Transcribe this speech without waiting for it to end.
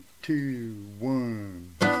two,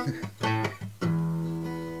 one.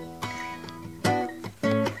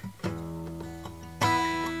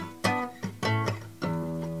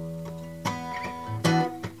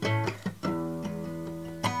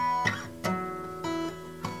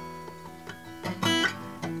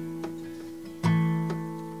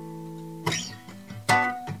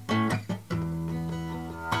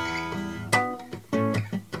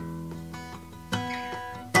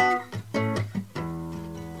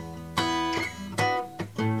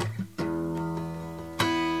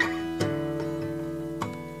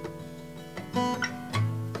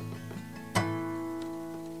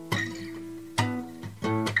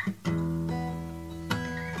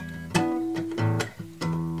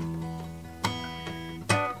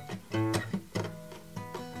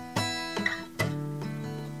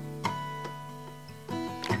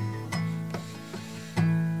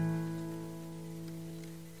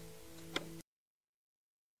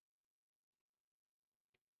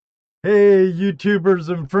 Hey, YouTubers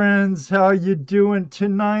and friends, how you doing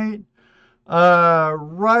tonight?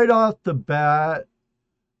 Right off the bat,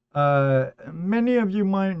 many of you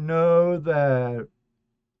might know that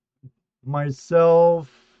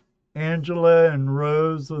myself, Angela, and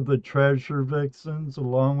Rose of the Treasure Vixens,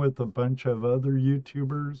 along with a bunch of other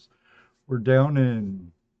YouTubers, were down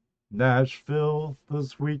in Nashville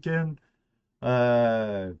this weekend.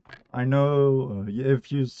 Uh, I know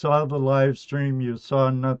if you saw the live stream, you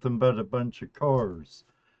saw nothing but a bunch of cars.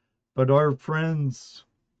 But our friends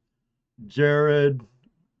Jared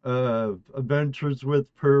of Adventures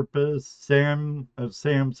with Purpose, Sam of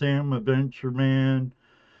Sam Adventure Man,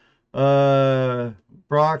 uh,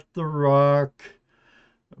 Brock the Rock,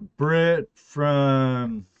 Britt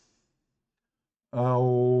from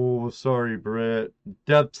sorry Britt,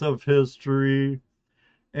 Depths of History,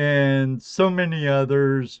 and so many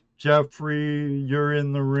others. Jeffrey, you're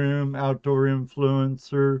in the room, outdoor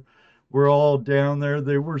influencer. We're all down there.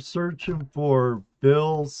 They were searching for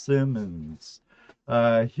Bill Simmons.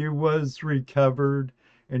 He was recovered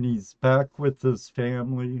and he's back with his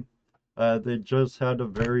family. They just had a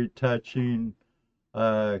very touching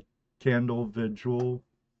uh, candle vigil.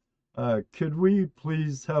 Could we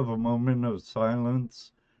please have a moment of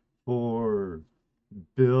silence for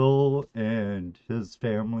Bill and his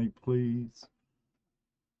family, please?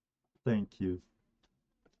 Thank you.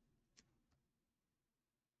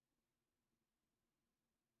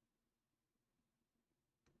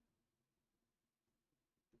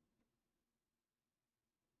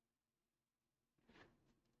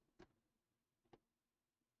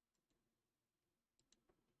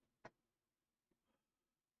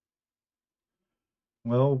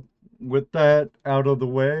 Well, with that out of the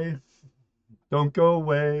way, don't go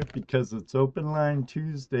away because it's Open Line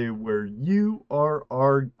Tuesday where you are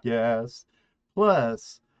our guest.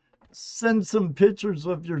 Plus, send some pictures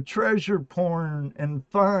of your treasure porn and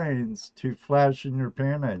finds to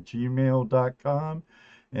flashinyourpan@gmail.com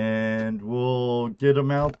and we'll get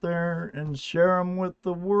them out there and share them with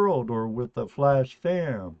the world or with the Flash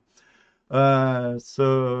fam.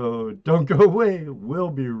 So don't go away.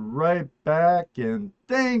 We'll be right back. And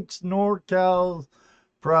thanks, NorCal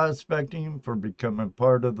Prospecting, for becoming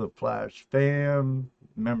part of the Flash fam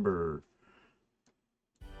member.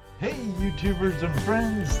 Hey, YouTubers and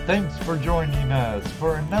friends, thanks for joining us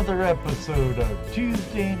for another episode of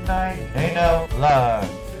Tuesday Night Hangout Live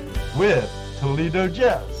with Toledo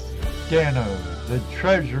Jess, Dano, the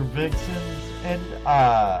Treasure Vixens, and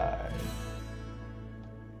I.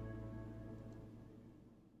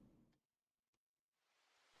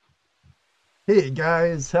 Hey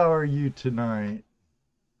guys, how are you tonight?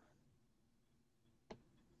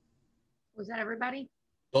 Was that everybody?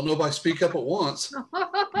 Don't nobody speak up at once.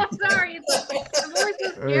 Sorry, I'm always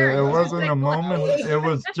so scared. It wasn't a moment. It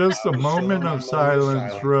was just a moment of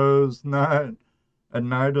silence, Rose, not a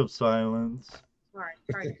night of silence. Sorry.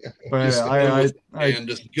 But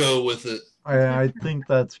Just go with it. I think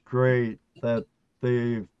that's great that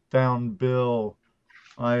they found Bill.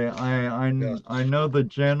 I know the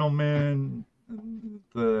gentleman,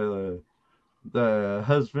 the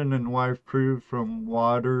husband and wife crew from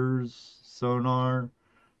Waters Sonar.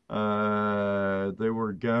 They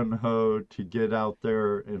were gun ho to get out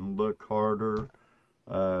there and look harder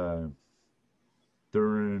uh,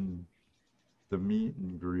 during the meet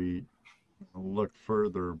and greet. Look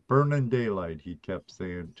further. Burning daylight, he kept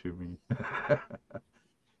saying to me.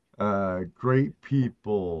 Great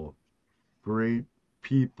people. Great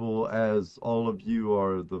people, as all of you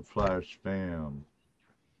are the Flash fam.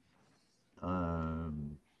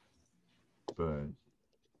 But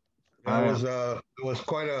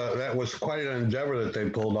That was quite an endeavor that they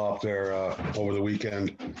pulled off there over the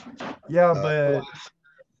weekend. Yeah, Uh, but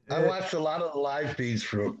I watched a lot of the live feeds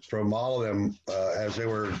from all of them as they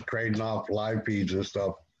were trading off live feeds and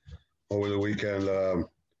stuff over the weekend. A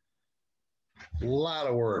lot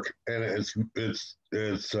of work, and it's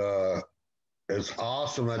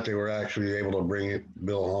awesome that they were actually able to bring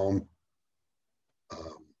Bill home.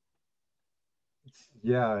 Um,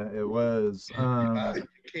 yeah, it was. you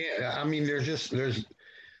can't. I mean, there's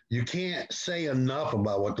you can't say enough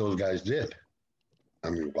about what those guys did. I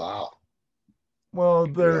mean, wow. Well,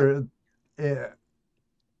 Yeah.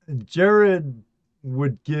 Jared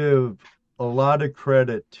would give a lot of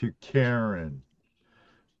credit to Karen.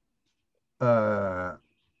 Uh,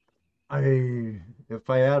 if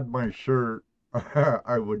I had my shirt,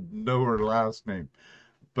 I would know her last name.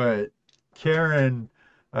 But Karen,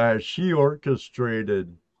 she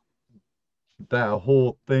orchestrated that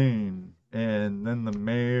whole thing, and then the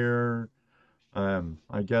mayor,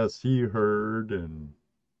 I guess he heard and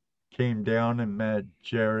came down and met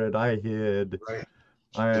Jared. I hid. Right.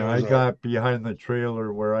 I got behind the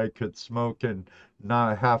trailer where I could smoke and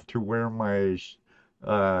not have to wear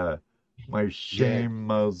uh my shame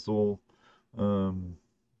muzzle. Um,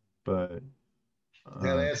 but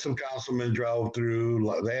Yeah, they uh, had some councilmen drove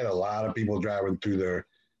through. They had a lot of people driving through there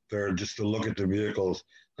just to look at the vehicles.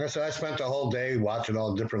 Like I said, I spent the whole day watching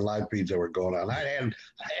all the different live feeds that were going on. I had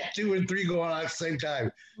two and three going on at the same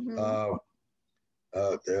time. Mhm.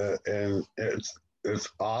 And it's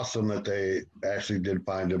awesome that they actually did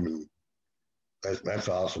find him, and that's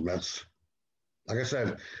awesome. That's like I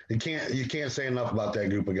said, you can't say enough about that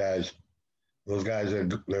group of guys. Those guys that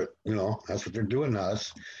that's what they're doing to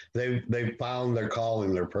us. They found their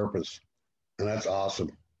calling, their purpose, and that's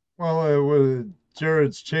awesome. well, it was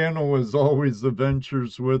Jared's channel was always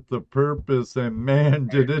Adventures with the Purpose, and man,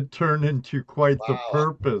 did it turn into quite the Wow.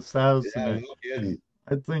 purpose, hasn't Yeah, it? no kidding.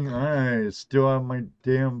 I think I still have my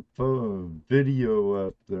damn phone video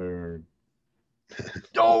up there.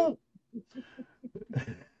 Oh!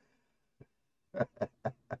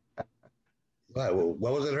 What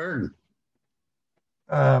was it hurting?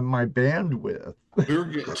 My bandwidth. We were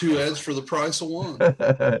getting 2 ads for the price of 1.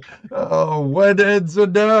 Oh, one head's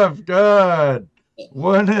enough. God,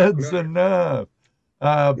 one head's enough.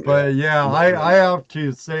 But yeah, I have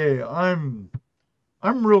to say I'm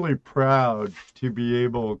really proud to be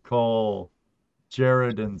able to call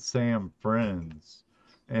Jared and Sam friends,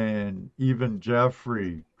 and even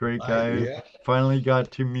Jeffrey, great guy. Yeah. Finally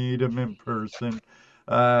got to meet him in person.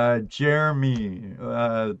 Jeremy,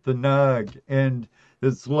 the Nug, and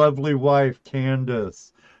his lovely wife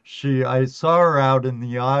Candace. I saw her out in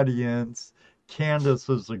the audience. Candace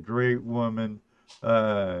is a great woman.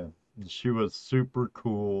 Uh, she was super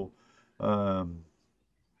cool. Um,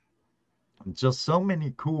 just so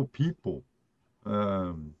many cool people.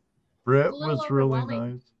 Um, It was a Brett little was really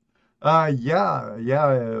overwhelming. nice. Yeah,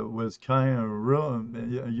 it was kind of real.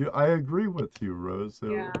 I agree with you, Rose.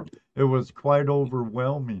 Yeah. It was quite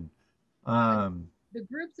overwhelming. Uh, Um, the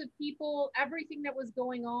groups of people, everything that was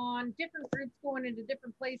going on, different groups going into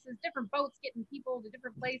different places, different boats getting people to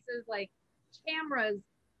different places, like cameras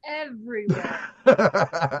everywhere.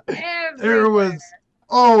 there Everywhere. was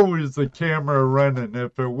always a camera running.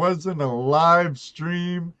 If it wasn't a live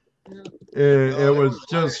stream, No. it There was was live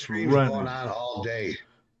just streams going running. on all day.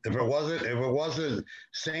 If it wasn't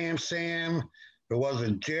Sam, if it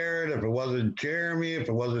wasn't Jared, if it wasn't Jeremy, if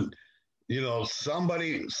it wasn't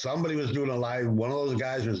somebody was doing a live. One of those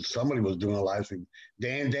guys somebody was doing a live stream.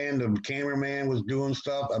 Dan, the cameraman, was doing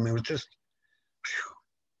stuff. I mean, it was just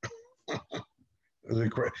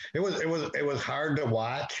it was hard to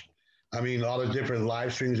watch. I mean, all the different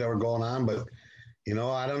live streams that were going on, but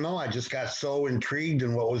I don't know. I just got so intrigued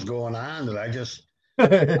in what was going on that I just, I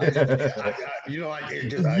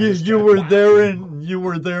just You kept were there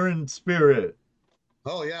watching. in spirit.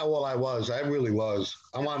 Oh yeah, well I was. I really was.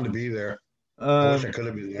 I wanted to be there. I wish I Um, could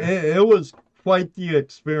have been there. it was quite the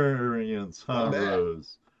experience, I huh, bet.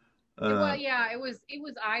 Rose? Well, Uh, yeah, it was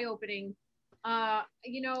eye opening. Uh,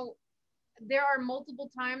 you know, there are multiple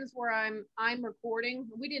times where I'm recording.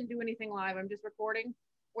 We didn't do anything live. I'm just recording,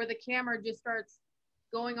 where the camera just starts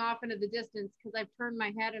going off into the distance because I've turned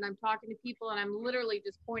my head and I'm talking to people and I'm literally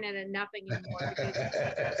just pointing at nothing anymore because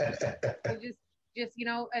it just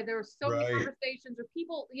there were so many Right. conversations or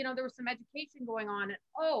people. There was some education going on. And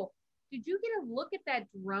oh, did you get a look at that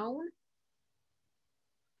drone?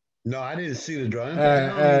 No, I didn't see the drone. uh, In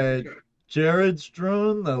fact, I don't even uh, think. Jared's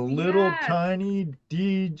drone, the little Yes, tiny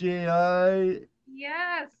DJI.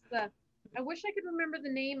 yes. I wish I could remember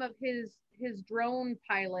the name of his drone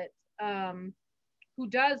pilot. who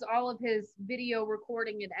does all of his video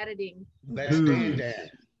recording and editing. That's Who? Dan.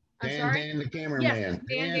 I'm Dan, sorry? Dan, the Yes, cameraman. Dan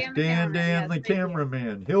the Dan cameraman. Dan Yes, the thank you.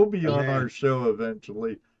 cameraman. He'll be on Dan. our show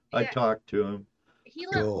eventually. I Yeah. talked to him. He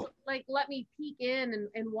Cool. let me peek in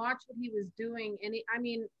and watch what he was doing, and I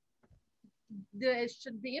mean, the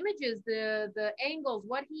images, the angles,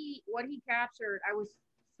 what he captured, I was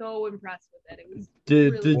so impressed with it. It was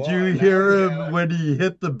Did really did you Boy, now hear we him got when he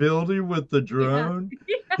hit the building with the drone?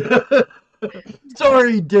 yeah.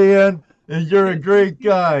 Sorry, Dan. You're a great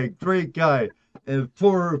guy. Great guy. And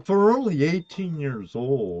for only 18 years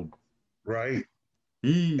old, right.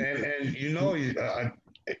 he And you know,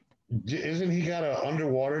 isn't he got an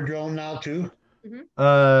underwater drone now too?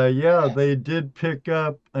 yeah, they did pick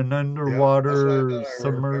up an Yeah, that's what I underwater thought I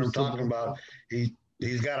heard him talking submersible. about.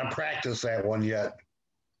 He's got to practice that one yet.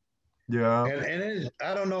 Yeah. And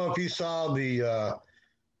I don't know if you saw the.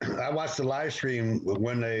 I watched the live stream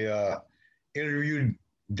when they interviewed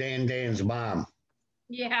Dan's mom.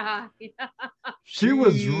 Yeah. She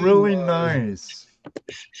was really was nice.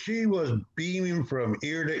 she was beaming from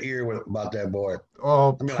ear to ear about that boy.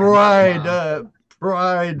 Oh, I mean, like pride, Mom.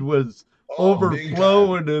 pride was Oh, big time.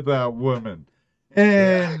 overflowing in that woman.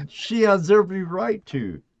 Yeah. And she has every right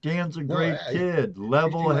to. Dan's a No, great he kid, seemed like a good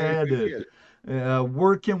level-headed, kid.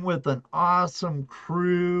 working with an awesome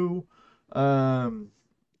crew. Um,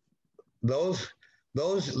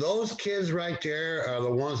 Those kids right there are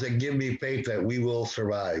the ones that give me faith that we will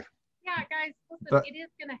survive. Yeah, guys, listen, But- it is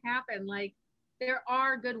going to happen. Like, there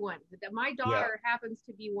are good ones. My Yeah. daughter happens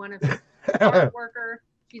to be one of them. She's a hard worker.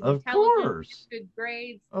 She's Of intelligent. course. Gets good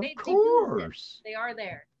grades. Of They do exist. course. They are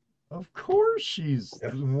there. Of course she's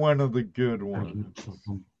Yep. one of the good ones.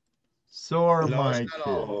 So are No, my it's not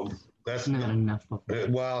all of kids. them. That's Not enough of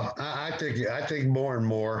them. well. I think more and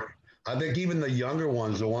more. I think even the younger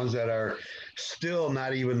ones, the ones that are still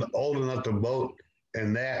not even old enough to vote,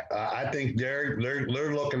 and that I think they're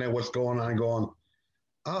looking at what's going on, going,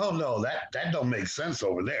 oh no, that don't make sense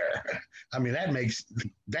over there. I mean, that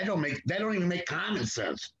don't even make common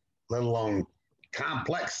sense, let alone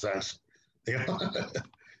complex sense. You know?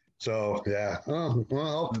 So yeah. Oh,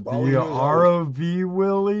 well, The all we do is hope. ROV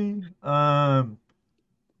Willie,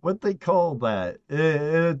 what they call that?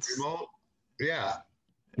 It's Remote? Yeah.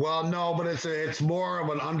 Well, no, but it's more of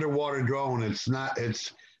an underwater drone. It's not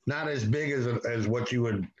as big as what you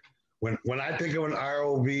would when I think of an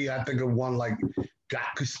ROV, I think of one like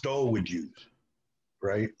Jacques Cousteau would use,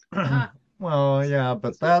 right? well, yeah,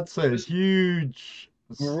 but that's a huge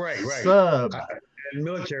Right. sub. And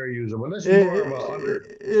military use them, but this is more of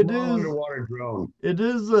a small underwater drone. It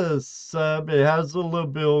is a sub. It has a little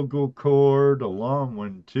umbilical cord, a long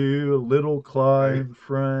one too, a little claw Right. in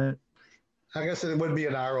front. I guess it would be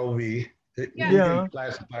an ROV. Yeah. You Yeah. can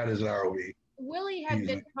classify it as an ROV. Willie had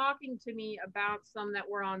been talking to me about some that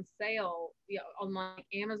were on sale on like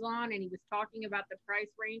Amazon, and he was talking about the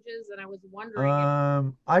price ranges, and I was wondering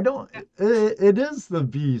if I don't. It is the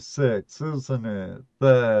V6, isn't it?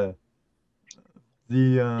 The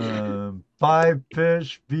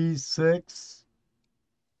 5-fish V6.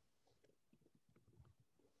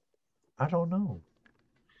 I don't know.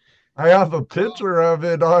 I have a picture of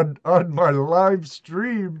it on my live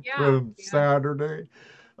stream from Saturday,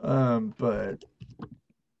 but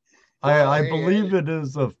I believe it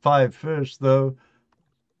is a 5-fish though.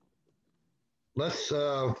 Let's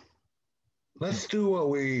do what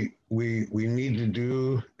we need to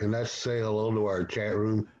do, and let's say hello to our chat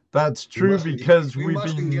room. That's true because we we've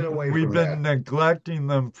mustn't get away been from that. neglecting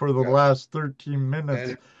them for the Yeah. last 13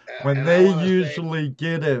 minutes when and they I wanna usually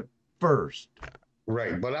get it first.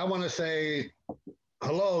 Right, but I want to say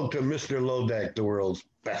hello to Mr. Lodek, the world's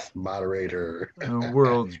best moderator. The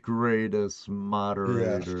world's greatest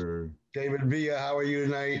moderator. David Villa, how are you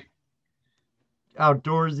tonight?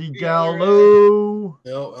 Outdoorsy Yeah, Gallo.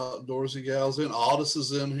 Outdoorsy gals in. Otis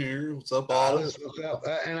is in here. What's up, Otis? What's up?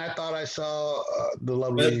 And I thought I saw the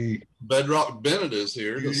lovely Bedrock Bennett is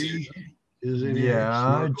here. Judy is in here.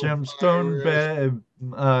 Yeah, Snorkel Gemstone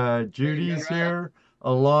Fires. Judy's Hey, here,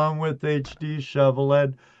 along with HD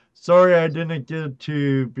Shovelhead. Sorry I didn't get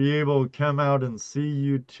to be able to come out and see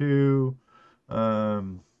you two.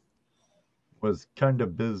 Was kind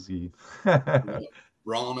of busy.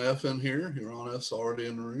 Ron F in here. Ron F's already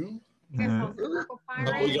in the room. you guys saw Snorkel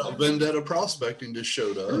Fire We got Vendetta Prospecting just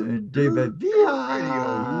showed up. David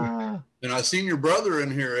Villa. And I seen your brother in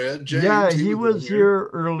here, Ed. James, Yeah, he in was here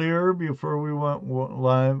earlier before we went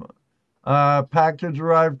live. Package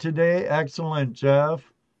arrived today. Excellent, Jeff.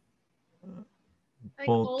 Like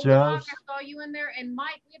Both Old Jeffs. Dog, I saw you in there, and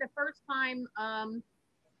Mike. We had a first time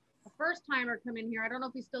first timer come in here. I don't know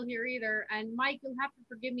if he's still here either. And Mike, you'll have to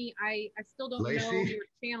forgive me. I still don't know Lacey? your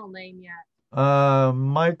channel name yet.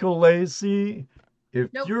 Michael Lacey,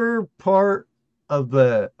 if Nope. you're part of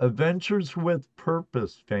the Adventures with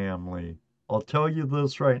Purpose family, I'll tell you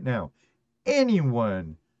this right now.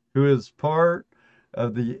 Anyone who is part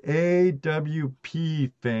of the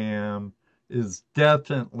AWP fam is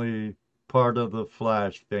definitely part of the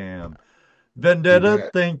Flash fam. Vendetta,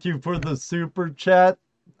 bet. thank you for the super chat.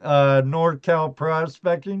 NorCal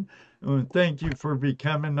Prospecting, thank you for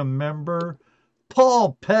becoming a member.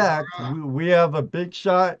 Paul Peck, we have a big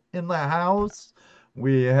shot in the house.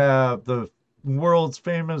 We have the world's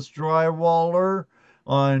famous drywaller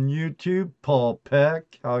on YouTube, Paul Peck.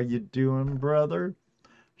 How you doing, brother?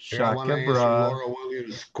 Here, I want to Shaka answer bra. Laura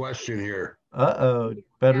Williams' question here. Uh-oh,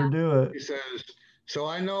 better Yeah. do She it. says, so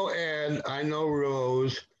I know Ed, I know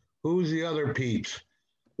Rose. Who's the other peeps?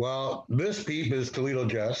 Well, this peep is Toledo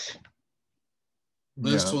Jess.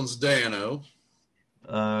 This Yeah. one's Dano.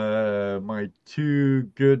 My two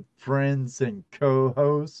good friends and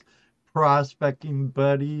co-hosts, prospecting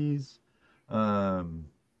buddies.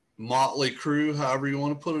 Motley Crew, however you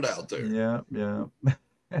want to put it out there. Yeah.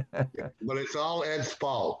 But it's all Ed's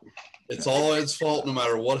fault. It's all Ed's fault no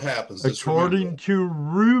matter what happens. Just According remember. to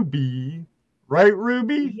Ruby, right,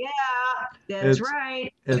 Ruby? Yeah, that's It's-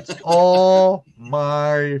 right. It's all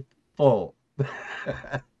my fault.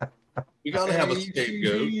 You got to have a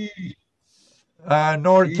scapegoat.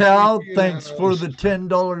 NorCal, thanks for the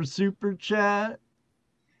 $10 super chat.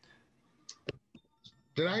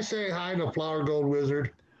 Did I say hi to Flower Gold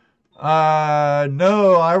Wizard?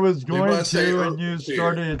 No, I was Anybody going say to, Earth and you was here?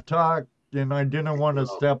 started to talk, and I didn't want to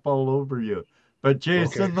Oh. step all over you. But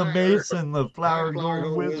Jason Okay. the Hi, Mason, the Flower Flower Gold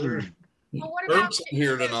Gold Wizard. Wizard. Well, what about Earth's in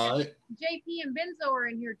here tonight. JP and Benzo are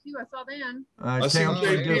in here too. I saw them. I seen Can't JP,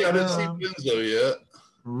 JP. I forget didn't see them. Benzo yet.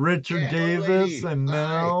 Richard Yeah, Davis lady. and Hi.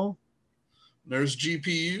 Mel. There's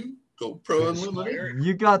GPU, GoPro It's Unlimited. Fire.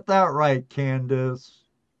 You got that right, Candace.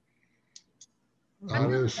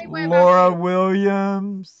 I'm There's- the same way about Laura you.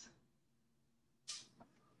 Williams.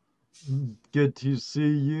 Good to see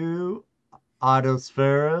you. Ottis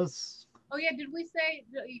Ferris. Oh yeah, did we say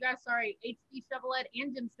you guys? Sorry, HB Chevrolet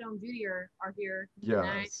and Jim Stone Jr. are here.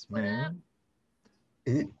 Yes, What up?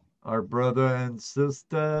 man. Our brother and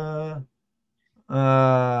sister.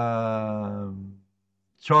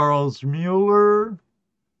 Charles Mueller.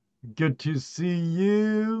 Good to see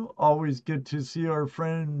you. Always good to see our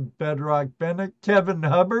friend Bedrock Bennett. Kevin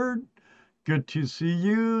Hubbard. Good to see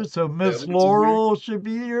you. So Miss Kevin's Laurel should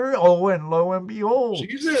be here. Oh, and lo and behold,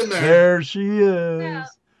 She's in there. there she is. Yeah.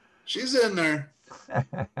 She's in there.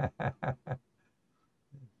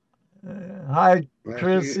 Hi, I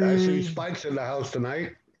Chrissy. see Spike's in the house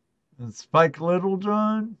tonight. Spike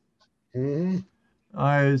Littlejohn. Mm-hmm.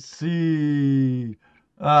 I see.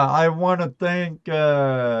 I want to thank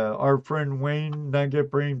our friend Wayne Nugget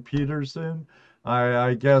Brain Peterson.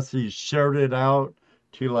 I guess he shared it out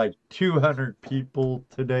to like 200 people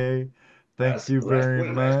today. Thank you very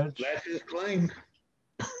much. That's his claim.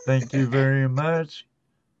 Thank you very much.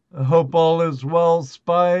 I hope all is well,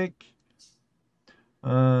 Spike.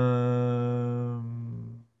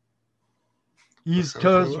 East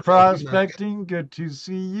Coast Prospecting, good to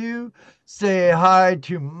see you. Say hi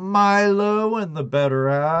to Milo and the better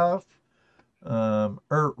half.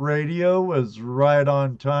 Ert Radio was right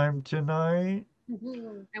on time tonight.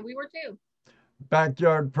 And we were too.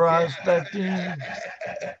 Backyard Prospecting.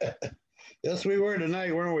 Yes, we were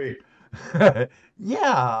tonight, weren't we? Yeah,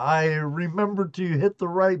 I remember to hit the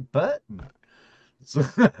right button. So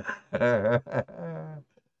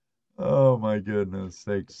oh my goodness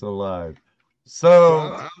sakes alive.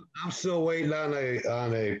 So I'm still waiting on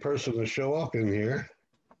a person to show up in here.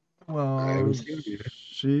 well,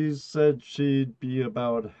 she said she'd be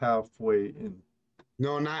about halfway in.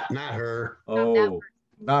 No, not her. Oh,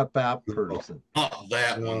 not that person. Not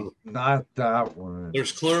that one. Not that one.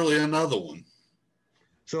 There's clearly another one.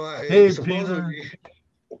 So Hey, supposedly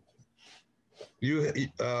you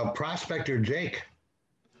Prospector Jake.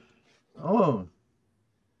 Oh,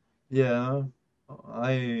 yeah.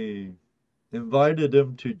 I invited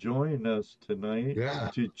him to join us tonight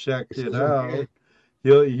to check it out.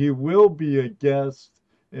 He will be a guest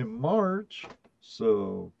in March,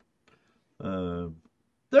 so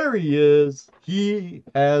there he is. He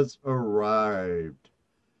has arrived.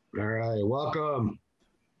 All right, welcome.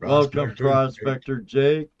 Welcome, Prospector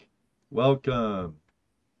Jake. Welcome.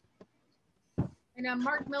 And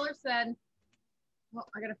Mark Miller said, well,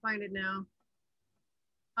 I gotta find it now.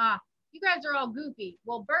 You guys are all goofy.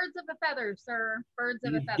 Well, birds of a feather, sir. Birds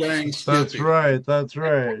of a You feather. dang That's Skippy. right. That's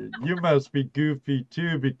right. You must be goofy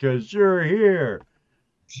too because you're here.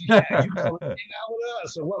 Yeah, you come and hang out with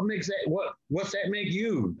us. So what makes that? What's that make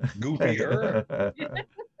you goofier,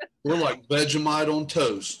 We're like Vegemite on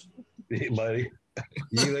toast. buddy?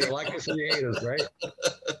 You either like us or you hate us, right?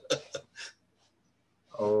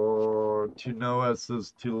 Oh, to know us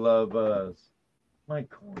is to love us. My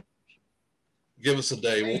corn. Give us a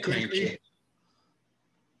day. We'll Hey, paint you.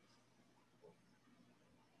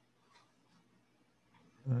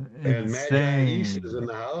 And Magi East is in Insane.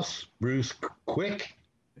 the house. Bruce Quick.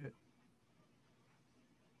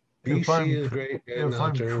 If BC I'm is great. And if out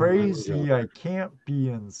I'm there in crazy, I can't be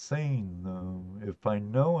insane though. If I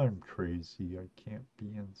know I'm crazy, I can't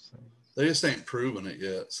be insane. They just ain't proven it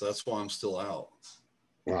yet, so that's why I'm still out.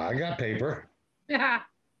 Well, I got paper.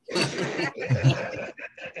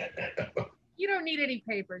 You don't need any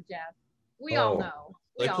paper, Jeff. We all Oh. know.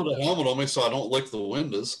 They We all put a know. helmet on me so I don't lick the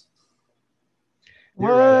windows.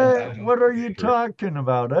 You're right, I What are you paper. talking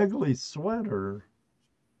about? Ugly sweater?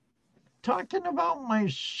 Talking about my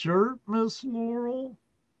shirt, Miss Laurel?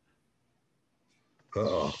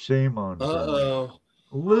 Uh-oh. Shame on her. Uh-oh.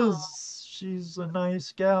 Liz, she's a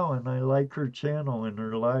nice gal, and I like her channel and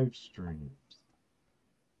her live streams.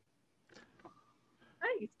 I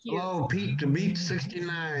think it's cute. Hello, Pete the Beat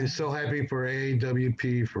 69. So happy for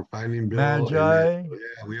AWP for finding Bill. Magi,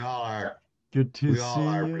 Yeah, we all are. good to We see all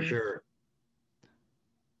are you. for sure.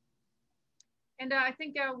 And I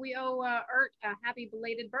think we owe Ert a happy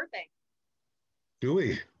belated birthday. Do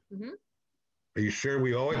we? Mhm. Are you sure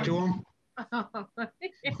we owe it to him?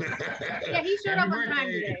 Yeah, he showed up Happy on time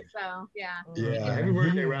birthday. today, so yeah. Yeah, happy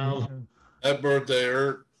birthday, Ronald. Happy birthday,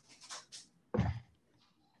 Ert.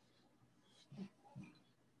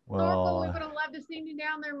 Norfolk, we Well, would have loved to seen you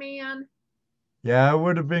down there, man. yeah, it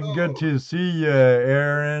would have been good to see you,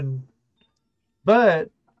 Aaron. But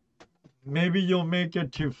maybe you'll make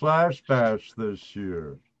it to Flash Bash this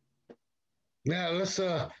year. Yeah, let's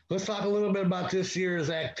talk a little bit about this year's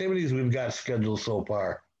activities we've got scheduled so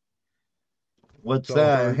far. What's So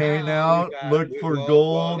that? for Hang now, out, look for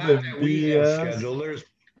gold, not and that we have BS. scheduled.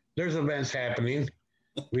 There's events happening.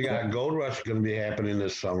 We got Gold Rush going to be happening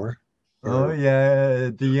this summer. Oh yeah,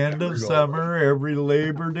 at the end of September Gold summer, every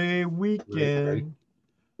Labor Day weekend.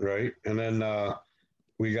 Right. And then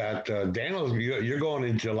we got Daniel. You're going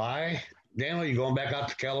in July. Daniel, you going back out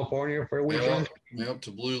to California for a weekend? Yep,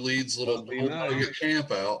 to Blue Lead's little Must be Gold nice. Nugget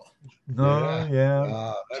camp out. No,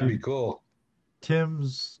 yeah. That'd be cool.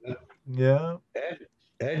 Tim's, yeah.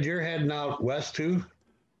 Ed, you're heading out west too?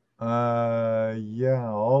 Yeah,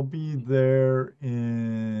 I'll be there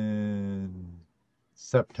in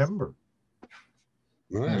September.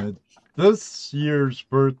 Right. This year's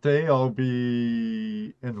birthday, I'll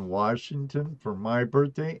be in Washington for my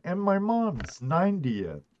birthday and my mom's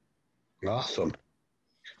 90th. Awesome.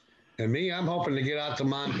 And me, I'm hoping to get out to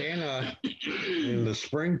Montana in the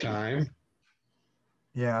springtime.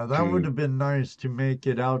 Yeah, that would have been nice to make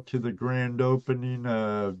it out to the grand opening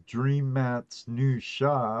of Dream Mat's new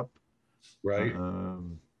shop. Right.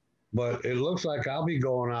 But it looks like I'll be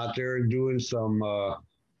going out there and doing some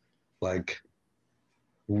like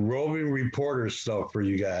roving reporter stuff for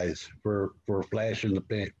you guys for flashing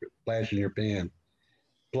your pan,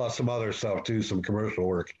 plus some other stuff too, some commercial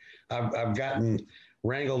work. I've gotten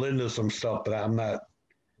wrangled into some stuff that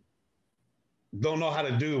don't know how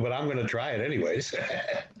to do, but I'm going to try it anyways.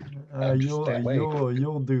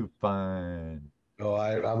 You'll do fine. Oh,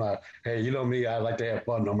 I'm not. Hey, you know me. I like to have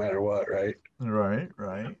fun no matter what, right? Right.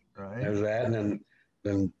 There's that, and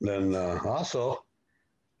then also,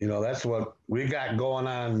 you know, that's what we got going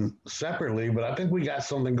on separately. But I think we got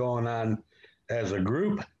something going on as a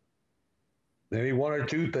group. Maybe one or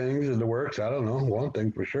two things in the works. I don't know. One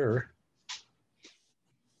thing for sure.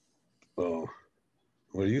 So,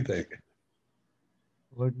 what do you think?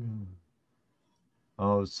 Look.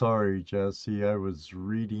 Oh, sorry, Jesse. I was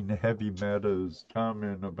reading Heavy Meadows'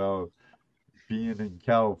 comment about being in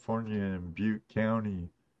California in Butte County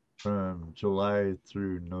from July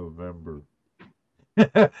through November.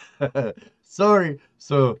 Sorry.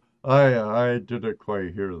 So I didn't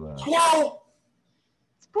quite hear that.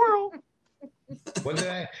 Squirrel.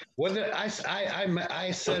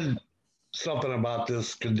 I said something about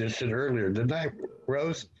this condition earlier, didn't I,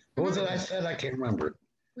 Rose? What was it I said? I can't remember.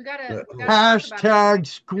 We gotta Hashtag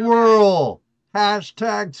squirrel.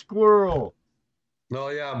 Hashtag squirrel. Oh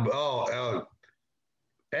yeah.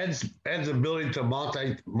 Ed's ability to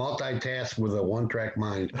multitask with a one-track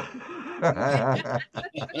mind.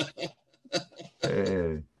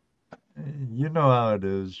 Hey, you know how it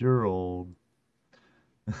is. You're old.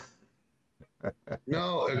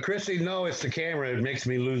 No, Chrissy, no, it's the camera. It makes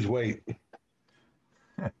me lose weight.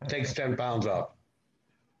 Takes 10 pounds off.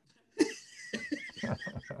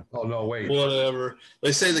 Oh, no, wait. Whatever.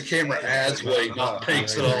 They say the camera adds weight, not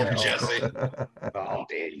takes it off, Jesse. Oh,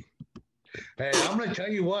 dang. Hey, I'm going to tell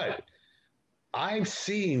you what. I've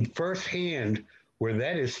seen firsthand where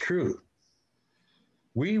that is true.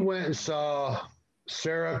 We went and saw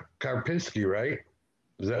Sarah Karpinski, right?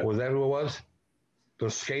 Was that who it was?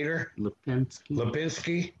 The skater?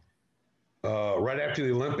 Lipinski. Right after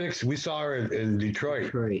the Olympics. We saw her in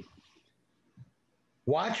Detroit.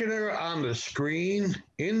 Watching her on the screen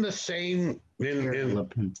in the same, you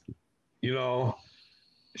know,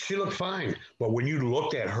 she looked fine. But when you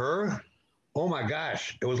looked at her, oh my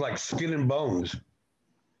gosh, it was like skin and bones.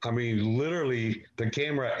 I mean, literally, the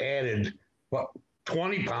camera added,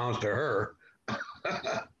 20 pounds to her.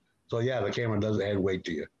 So, yeah, the camera does add weight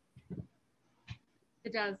to you.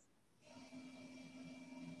 It does.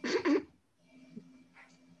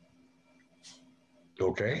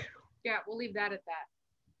 Okay. Yeah, we'll leave that at that.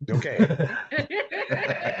 Okay.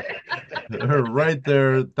 Right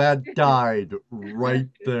there. That died right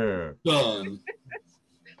there. Done.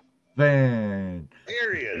 Van.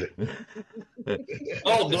 Period.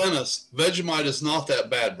 Oh, Dennis, Vegemite is not that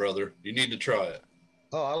bad, brother. You need to try it.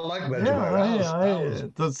 Oh, I like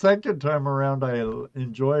Vegemite. The second time around, I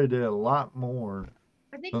enjoyed it a lot more.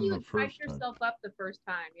 I think you would hype yourself up the first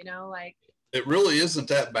time, like. It really isn't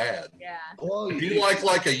that bad. Yeah. Well, if you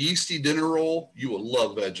like a yeasty dinner roll, you will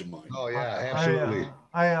love Vegemite. Oh, yeah, absolutely.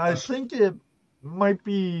 I think it might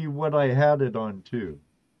be what I had it on, too.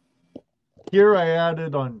 Here I had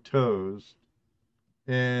it on toast,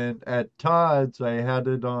 and at Todd's I had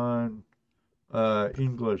it on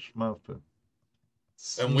English muffin.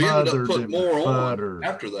 And we ended up putting more on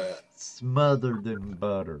after that. Smothered in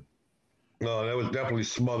butter. No, that was definitely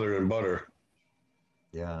smothered in butter.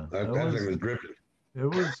 Yeah. That thing was dripping. It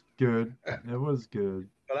was good. It was good.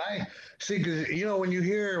 But I see, because, when you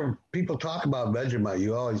hear people talk about Vegemite,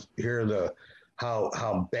 you always hear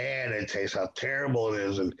how bad it tastes, how terrible it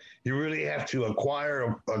is, and you really have to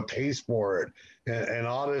acquire a taste for it and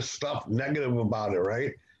all this stuff negative about it,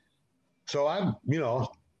 right? So I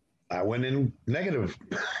went in negative,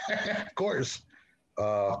 of course,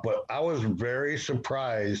 but I was very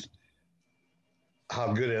surprised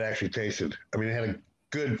how good it actually tasted. I mean, it had a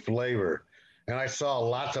good flavor, and I saw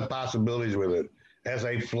lots of possibilities with it as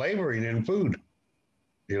a flavoring in food.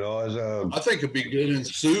 I think it'd be good in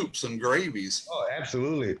soups and gravies. Oh,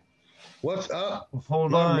 absolutely. What's up?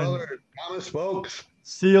 Hold on. Brother Thomas, folks.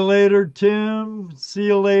 See you later, Tim. See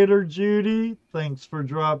you later, Judy. Thanks for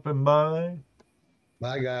dropping by.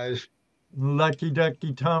 Bye, guys. Lucky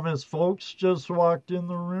Ducky Thomas, folks, just walked in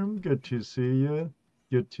the room. Good to see you.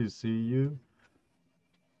 Good to see you.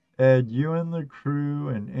 Add you and the crew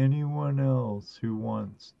and anyone else who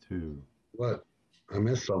wants to. What? I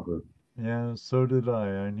missed something. Yeah, so did I.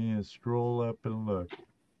 I need to scroll up and look.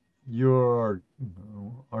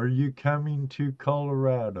 Are you coming to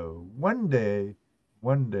Colorado? One day.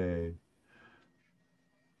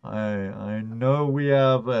 I know we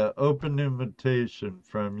have an open invitation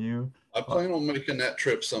from you. I plan on making that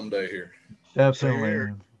trip someday here.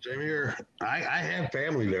 Definitely. Same here. I have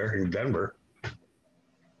family there in Denver.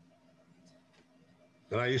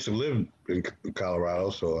 And I used to live in Colorado,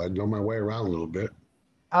 so I know my way around a little bit.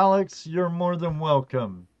 Alex, you're more than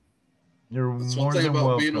welcome. That's one thing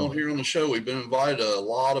about being on here on the show. We've been invited to a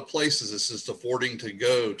lot of places. It's just affording to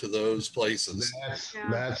go to those places.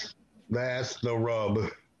 That's the rub.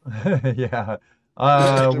 Yeah.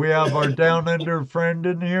 We have our down under friend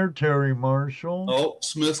in here, Terry Marshall. Oh,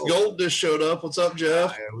 Smith Gold just showed up. What's up,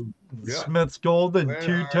 Jeff? Smith's Gold and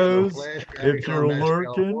Two Toes. If you're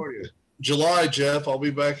lurking. July, Jeff. I'll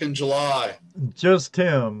be back in July. Just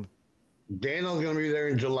him. Daniel's going to be there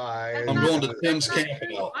in July. I'm going to Tim's camp.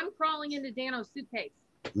 I'm crawling into Dano's suitcase.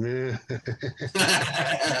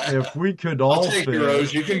 If we could all take fit, you,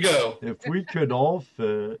 Rose. You can go. If we could all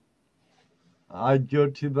fit, I'd go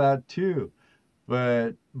to that too.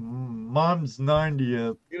 But Mom's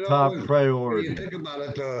 90th, top priority. When you think about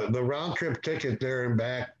it, the round trip ticket there and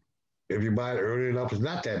back, if you buy it early enough, is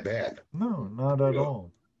not that bad. No, not at all.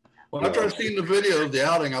 Well, after I seen the video of the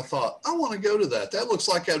outing, I thought, I want to go to that. That looks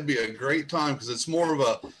like that'd be a great time because it's more of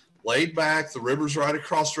a laid back. The river's right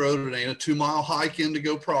across the road. It ain't a 2-mile hike in to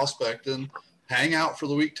go prospecting. Hang out for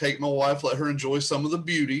the week. Take my wife. Let her enjoy some of the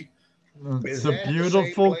beauty. It's a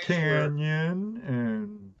beautiful canyon.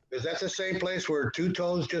 And is that the same place where Two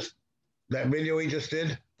Toes that video he just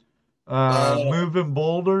did? Moving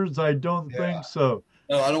boulders? I don't think so.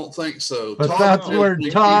 No, I don't think so. But that's where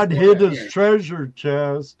Todd hid his treasure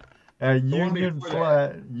chest. at The one before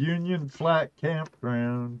that. Union Flat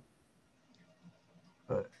Campground.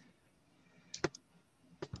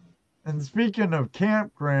 And speaking of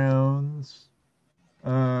campgrounds,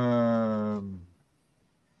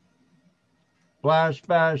 Flash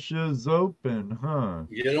Bash is open, huh?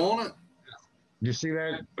 Get on it. You see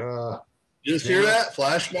that? You just hear that?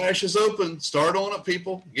 Flash Bash is open. Start on it,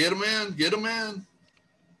 people. Get them in. Get them in.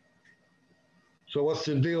 So what's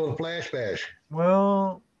the deal with Flash Bash?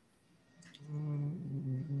 Well,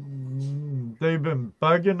 they've been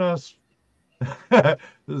bugging us.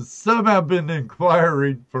 Some have been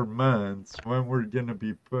inquiring for months when we're going to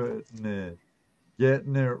be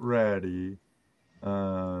getting it ready.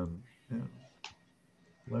 Let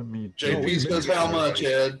me. JP says how much,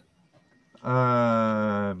 Ed?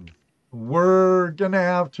 We're going to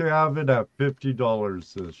have it at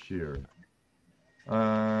 $50 this year.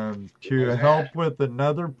 To help with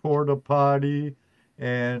another porta potty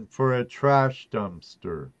and for a trash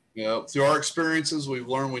dumpster. Yeah, through our experiences, we've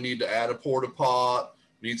learned we need to add a porta pot,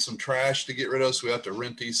 need some trash to get rid of, so we have to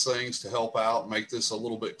rent these things to help out, make this a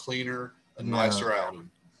little bit cleaner and nicer outing.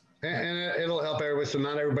 And it'll help everybody. So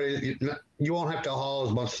not everybody, you won't have to haul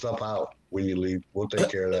as much stuff out when you leave. We'll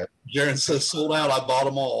take care of that. Jaron says, sold out. I bought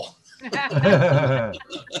them all.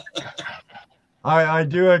 I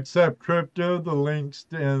do accept crypto. The links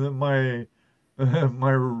and my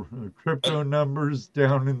crypto numbers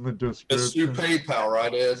down in the It's through description. PayPal,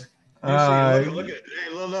 right, Ed? Look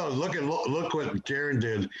what Jaron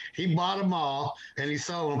did. He bought them all and he's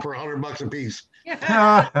selling them for $100 a piece.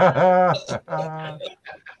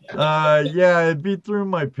 Yeah, it'd be through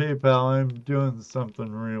my PayPal. I'm doing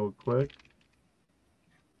something real quick.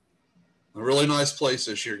 A really nice place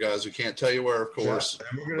this year, guys. We can't tell you where, of course. Yeah,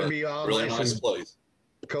 and we're going to be all really nice place.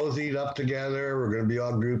 Cozied up together. We're going to be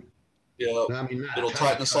all grouped. Yeah, it'll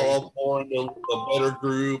tighten us all up more into a better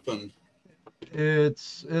group, and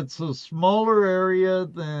it's a smaller area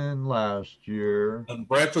than last year. And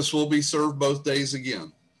breakfast will be served both days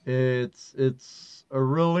again. It's a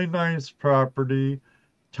really nice property.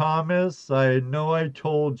 Thomas, I know I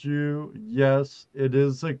told you, yes, it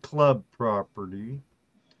is a club property.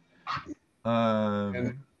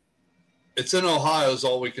 And it's in Ohio is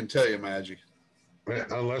all we can tell you, Maggie.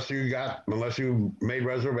 Unless you made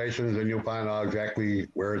reservations, then you'll find out exactly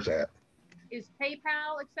where it's at. Is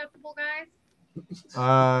PayPal acceptable, guys?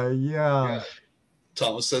 Yeah. Yes.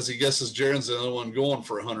 Thomas says he guesses Jaron's the only one going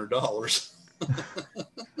for $100.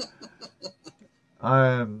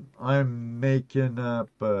 I'm making up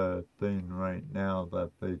a thing right now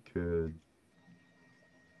that they could.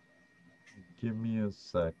 Give me a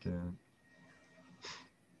second.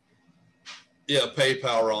 Yeah,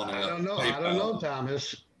 PayPal on it. I don't know,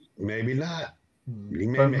 Thomas. Maybe not.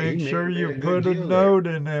 But make sure you put a note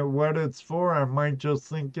in it what it's for. I might just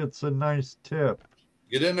think it's a nice tip.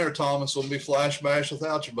 Get in there, Thomas. We'll be Flash Bash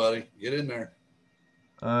without you, buddy. Get in there.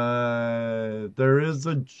 There is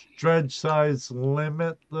a dredge size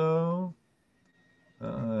limit, though.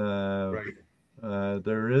 Right.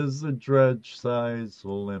 There is a dredge size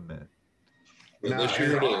limit. This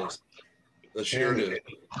year it is. This year it is.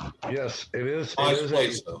 Yes, it is.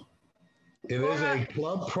 It is a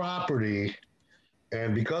club property,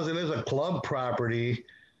 and because it is a club property,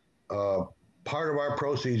 part of our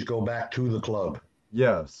proceeds go back to the club.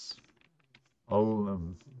 Yes.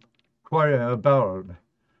 Quite a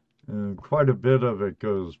bit of it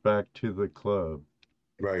goes back to the club.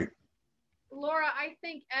 Right. Laura, I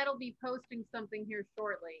think Ed will be posting something here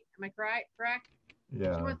shortly. Am I correct?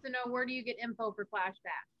 Yeah. She wants to know, where do you get info for Flash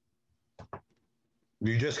Bash?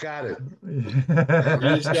 You just got it. You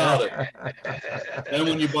just got it. And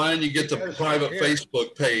when you buy it, you get the private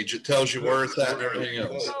Facebook page. It tells you where it's at and everything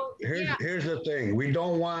else. Here's the thing. We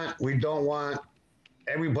don't want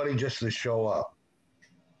everybody just to show up.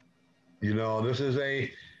 You know, this is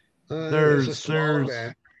a small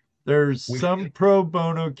event. There's some pro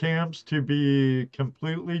bono camps, to be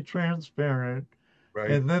completely transparent. Right.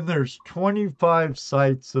 And then there's 25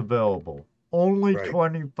 sites available. Only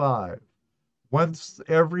 25. Once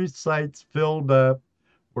every site's filled up,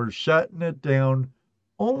 we're shutting it down.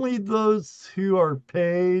 Only those who are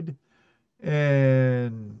paid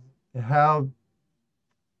and have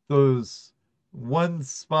those one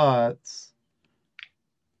spots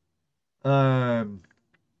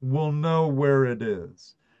will know where it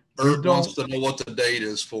is. Herb wants to know what the date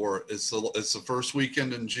is for it. It's the first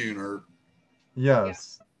weekend in June, Herb.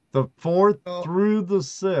 Yes. The 4th through the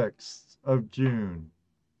 6th of June.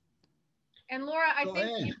 And Laura, I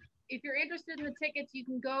think if you're interested in the tickets, you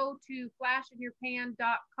can go to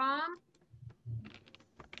flashinyourpan.com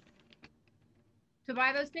to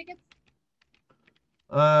buy those tickets.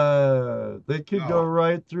 They could go No.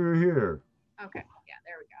 right through here. Okay. Yeah,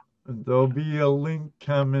 there we go. There'll be a link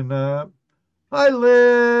coming up. Hi,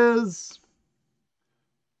 Liz.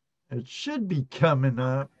 It should be coming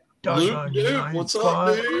up. Luke, dude, what's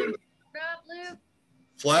up, dude? What up, Luke?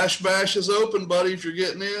 Flash Bash is open, buddy, if you're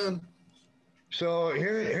getting in. So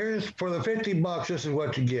here's for the $50. This is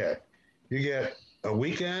what you get. You get a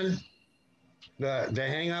weekend. The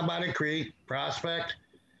Hangout by the creek, Prospect,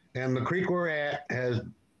 and the creek we're at has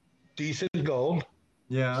decent gold.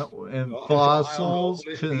 Yeah, and It's fossils, Ohio gold,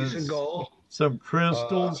 it's decent gold. some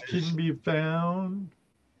crystals can be found.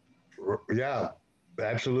 Yeah,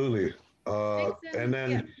 absolutely. And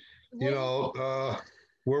then, yeah. you know,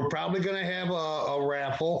 we're probably going to have a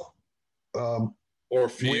raffle. Or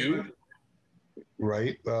feud.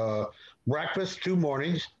 Right. Breakfast 2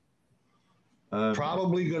 mornings.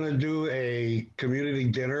 Probably going to do a community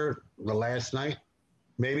dinner the last night.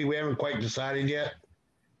 Maybe we haven't quite decided yet.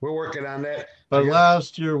 We're working on that. But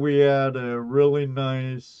last year we had a really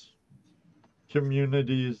nice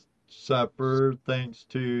community supper thanks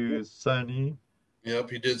to Sonny. Yep,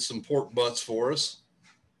 he did some pork butts for us.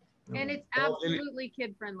 And it's absolutely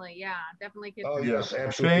kid friendly. Yeah, definitely kid friendly. Oh, yes,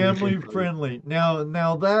 absolutely. Family friendly. Now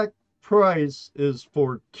that price is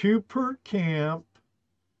for 2 per camp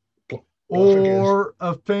or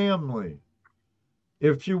a family.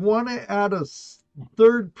 If you want to add a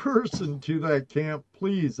third person to that camp,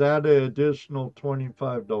 please add an additional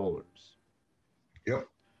 $25. Yep.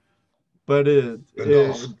 But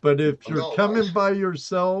if you're coming by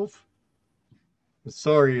yourself,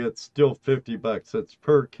 sorry, it's still $50. It's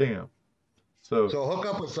per camp. So hook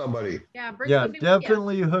up with somebody. Yeah,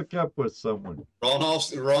 definitely hook up with someone.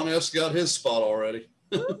 Ron S. got his spot already.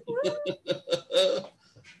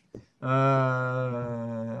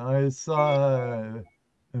 I saw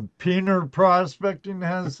Peener Prospecting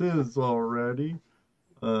has his already.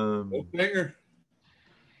 Finger.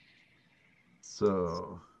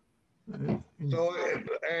 So and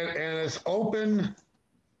it's open.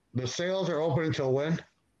 The sales are open until when?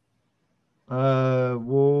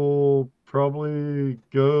 We'll probably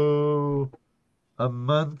go a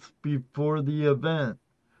month before the event.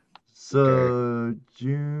 So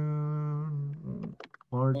June,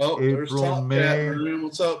 March, April, May.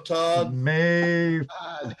 What's up, Todd? May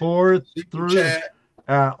 4th through.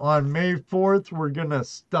 On May 4th, we're going to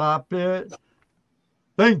stop it.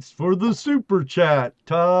 Thanks for the super chat,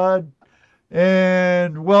 Todd.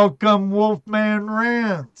 And welcome, Wolfman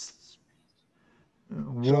Rants.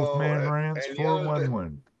 Wolfman Rants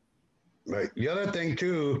 411. Right. The other thing,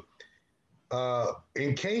 too,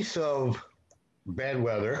 in case of bad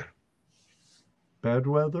weather. Bad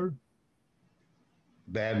weather?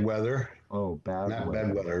 Bad weather. Oh, bad Not weather.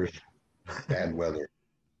 bad weathers. Bad weather.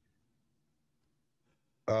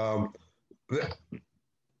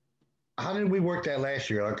 How did we work that last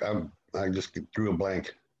year? I just drew a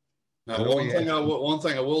blank. Now, one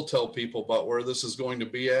thing I will tell people about where this is going to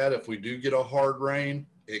be at, if we do get a hard rain,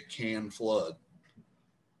 it can flood.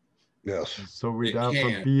 Yes. So we'd have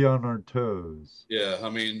to be on our toes. Yeah, I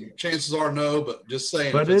mean, chances are no, but just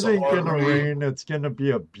saying. But it ain't going to rain. It's going to be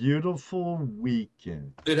a beautiful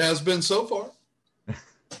weekend. It has been so far.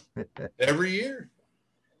 Every year.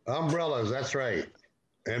 Umbrellas, that's right.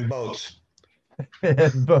 And boats.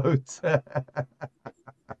 And boats.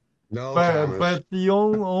 No, but the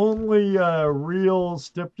only real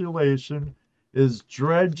stipulation is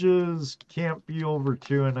dredges can't be over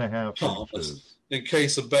 2.5 inches. In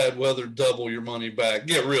case of bad weather, double your money back.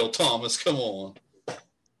 Get real, Thomas. Come on.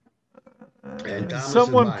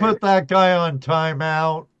 Someone put that guy on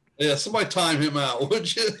timeout. Yeah, somebody time him out,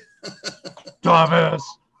 would you? Thomas.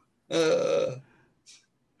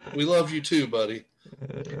 We love you too, buddy.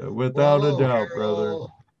 Without a doubt, brother.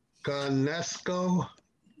 Conesco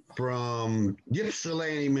from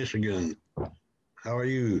Ypsilanti, Michigan. How are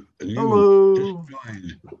you? Hello. Just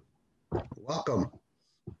joined. Welcome.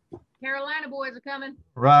 Carolina boys are coming.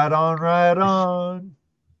 Right on, right on.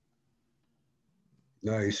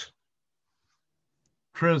 Nice.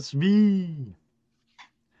 Chris V.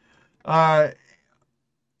 And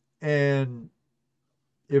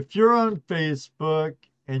if you're on Facebook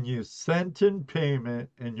and you sent in payment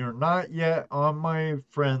and you're not yet on my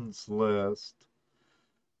friends list,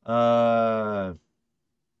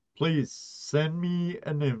 please send me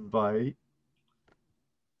an invite.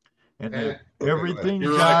 And if everything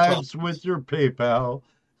jives with your PayPal,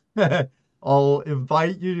 I'll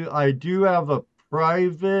invite you. I do have a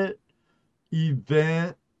private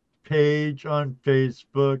event page on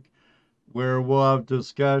Facebook where we'll have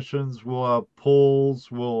discussions, we'll have polls,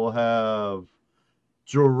 we'll have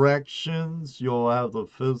directions. You'll have the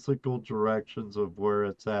physical directions of where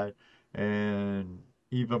it's at and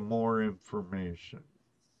even more information.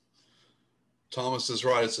 Thomas is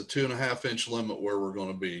right. It's a 2.5-inch limit where we're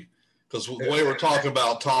going to be. Because the way we're talking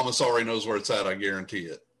about, Thomas already knows where it's at. I guarantee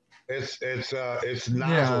it. It's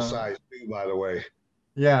nozzle size too, by the way.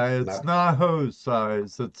 Yeah, it's not hose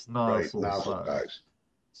size. It's nozzle, right, nozzle size.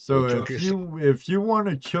 So if you want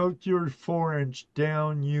to choke your 4-inch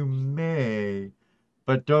down, you may,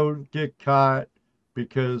 but don't get caught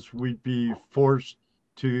because we'd be forced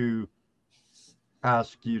to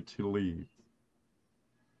ask you to leave.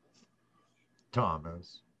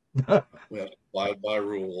 Thomas. We have to abide by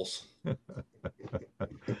rules.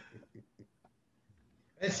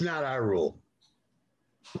 It's not our rule.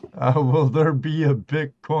 Will there be a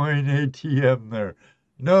Bitcoin ATM there?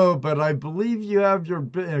 No, but I believe you have your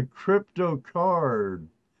crypto card.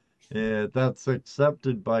 Yeah, that's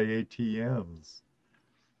accepted by ATMs.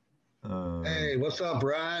 Hey, what's up,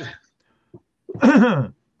 Rod?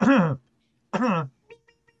 Run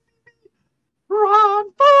for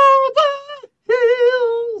the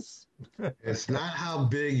hills. It's not how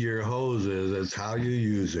big your hose is, it's how you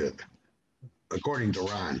use it, according to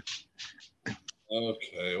Ron.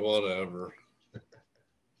 Okay, whatever.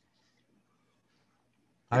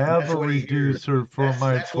 I have a reducer for my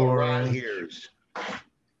 4-inch. That's what Ron hears.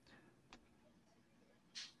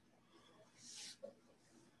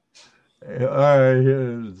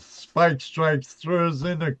 Spike Strikes throws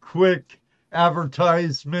in a quick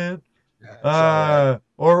advertisement.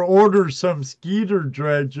 Or order some Skeeter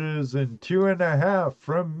dredges and 2.5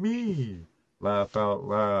 from me. Laugh out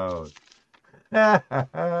loud.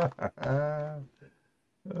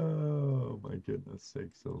 Oh my goodness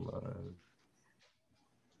sakes alive.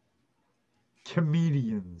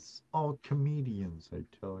 Comedians. All comedians, I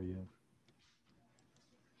tell you.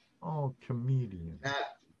 All comedians. Not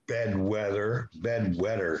bedwetter.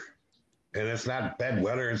 And it's not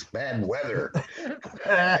bedwetter, it's bad weather.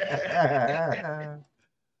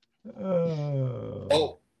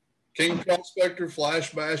 Oh, King Prospector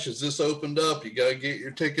Flash Bash, is this opened up? You got to get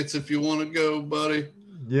your tickets if you want to go, buddy.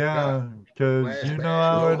 Yeah, because you know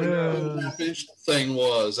how it is. Thing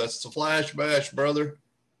was. That's the Flash Bash, brother.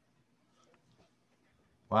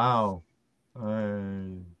 Wow.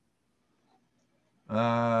 Well,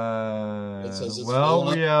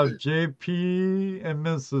 we have JP and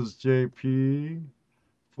Mrs. JP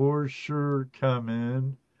for sure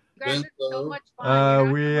coming. Guys, it's so much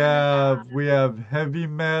fun. We have Heavy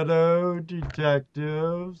Meadow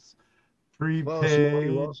Detectives,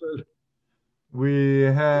 Prepaid. We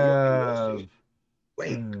have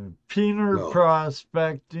Peener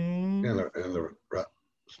Prospecting. And the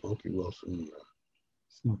Smokey Wilson.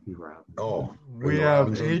 Smokey Robinson. Oh, we have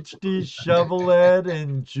HD Shovelhead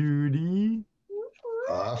and Judy.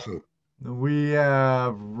 Awesome. We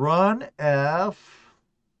have Ron F.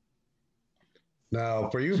 Now,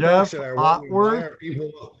 for you Jeff folks that are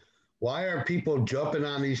wondering why are people jumping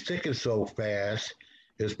on these tickets so fast,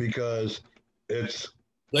 is because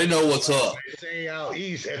they know what's up. They say out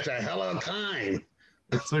east, it's a hell of a time.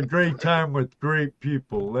 It's a great time with great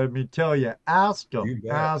people. Let me tell you. Ask them.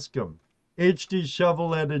 Ask them. HD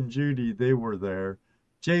Shovelhead and Judy, they were there.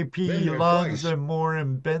 JP Luns and Moore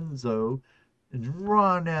and Benzo. And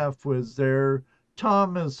Ron F was there.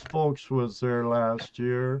 Thomas Folks was there last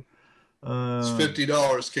year. It's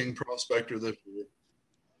 $50 King Prospector this year.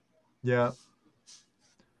 Yeah.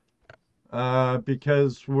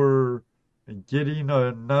 Because we're getting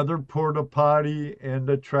another porta potty and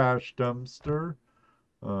a trash dumpster.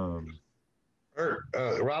 Ronald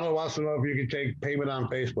wants to know if you can take payment on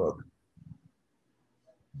Facebook.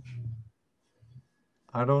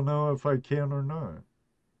 I don't know if I can or not.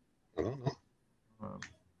 I don't know.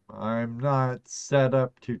 I'm not set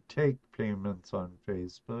up to take payments on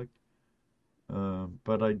Facebook,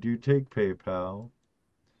 but I do take PayPal.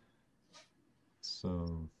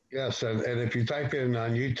 So yes, and if you type in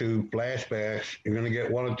on YouTube Flash Bash, you're going to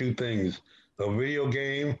get one of two things: a video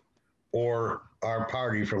game or our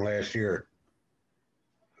party from last year.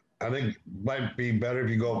 I think it might be better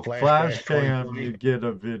if you go Flash Bam. You get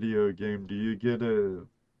a video game. Do you get a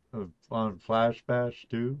on Flash Bash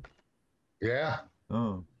too? Yeah.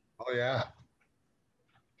 Oh yeah.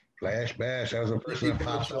 Flash Bash. That was the first one that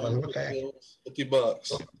popped up.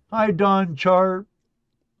 $50. Hi, Don Chart.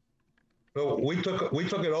 So we took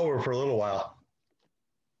it over for a little while.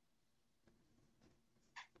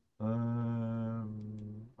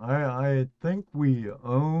 I think we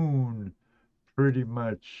own pretty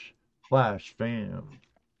much Flash Fam.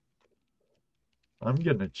 I'm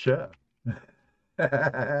gonna check.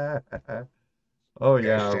 Oh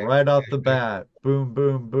yeah, Hashtag. right off the bat. Boom,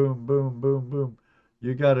 boom, boom, boom, boom, boom.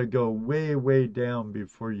 You gotta go way, way down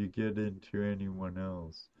before you get into anyone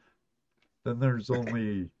else. Then there's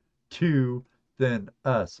only two, then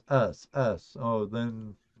us. Oh,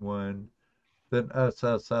 then one, then us,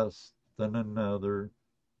 then another.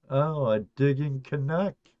 Oh, a digging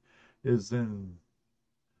Canuck is in,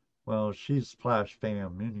 well, she's Flash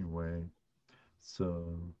Fam anyway.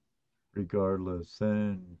 So, regardless.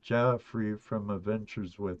 And Joffrey from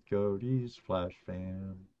Adventures with Goat, he's Flash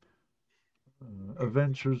Fam.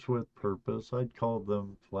 Adventures with Purpose, I'd call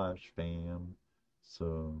them Flash Fam.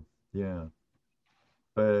 So, yeah.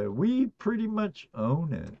 But we pretty much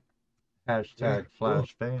own it. Yeah, Hashtag cool.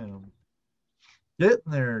 Flash Fam.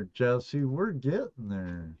 Getting there, Jesse. We're getting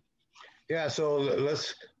there. Yeah, so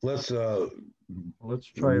let's Let's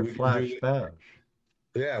try a we can Flash do Bash.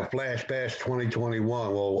 yeah, Flash Bash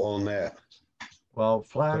 2021. We'll own that. Well, So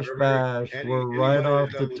Flash everybody, Bash, we're right anybody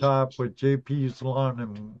off that the does top with JP's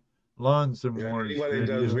Lawns and Wars anybody that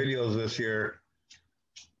does video. videos this year,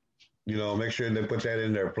 make sure they put that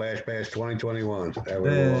in there. Flash Bash 2021. That way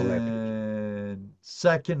we'll own that. Then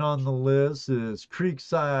second on the list is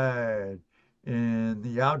Creekside in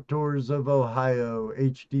the outdoors of Ohio,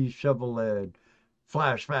 HD Chevrolet.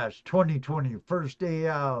 Flash Bash 2020, first day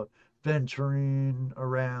out, venturing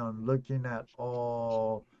around, looking at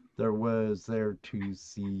all there was there to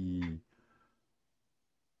see.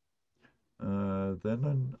 Then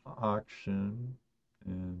an auction,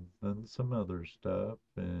 and then some other stuff,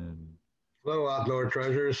 and Little outdoor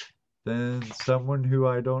treasures. then someone who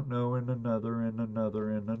I don't know in another, and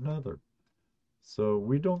another, and another. So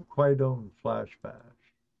we don't quite own Flash Bash.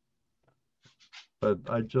 But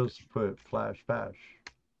I just put Flash Bash.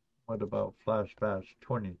 What about Flash Bash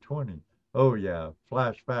 2020? Oh yeah,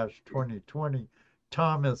 Flash Bash 2020.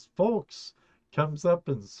 Thomas Folks comes up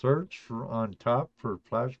in search for on top for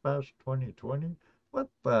Flash Bash 2020. What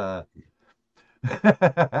the?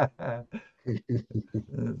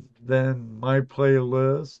 Then my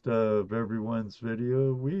playlist of everyone's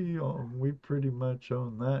video, we pretty much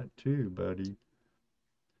own that too, buddy.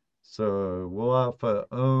 So we'll have to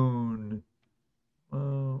own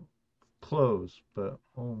close, but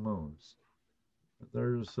almost.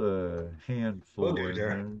 There's a handful We'll get in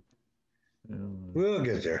there. there. We'll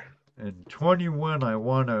get there. And 21, I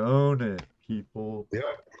want to own it, people. Yep.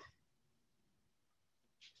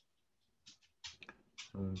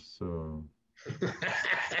 So.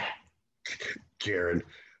 Jared,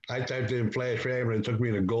 I typed in Flash Fam and it took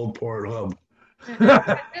me to Gold Port Hub.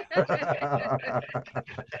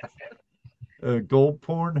 Gold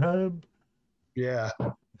Porn Hub? Yeah.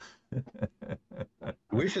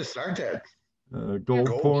 We should start that. Gold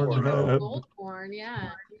Porn Hub. Gold porn,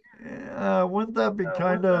 yeah. Yeah, wouldn't that be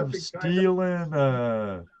kind of stealing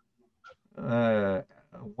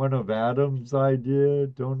one of Adam's idea?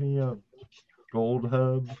 Don't he have Gold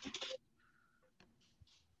Hub?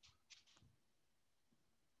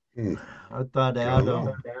 I thought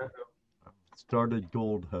Adam started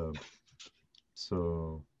Gold Hub.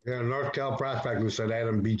 So. Yeah, North Cal Prospecting said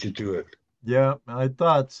Adam beat you to it. Yeah, I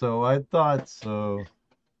thought so.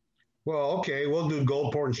 Well, okay, we'll do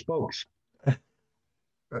Gold Port and Spokes.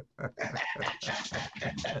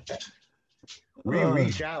 We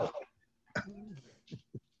reach out.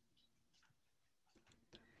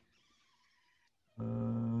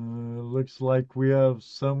 Looks like we have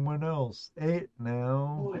someone else. 8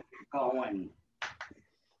 now. Going.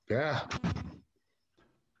 Yeah.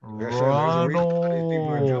 Ronald. People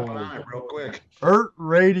are jumping on it real quick.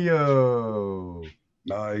 Radio.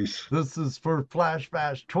 Nice. This is for Flash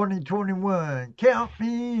Bash 2021. Count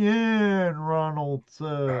me in, Ronald says.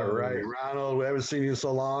 All right, Ronald, we haven't seen you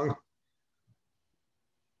so long.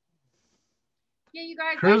 Yeah, you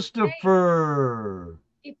guys. Christopher.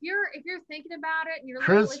 If you're thinking about it and you're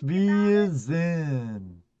Chris V is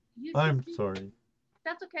in. I'm sorry.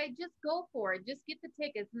 That's okay. Just go for it. Just get the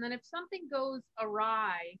tickets, and then if something goes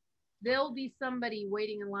awry, there'll be somebody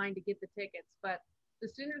waiting in line to get the tickets. But the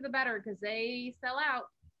sooner the better, because they sell out.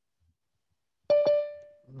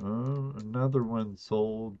 Oh, another one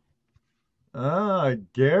sold.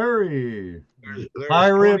 Gary. There's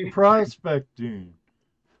Pirate 20 prospecting.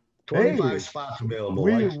 25 spots available,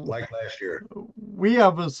 like last year. We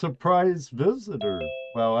have a surprise visitor.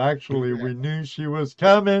 Well, actually, we knew she was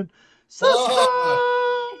coming. Sister!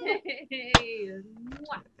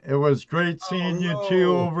 It was great seeing you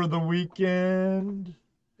two over the weekend.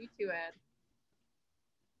 You too, Ed.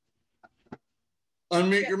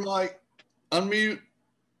 Unmute your mic. Unmute.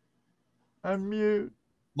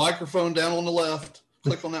 Microphone down on the left.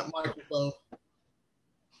 Click on that microphone.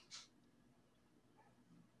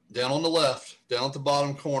 Down on the left, down at the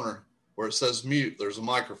bottom corner where it says mute, there's a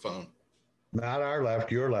microphone. Not our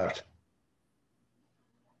left, your left.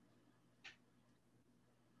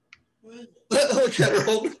 Look at her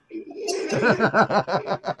holding.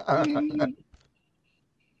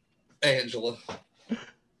 Angela.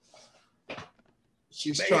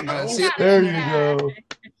 She's There trying you go. to see it. There you go.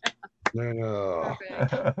 No.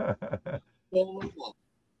 Perfect.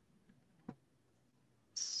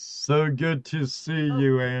 So good to see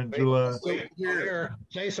you, Angela. Wait, here,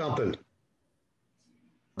 say something.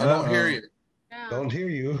 I don't hear Uh-oh. you. Yeah. Don't hear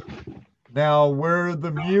you. Now, where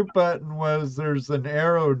the mute button was, there's an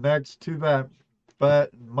arrow next to that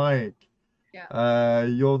button, mic. Yeah.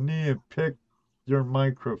 You'll need to pick your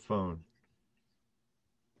microphone.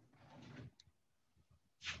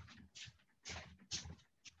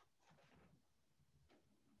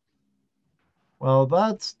 Well,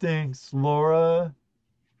 that stinks, Laura.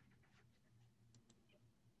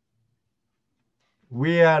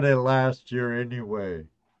 We had it last year anyway.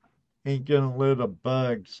 Ain't gonna let a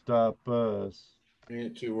bug stop us. You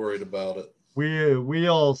ain't too worried about it. We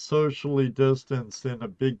all socially distanced in a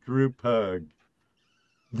big group hug.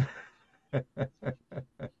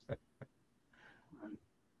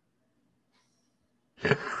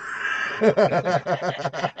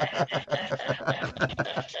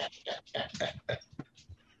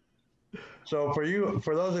 So for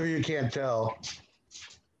those of you who can't tell,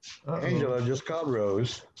 Uh-oh. Angela just called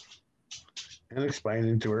Rose and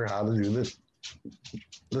explaining to her how to do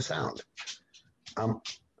the sound.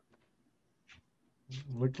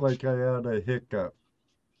 Looked like I had a hiccup.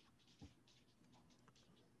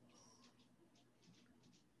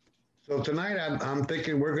 So tonight I'm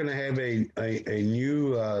thinking we're going to have a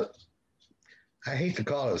new I hate to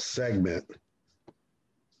call it a segment,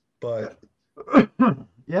 but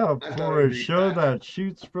Yeah, I thought for it'd a be show fun. that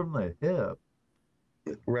shoots from the hip.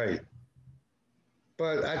 Right.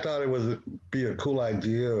 But I thought it would be a cool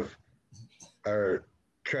idea of our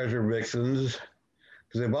treasure vixens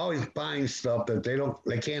because they've always buying stuff that they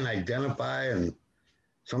can't identify, and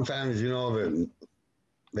sometimes that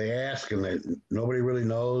they ask and nobody really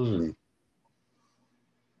knows, and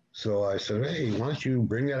so I said, hey, why don't you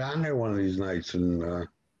bring that on there one of these nights and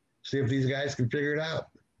see if these guys can figure it out.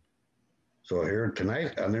 So here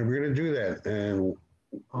tonight, I'm never going to do that. And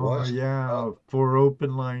Oh, yeah, for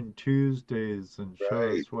Open Line Tuesdays and show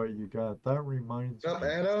Right. us what you got. That reminds What's up, me.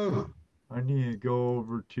 Adam? I need to go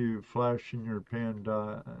over to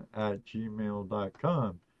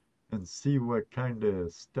flashingyourpan@gmail.com and see what kind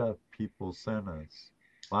of stuff people sent us.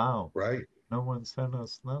 Wow, Right. no one sent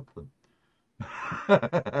us nothing.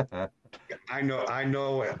 I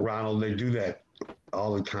know, Ronald. They do that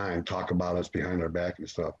all the time. Talk about us behind our back and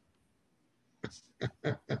stuff.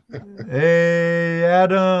 Hey,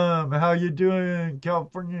 Adam, how you doing?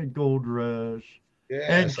 California Gold Rush. Yeah.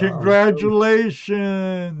 And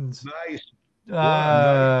congratulations, Nice.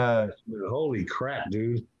 uh, Holy crap,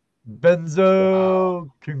 dude. Benzo.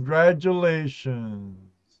 Wow. Congratulations.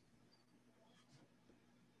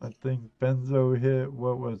 I think Benzo hit,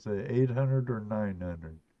 what was it, 800 or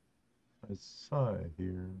 900? I saw it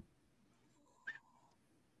here.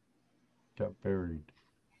 Got buried.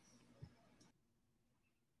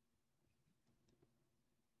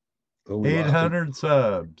 Oh, 800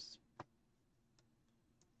 subs.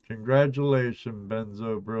 Congratulations,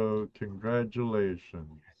 Benzo, bro. Congratulations.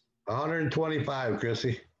 125,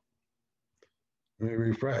 Chrissy. Let me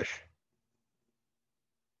refresh.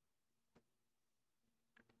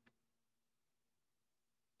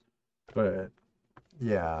 But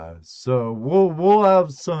yeah, so we'll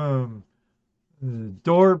have some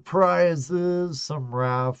door prizes, some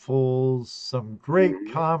raffles, some great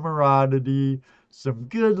camaraderie, some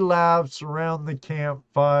good laughs around the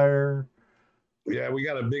campfire. Yeah, we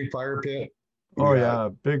got a big fire pit. Oh yeah,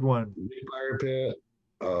 big one. Big fire pit,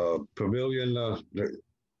 pavilion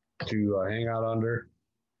to hang out under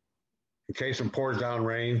in case it pours down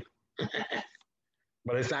rain.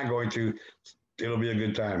 But it's not going to. It'll be a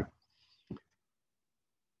good time.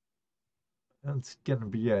 It's gonna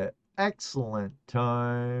be an excellent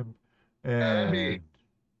time. And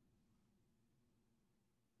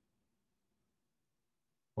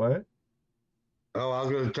what? Oh, I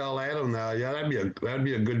was going to tell Adam now. Yeah, that'd be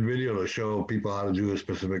a good video to show people how to do a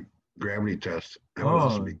specific gravity test. That would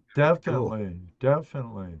also be definitely, cool.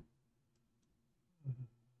 definitely.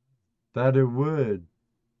 That it would,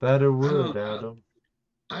 Adam.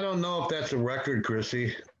 I don't know if that's a record,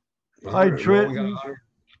 Chrissy. Hi, Trenton. We got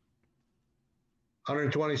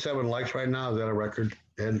 127 likes right now. Is that a record,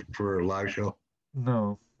 Ed, for a live show?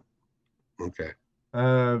 No. Okay.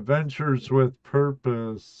 Ventures with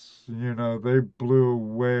Purpose, they blew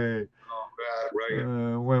away.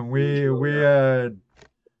 Right. When we had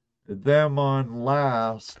them on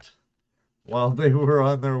last, while they were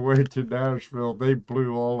on their way to Nashville, they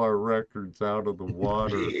blew all our records out of the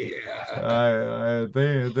water. Yeah.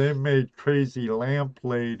 They made Crazy Lamp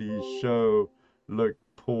Lady's show look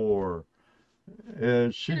poor.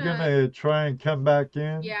 Is she gonna try and come back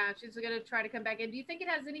in? Yeah, she's gonna try to come back in. Do you think it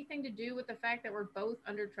has anything to do with the fact that we're both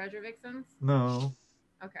under Treasure Vixens? No.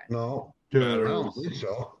 Okay. No, I Good. don't think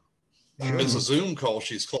so. It's a Zoom call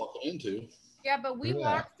she's clocking into. Yeah, but we Yeah.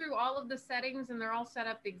 walked through all of the settings and they're all set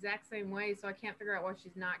up the exact same way, so I can't figure out why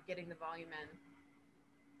she's not getting the volume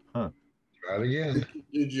in. Try it again.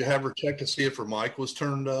 Did you have her check to see if her mic was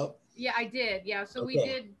turned up? Yeah, I did. Yeah, so we Okay.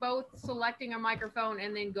 did both selecting a microphone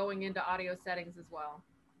and then going into audio settings as well.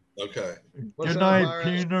 Okay. What's Good up, night,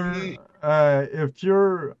 Myers? Peter.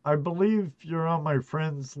 I believe you're on my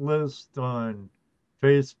friends list on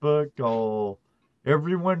Facebook.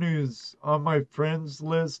 Everyone who's on my friends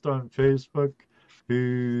list on Facebook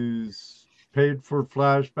who's paid for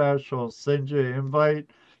Flash Bash, I'll send you an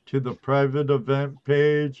invite to the private event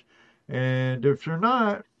page. And if you're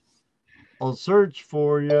not, I'll search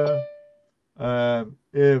for you.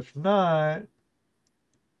 If not,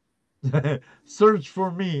 search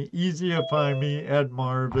for me. Easy to find me, Ed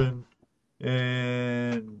Marvin,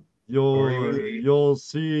 and you'll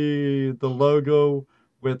see the logo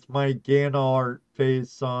with my Gana art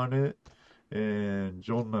face on it, and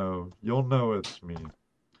you'll know it's me.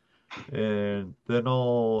 And then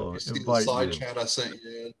I'll You see the invite side you. chat I sent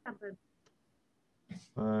you,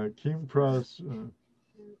 Ed? King Press.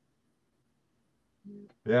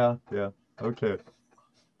 Yeah, okay.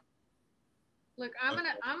 Look, I'm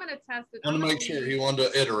gonna test it. I want to make sure he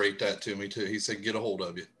wanted to iterate that to me too. He said, "Get a hold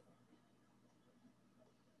of you."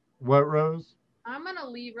 What, Rose? I'm gonna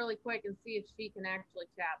leave really quick and see if she can actually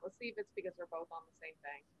chat. Let's see if it's because we're both on the same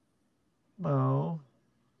thing. No.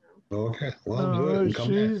 Okay, well, do it No, and come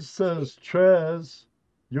she back. says Trez.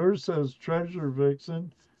 Yours says Treasure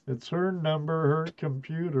Vixen. It's her number, her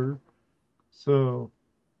computer. So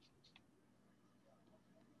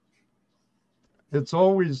it's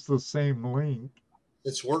always the same link.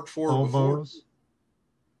 It's worked for her before. Almost.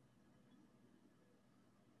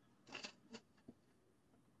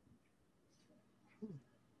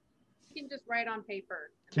 She can just write on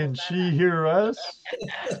paper. Can she hear us?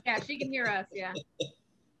 Yeah, she can hear us. Yeah.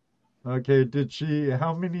 Okay,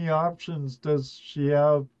 how many options does she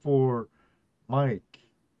have for mic?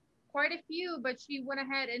 Quite a few, but she went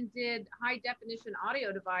ahead and did high definition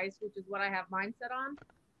audio device, which is what I have mine set on.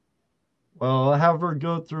 Well, have her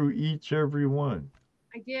go through every one.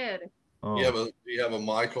 I did. Oh. Do you have a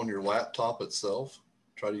mic on your laptop itself?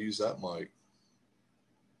 Try to use that mic.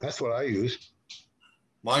 That's what I use.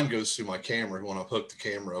 Mine goes through my camera when I hook the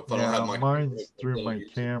camera up. I Yeah, don't have my mine's through my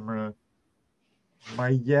camera.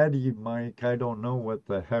 My Yeti mic, I don't know what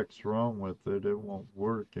the heck's wrong with it. It won't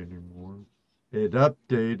work anymore. It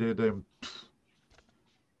updated and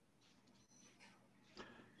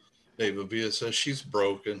David Villa says she's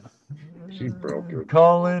broken. She's broken.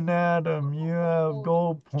 Colin Adam, you have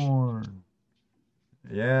gold porn.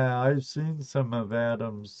 Yeah, I've seen some of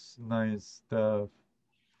Adam's nice stuff.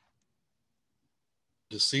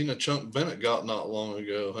 Decina Chunk Bennett got not long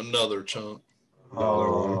ago. Another chunk.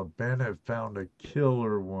 Oh, Bennett found a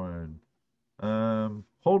killer one.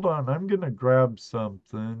 Hold on, I'm gonna grab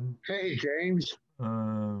something. Hey, James.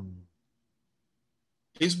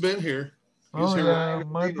 He's been here. Oh yeah,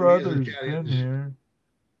 my brother's been here.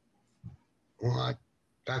 Well, I'm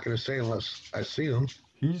not gonna say unless I see him.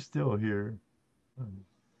 He's still here. Let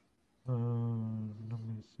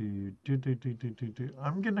me see.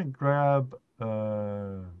 I'm gonna grab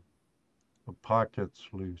a pockets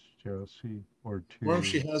loose, Josie, or two. Or if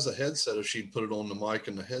she has a headset, if she'd put it on the mic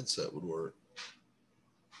and the headset would work.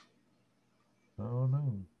 Oh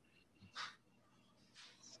no.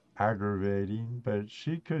 It's aggravating, but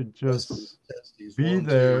she could just be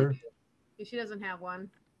there. She doesn't have one.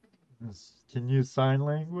 Can you sign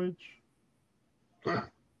language?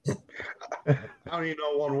 How do you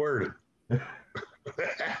know one word?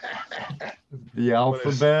 The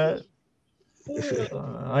alphabet.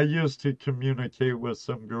 I used to communicate with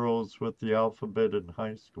some girls with the alphabet in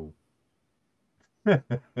high school.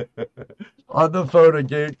 On the photo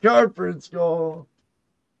game conference call.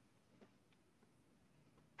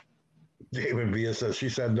 David Villa says she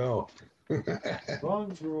said no. Wrong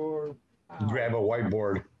drawer. Grab a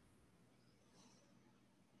whiteboard.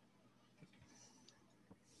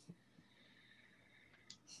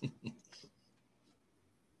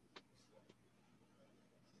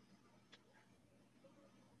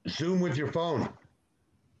 Zoom with your phone.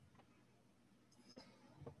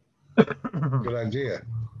 Good idea.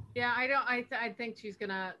 Yeah, I don't. I think she's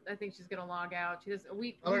gonna. I think she's gonna log out. She does.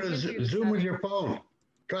 We. Tell her we've to been through the Zoom with settings. your phone.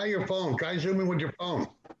 Try your phone. Try zooming with your phone.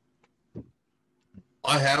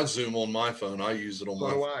 I have Zoom on my phone. I use it on So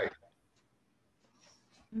my do phone. I.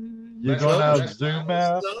 You That's don't what- have that's- Zoom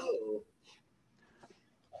app? No.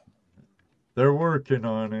 They're working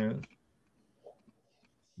on it.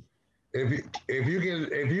 If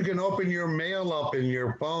you can open your mail up in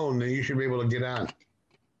your phone, then you should be able to get on.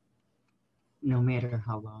 No matter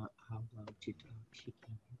how loud you talk, she can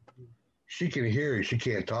hear you. She can hear you. She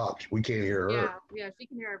can't talk. We can't hear her. Yeah, yeah, she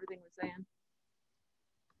can hear everything we're saying.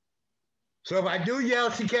 So if I do yell,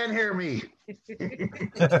 she can't hear me. You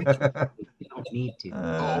don't need to.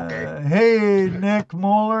 Okay. Hey, Nick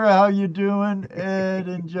Muller, how you doing? Ed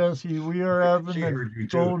and Jesse, we are having She a heard you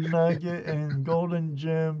too. Gold Nugget and Golden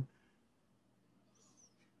Gem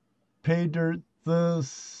pay dirt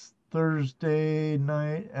this Thursday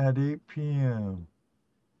night at 8 p.m.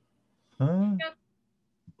 Huh?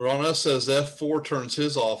 Ron S says F4 turns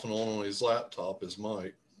his off and on his laptop, his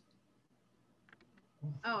mic.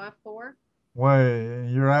 Oh, F4.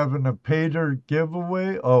 Wait, you're having a pay dirt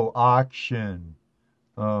giveaway? Oh, auction.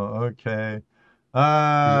 Oh, okay.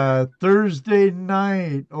 Thursday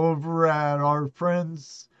night over at our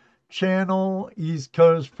friend's channel, East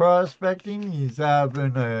Coast Prospecting. He's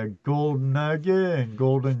having a gold nugget and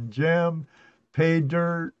golden gem pay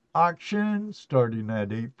dirt auction starting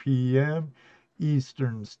at 8 p.m.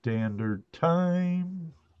 Eastern Standard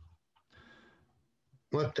Time.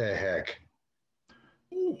 What the heck?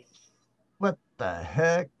 What the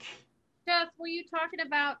heck? Jeff, were you talking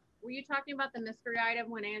about the mystery item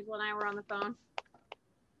when Angela and I were on the phone?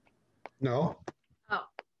 No. Oh,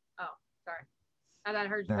 sorry. I thought I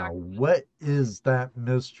heard you Now, talking. what is that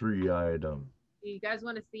mystery item? Do you guys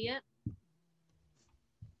want to see it?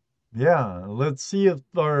 Yeah, let's see if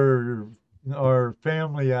our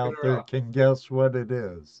family out there can guess what it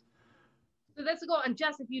is. So that's a goal. And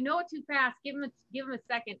Jess, if you know it too fast, give him a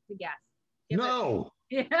second to guess. No.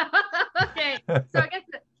 Yeah. Okay. So I guess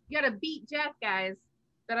you got to beat Jeff, guys.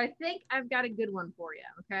 But I think I've got a good one for you.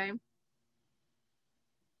 Okay.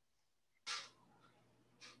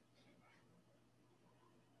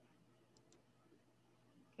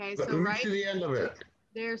 Okay. So Let me right see the end of it.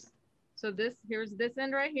 here's this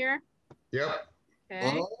end right here. Yep.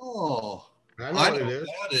 Okay. Oh, I know I what know it is.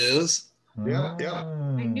 what that is. Yep.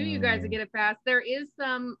 I knew you guys would get it fast. There is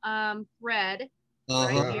some thread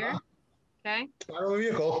right Uh-huh. here. Okay. Out of the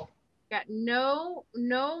vehicle. Got no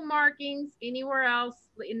markings anywhere else.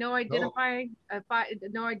 No identifying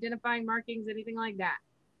markings, anything like that.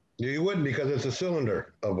 You wouldn't because it's a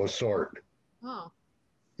cylinder of a sort. Oh.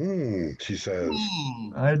 She says.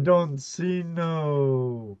 I don't see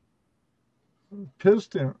no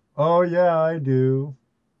piston. Oh, yeah, I do.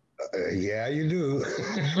 Yeah, you do.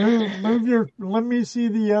 Let me see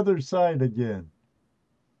the other side again.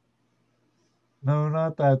 No,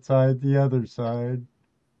 not that side, the other side.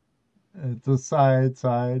 It's the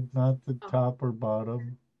side, not the top or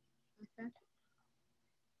bottom. Okay.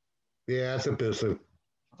 Yeah, it's a piston.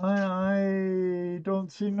 I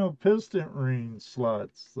don't see no piston ring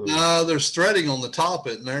slots, though. No, there's threading on the top,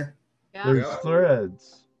 isn't there? Yeah. There's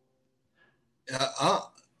threads.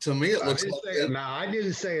 To me, it looks like I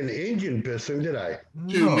didn't say an engine piston, did I?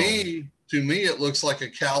 to No. me, it looks like a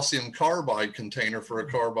calcium carbide container for a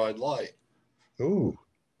carbide light. Ooh.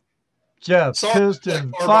 Jeff, Sorry, piston,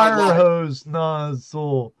 that carbide fire light. hose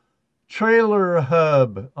nozzle, trailer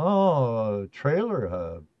hub. Oh, trailer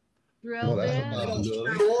hub. Drilled that's in. a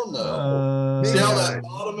possibility. Sure, no. See how that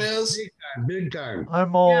bottom is? Big time.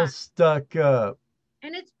 I'm all Yeah. stuck up.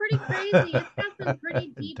 And it's pretty crazy. It's got some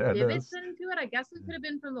pretty deep Dennis. divots into it. I guess it could have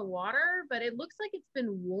been from the water, but it looks like it's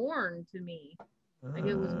been worn to me. Like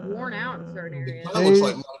it was worn out in certain areas. Kind of looks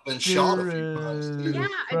like it might have been shot a few times, too. Yeah,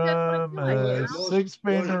 that's what I From feel like, a you know?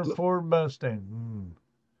 six-banner Ford Mustang.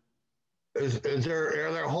 Are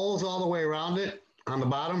there holes all the way around it on the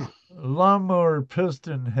bottom? Lawnmower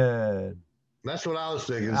piston head. That's what I was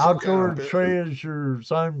thinking. Some Outdoor kind of piston.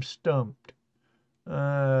 treasures. I'm stumped.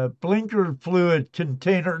 Blinker fluid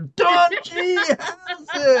container. Donkey has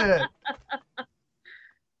it.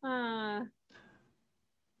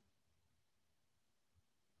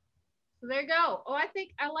 So there you go. Oh, I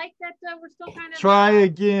like that. We're still kind of Try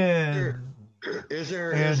again. Is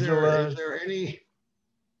there Angela. any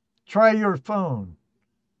Try your phone.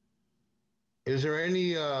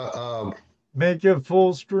 Make it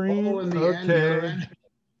full screen. hole in the end, the other Okay.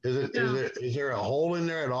 end? Is there a hole in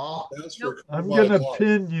there at all? That's for I'm carbide gonna light.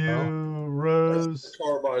 pin you, Rose. That's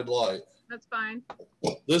for carbide light. That's fine.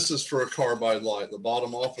 This is for a carbide light. The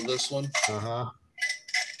bottom off of this one. Uh-huh.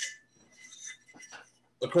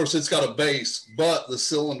 Of course, it's got a base, but the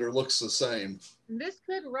cylinder looks the same. This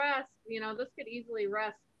could rest, this could easily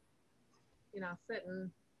rest, sitting.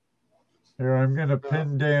 Here, I'm going to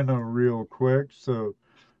pin Dana real quick so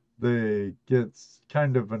they get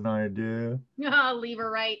kind of an idea. Leave her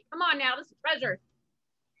right. Come on now, this is treasure.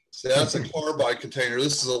 See, that's a carbide container.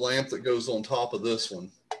 This is a lamp that goes on top of this one.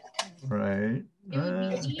 Right. It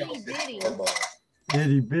would be itty bitty.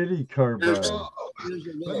 Itty bitty carbide.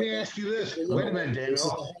 Let me ask you this. Wait a minute,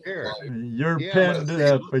 Daniel. Here. You're pinned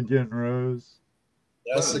up again, Rose.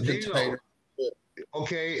 That's the container.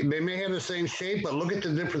 Okay, they may have the same shape, but look at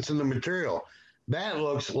the difference in the material. That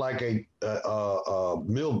looks like a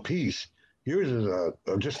milled piece. Yours is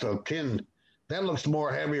just a tin. That looks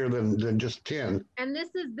more heavier than just tin. And this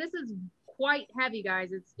is quite heavy, guys.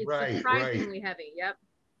 It's Right, surprisingly heavy. Yep.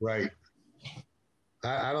 Right.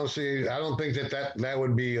 I don't think that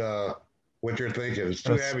would be what you're thinking. It's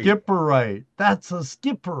too heavy. Skipperite. That's a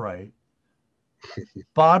skipperite.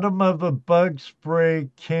 Bottom of a bug spray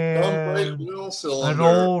can. An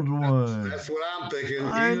old one. That's what I'm thinking.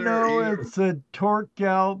 I know it's a torque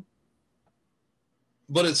out.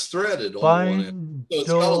 But it's threaded on one end.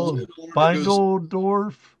 So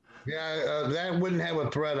Bindeldorf. Yeah, that wouldn't have a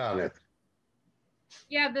thread on it.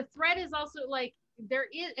 Yeah, the thread is also like there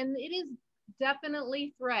is, and it is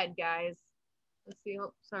definitely thread, guys. Let's see.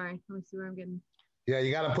 Oh, sorry. Let me see where I'm getting. Yeah,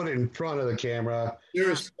 you got to put it in front of the camera.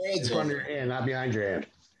 There's in front of your hand, not behind your hand.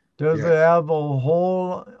 Does it have a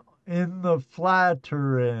hole in the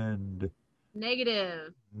flatter end?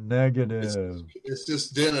 Negative. It's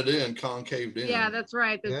just dented in, concaved in. Yeah, that's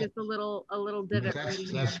right. There's just a little divot.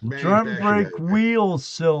 That's drum brake wheel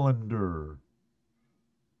cylinder.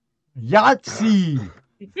 Yahtzee.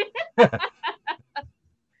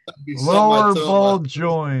 Lower ball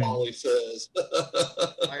joint. Molly says.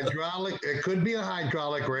 Hydraulic. It could be a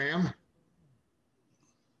hydraulic ram.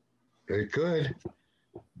 It could.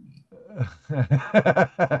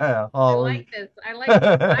 I like this. I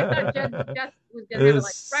thought Jess was gonna have it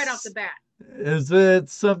like right off the bat. Is it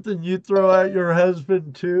something you throw at your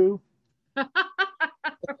husband too? And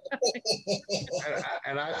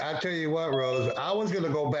I tell you what, Rose, I was gonna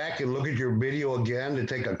go back and look at your video again to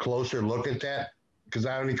take a closer look at that because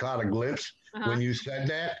I only caught a glimpse when you said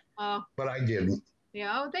that, but I didn't.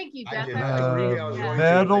 Yeah. Oh, thank you, Jeff.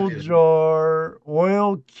 Metal jar,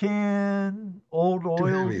 oil can, old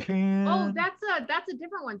oil can. Oh, that's a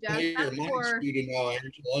different one, Jeff. Hey, that's for. Now,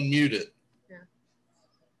 Angel. Unmute it. Yeah.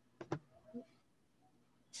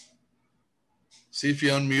 See if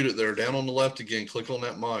you unmute it there. Down on the left again. Click on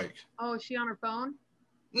that mic. Oh, is she on her phone?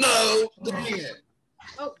 No, dang it.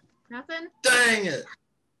 Oh, nothing? Dang it.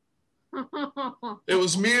 It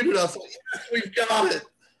was muted. I thought, yes, we've got it.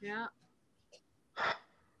 Yeah.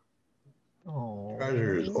 Oh.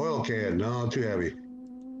 Treasures, oil can, no, too heavy.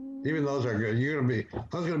 Even those are good.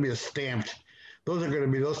 Those are gonna be a stamped. Those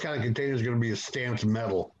kind of containers are gonna be a stamped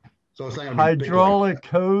metal. So it's not gonna be hydraulic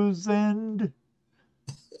hose end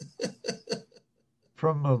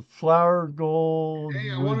from a flower gold. Hey,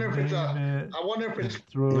 I wonder if it's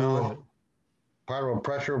part of a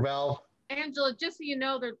pressure valve. Angela, just so you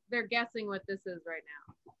know, they're guessing what this is right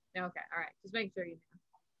now. Okay, all right. Just make sure you know.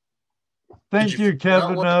 Thank you,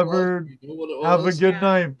 Kevin Hubbard. Have a good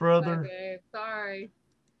night, brother. Okay, sorry.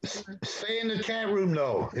 Stay in the chat room,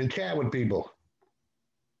 though, and chat with people.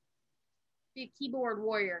 Be a keyboard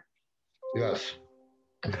warrior. Yes.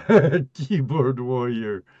 Keyboard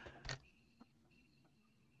warrior.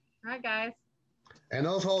 All right, guys. And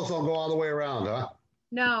those holes don't go all the way around, huh?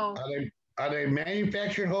 No. Are they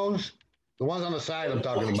manufactured hose? The ones on the side I'm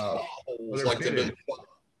talking about. Like they've been.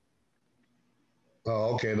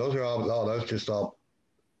 Oh, okay. Those are all. Oh, that's just all.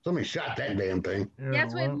 Somebody shot that damn thing. Yeah,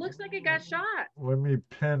 so it looks like it got shot. Let me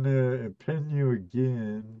pin you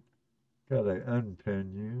again. Gotta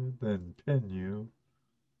unpin you, then pin you.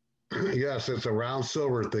 Yes, it's a round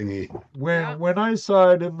silver thingy. When I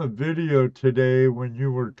saw it in the video today when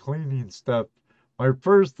you were cleaning stuff, my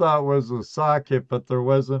first thought was a socket, but there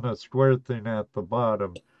wasn't a square thing at the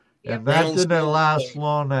bottom. Yep. And that didn't last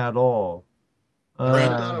long at all. I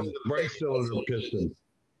thought it was a brake cylinder piston.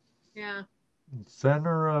 Yeah.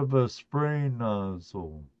 Center of a spray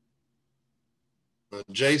nozzle.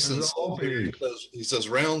 Jason he says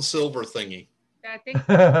round silver thingy. I think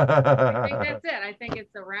that's it. I think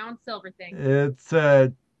it's a round silver thing. It's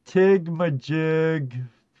a Tigmajig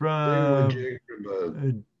from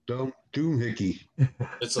Doomhickey.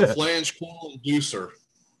 It's a flange coil inducer.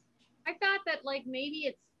 I thought that like maybe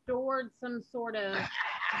it stored some sort of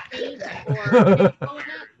paint or paint color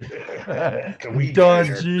it. It's a weed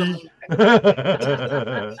Dodgy.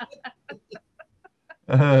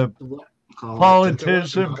 What call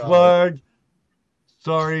Politician Call it. plug.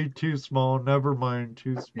 Sorry, too small. Never mind,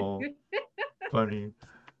 too small. Funny.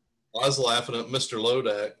 I was laughing at Mr.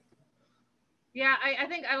 Lodak. Yeah, I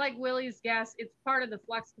think I like Willie's guess. It's part of the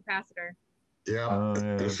flux capacitor. Yeah, Oh,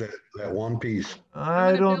 yeah. it's that one piece.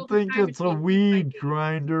 I gonna don't build a think time it's a machine weed piece by piece.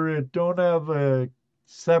 grinder. It don't have a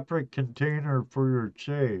separate container for your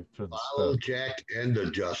chafe and Bottle stuff. jack end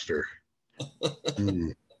adjuster.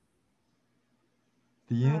 Hmm.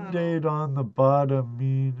 The end date on the bottom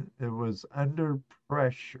mean it was under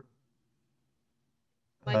pressure.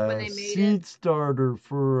 Like when they made Seed it. starter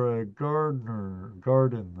for a garden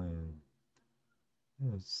land.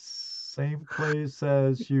 Same place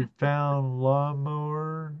as you found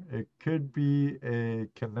lawnmower. It could be a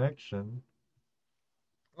connection.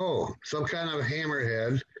 Oh, some kind of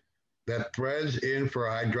hammerhead that threads in for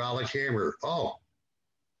a hydraulic hammer. Oh.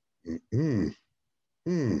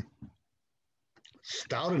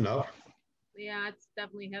 Stout enough. Yeah, it's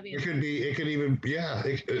definitely heavy. It could be. It could even. Yeah.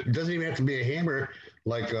 It doesn't even have to be a hammer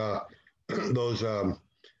like those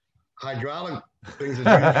hydraulic things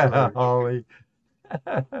that's used for. Holly.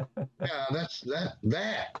 Yeah,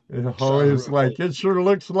 that. Holly's real like, cool. it sure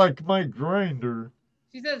looks like my grinder.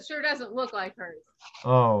 She says it sure doesn't look like hers.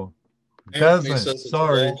 Oh, Anthony doesn't. says it's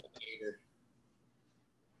Sorry. wall container.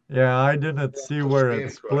 Yeah, I didn't see where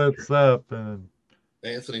it splits up. And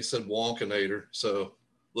Anthony said Wonkinator, so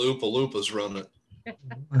Lupa Lupa's running it.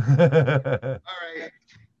 All right.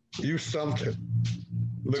 You stumped it.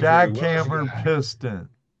 Jackhammer piston.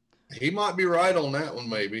 He might be right on that one,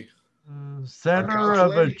 maybe. Center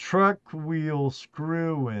of a truck wheel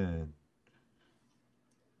screw in.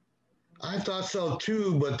 I thought so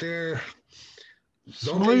too, but they're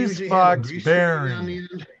Sluice box bearing.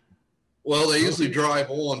 Well, they usually drive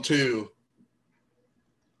on too.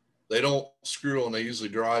 They don't screw on, they usually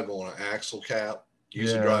drive on an axle cap.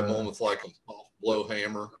 Usually drive on with like a soft blow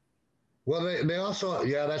hammer. Well, they also,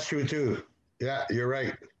 yeah, that's true too. Yeah, you're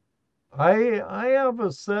right. I have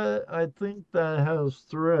a set, I think that has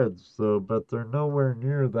threads though, but they're nowhere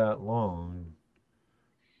near that long.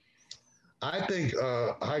 I think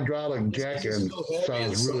hydraulic jack end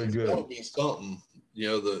sounds really good. That would be something,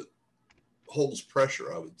 that holds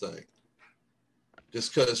pressure, I would think.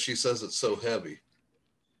 Just because she says it's so heavy.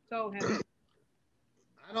 So heavy.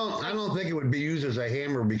 I don't think it would be used as a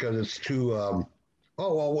hammer because it's too. Oh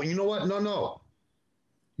well, you know what? No.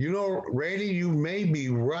 Randy, you may be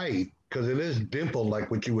right because it is dimpled like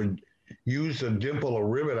what you would use to dimple a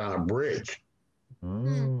rivet on a bridge.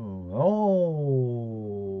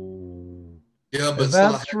 Yeah, but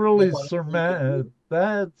that's really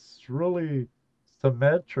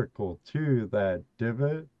symmetrical too, that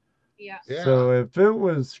divot. Yeah. So if it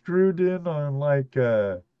was screwed in on like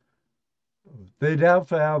they'd have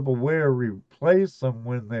to have a way to replace them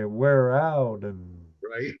when they wear out and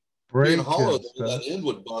break. Being hollow, that end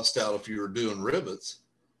would bust out if you were doing rivets.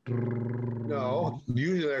 No,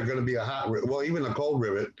 usually they're going to be a hot rivet. Well, even a cold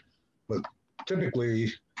rivet, but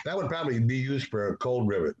typically that would probably be used for a cold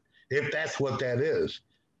rivet if that's what that is.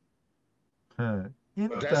 But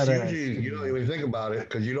that's usually, when you think about it,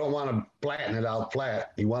 because you don't want to flatten it out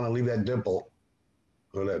flat. You want to leave that dimple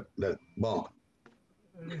or that bump.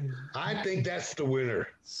 I think that's the winner.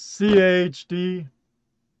 CHD.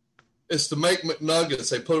 It's to make McNuggets.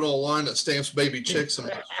 They put it on a line that stamps baby chicks.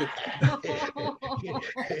 And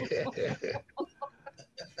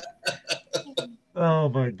oh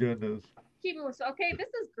my goodness. Okay, this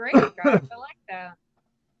is great, guys. I like that.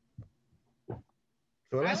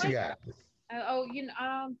 So what else you got?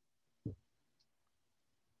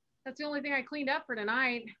 That's the only thing I cleaned up for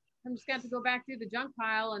tonight. I'm just got to go back through the junk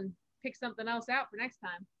pile and pick something else out for next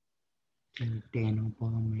time. Dano ball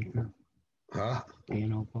maker. Huh?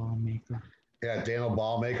 Dano ball maker. Yeah, Dano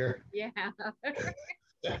ball maker. Yeah.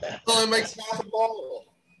 Only makes half a ball.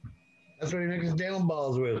 That's what he makes his Dano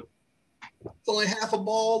balls with. It's only half a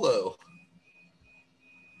ball though.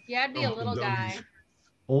 Yeah, I'd be a little guy.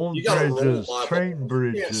 Old bridges, train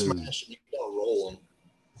bridges. You gotta roll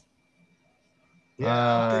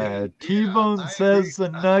them. T-Bone says the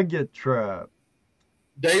nugget trap.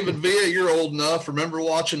 David Villa, you're old enough. Remember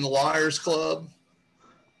watching the Liars Club?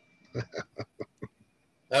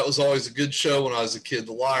 That was always a good show when I was a kid,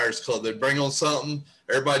 the Liars Club. They'd bring on something,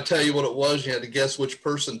 everybody tell you what it was. You had to guess which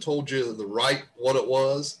person told you what it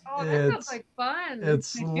was. Oh, that sounds like fun.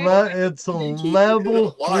 It's a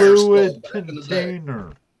level fluid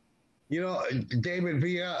container. David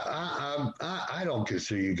Villa, I don't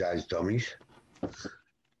consider you guys dummies.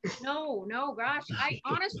 No, no, gosh. I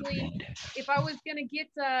honestly, if I was gonna get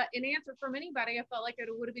an answer from anybody, I felt like it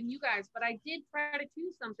would have been you guys. But I did try to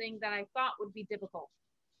choose something that I thought would be difficult.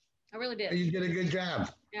 I really did. You did a good job.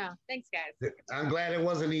 Yeah, thanks, guys. I'm glad it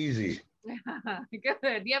wasn't easy.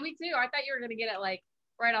 Good. Yeah, me too. I thought you were gonna get it like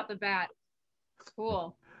right off the bat.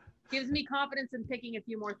 Cool. Gives me confidence in picking a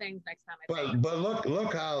few more things next time. I think. But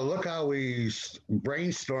look how we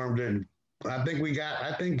brainstormed and I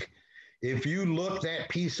think if you look that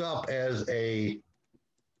piece up as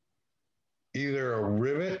either a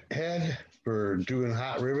rivet head for doing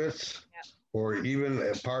hot rivets or even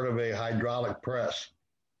a part of a hydraulic press,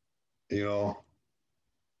 you know,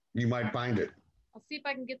 you might find it. I'll see if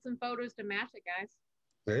I can get some photos to match it, guys.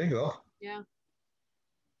 There you go. Yeah.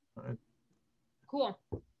 Right. Cool.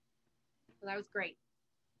 So that was great.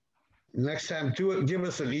 Next time, give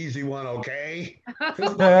us an easy one, okay?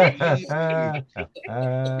 Maybe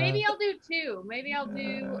I'll do two. Maybe I'll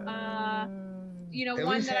do At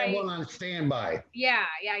one least that have one on standby. Yeah.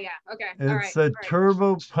 Okay. It's a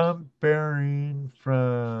turbo pump bearing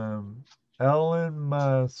from Elon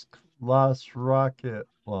Musk last rocket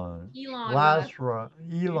launch. Elon Musk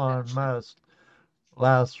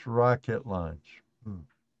last rocket launch.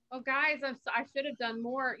 Oh, guys, I should have done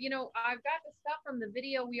more. I've got the stuff from the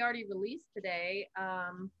video we already released today.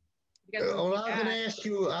 I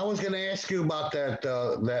was gonna ask you about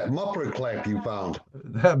that muffler clamp you found.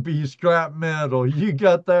 That be scrap metal. You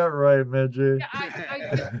got that right, Midget.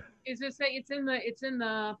 Yeah, it's in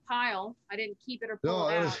the pile. I didn't keep it or pull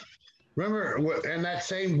it out. Remember in that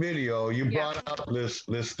same video you brought up this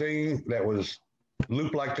thing that was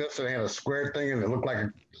looped like this and had a square thing and it looked like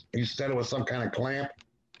you said it was some kind of clamp,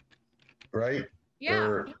 right?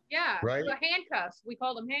 Yeah. Right. So handcuffs. We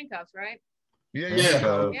called them handcuffs, right? Yeah.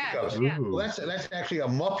 Well, that's actually a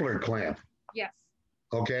muffler clamp. Yes.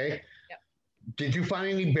 Okay. Yep. Did you find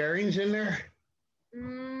any bearings in there?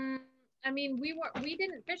 I mean, we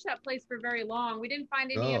didn't fish that place for very long. We didn't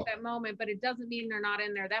find any at that moment, but it doesn't mean they're not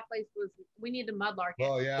in there. That place we need to mudlark it.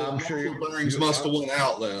 Oh yeah, I'm sure your bearings must have went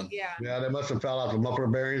out then. Yeah, they must have fell off the muffler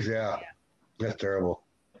bearings. Yeah. That's terrible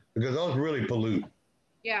because those really pollute.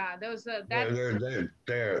 Yeah, those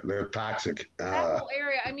they're toxic. That whole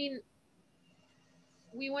area. I mean,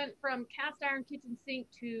 we went from cast iron kitchen sink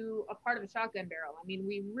to a part of a shotgun barrel. I mean,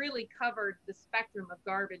 we really covered the spectrum of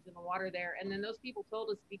garbage in the water there. And then those people told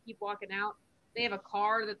us if you keep walking out, they have a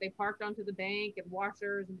car that they parked onto the bank and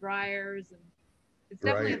washers and dryers. And it's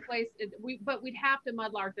definitely a place. But we'd have to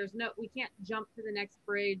mudlark. We can't jump to the next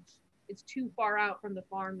bridge. It's too far out from the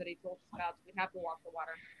farm that he told us about. So we'd have to walk the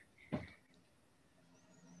water.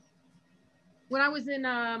 When I was in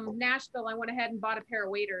Nashville, I went ahead and bought a pair of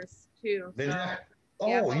waders too.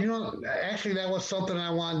 Actually, that was something I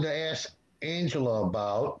wanted to ask Angela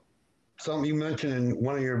about. Something you mentioned in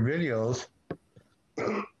one of your videos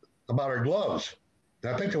about her gloves.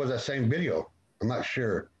 I think it was that same video. I'm not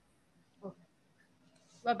sure.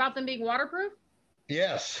 About them being waterproof?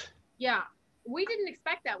 Yes. Yeah. We didn't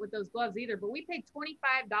expect that with those gloves either, but we paid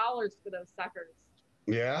 $25 for those suckers.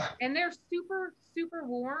 Yeah. And they're super, super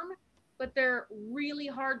warm, but they're really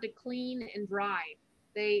hard to clean and dry.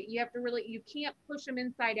 You can't push them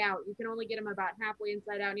inside out. You can only get them about halfway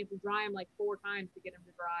inside out, and you have to dry them like 4 times to get them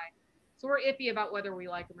to dry. So we're iffy about whether we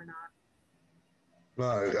like them or not.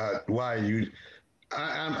 Why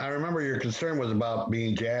I remember your concern was about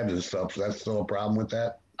being jabbed and stuff. So that's still a problem with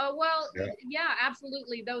that. Yeah,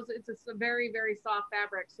 absolutely. It's a very, very soft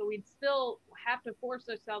fabric. So we'd still have to force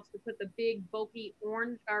ourselves to put the big, bulky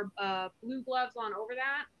orange or blue gloves on over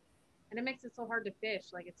that, and it makes it so hard to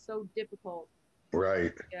fish. Like it's so difficult.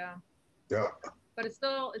 Right. Yeah. Yeah. But it's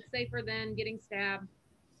safer than getting stabbed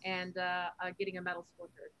and getting a metal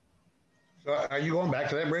splinter. So are you going back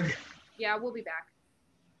to that bridge? Yeah, we'll be back.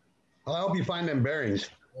 Well, I hope you find them bearings.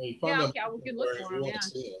 We can look for them.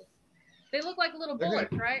 Yeah. They look like little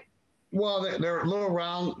bullets, right? Well, they're a little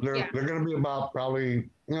round. They're going to be about probably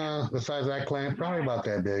the size of that clamp, probably about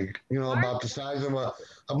that big. About the size of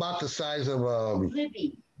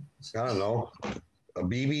Libby. I don't know. A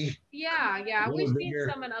BB? Yeah. We've seen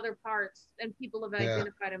some in other parts, and people have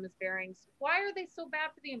identified them as bearings. Why are they so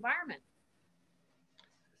bad for the environment?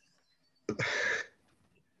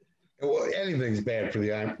 Well, anything's bad for the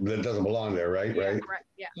that doesn't belong there, right? Yeah, right.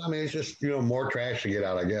 Yeah. I mean, it's just more trash to get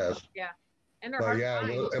out, I guess. Yeah, and they're hard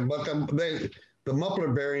to find. But the muffler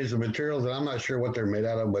bearings, the materials, and I'm not sure what they're made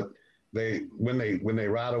out of, but when they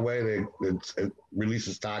rot away, it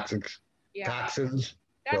releases toxins.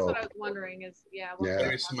 That's what I was wondering is,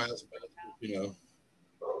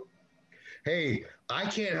 Hey, I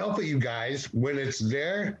can't help it, you guys. When it's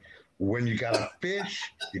there, when you gotta fish,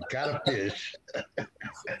 you gotta fish.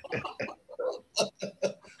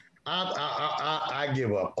 I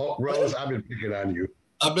give up. Oh, Rose, I've been picking on you.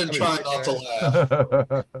 I've been trying not to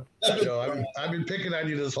laugh. I've been picking on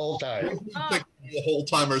you this whole time. The whole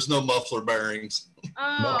time there's no muffler bearings.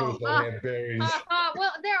 Mufflers don't have bearings.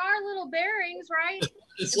 Well, there are little bearings, right?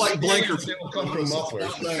 It's like blinker They don't come from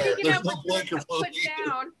mufflers. There's no blinker put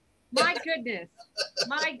down. My goodness.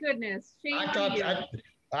 Shame on you.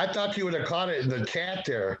 I thought you would have caught it in the chat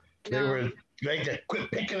there. They could quit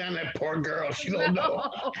picking on that poor girl. She don't know.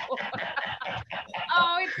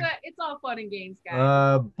 Oh, it's all fun and games,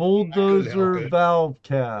 guys. Bulldozer valve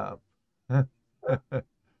cap. Huh.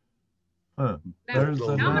 There's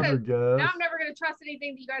another guess. Now I'm never going to trust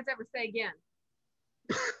anything that you guys ever say again.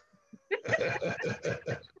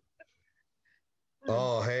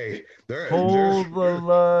 Oh, hey. Pull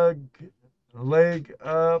the leg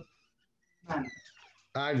up.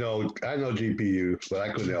 I know GPU, but I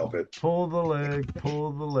couldn't help it. Pull the leg.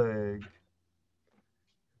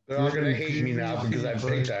 They're all going to hate me now because I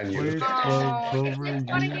picked on you. It's fun and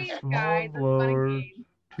games, guys. It's fun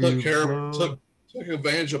and games. Took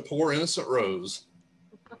advantage of poor innocent Rose.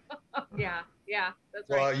 Yeah, that's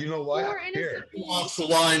right. Well, you know what? Here, walks the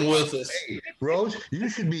line with us. Hey, Rose, you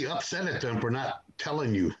should be upset at them for not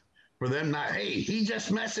telling you. For them not, hey, he's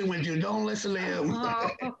just messing with you. Don't listen to him.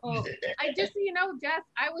 I just, Jess,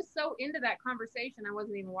 I was so into that conversation, I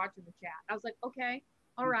wasn't even watching the chat. I was like, okay,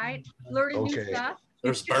 all right, learning new stuff.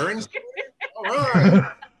 There's bearings. All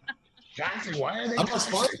right. Gosh, why are they? I must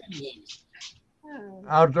find these.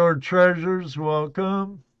 Outdoor treasures,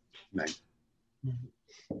 welcome. Nice.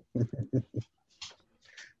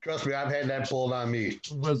 Trust me, I've had that pulled on me.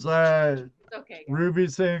 Was that okay, Ruby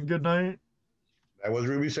saying good night? That was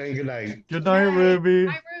Ruby saying good night. Good night, Ruby.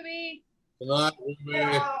 Hi, Ruby. Good night,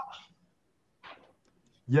 Ruby.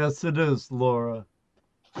 Yes, it is, Laura.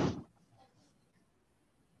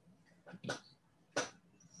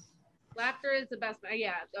 Laughter is the best.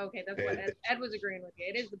 Yeah, okay, that's what Ed was agreeing with you.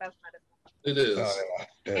 It is the best medicine. It is.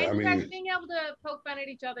 And you guys being able to poke fun at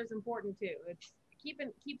each other is important too. It's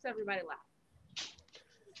keeps everybody laughing.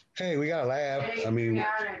 Hey, we gotta laugh.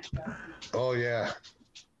 Oh yeah,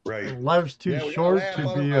 right. Life's too short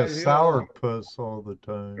to be a sourpuss all the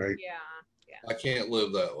time. Right. Yeah. I can't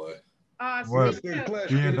live that way. What? Being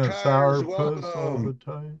a sourpuss all the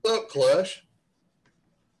time. What's up, Clash?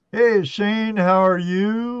 Hey, Shane, how are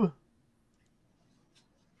you?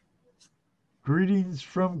 Greetings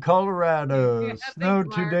from Colorado. Yeah, Snow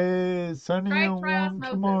thanks, Mark. today, sunny and warm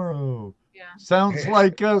tomorrow. Yeah. Sounds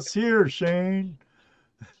like us here, Shane.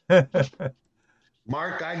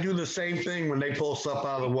 Mark, I do the same thing when they pull stuff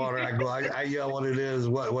out of the water. I yell what it is,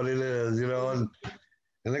 what it is, and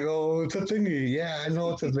they go, oh, it's a thingy. Yeah, I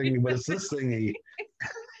know it's a thingy, but it's this thingy.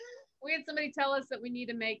 We had somebody tell us that we need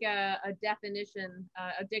to make a definition,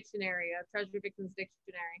 a dictionary, a Treasure Victims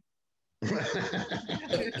dictionary.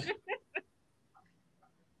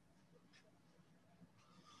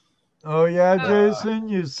 Oh, yeah, Jason,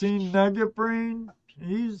 you seen Nugget Brain?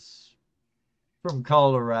 He's from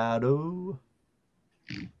Colorado.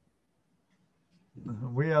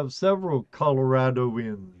 We have several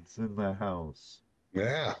Coloradoans in the house.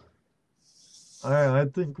 Yeah. I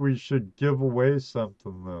think we should give away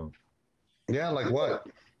something, though. Yeah, like what?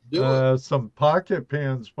 Some pocket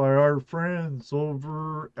pans by our friends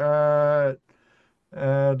over at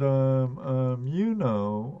our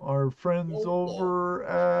friends over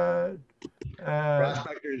at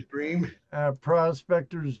Prospector's Dream. At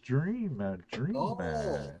Prospector's Dream at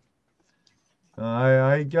DreamMat.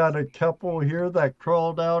 I got a couple here that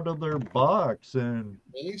crawled out of their box, and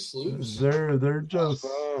they're just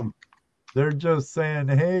awesome. They're just saying,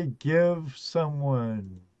 hey, give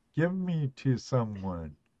me to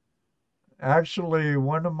someone. Actually,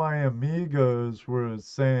 one of my amigos was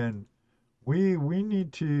saying, we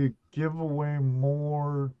need to give away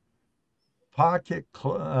more pocket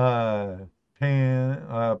sluices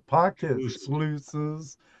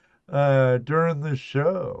during the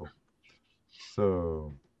show.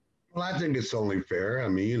 So, well, I think it's only fair.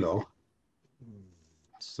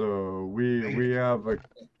 So we have a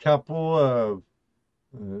couple of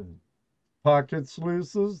pocket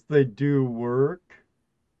sluices. They do work.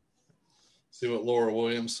 See what Laura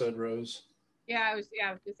Williams said, Rose? Yeah, I was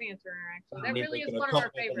just answering her actually. That really is one of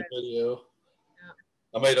our favorites. Video.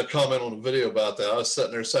 I made a comment on the video about that. I was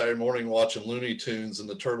sitting there Saturday morning watching Looney Tunes, and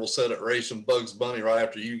the turtle said it racing Bugs Bunny right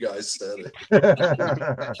after you guys said it. I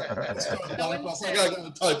was like, I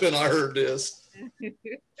got to type in, I heard this.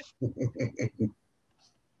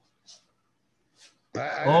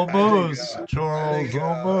 Almost, Charles,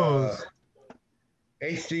 almost.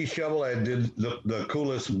 HD Shovelhead did the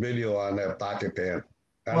coolest video on that pocket pan.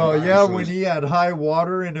 Well, On yeah, when Sluice. he had high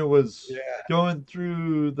water and it was Yeah. going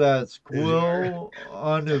through that His yard. squill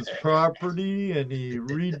on his property, and he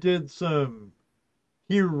ran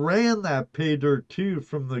that pay dirt too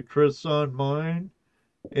from the Cresson mine,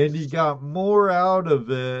 and he got more out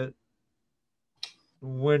of it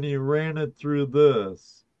when he ran it through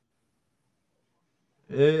this.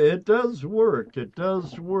 It does work. It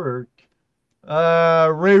does work.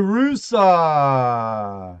 Ray Rusa.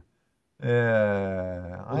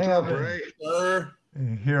 Yeah, I What's up, haven't.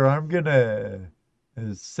 Ray? Here, I'm gonna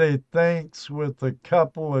say thanks with a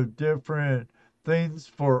couple of different things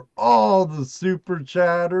for all the super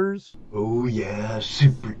chatters. Oh yeah,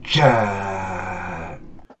 super chat.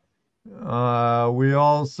 We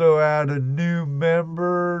also had a new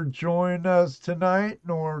member join us tonight,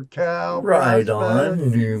 NorCal. Right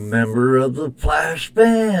on, new member of the Flash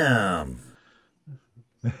Bam.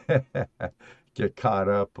 Get caught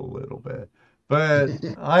up a little bit. But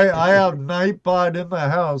I have Nightbot in the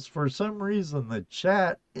house. For some reason, the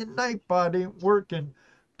chat in Nightbot ain't working.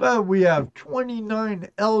 But we have 29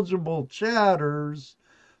 eligible chatters.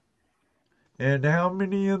 And how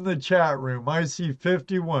many in the chat room? I see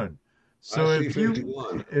 51. So I see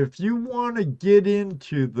 51. if you want to get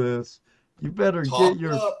into this, you better Talk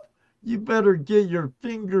get up. your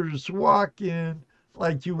fingers walking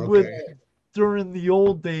like you would during the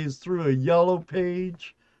old days through a yellow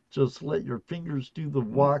page. Just let your fingers do the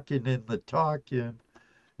walking and the talking,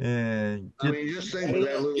 and I mean, just think of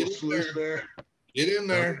that little sluice there. Get in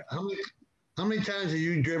there. How many times have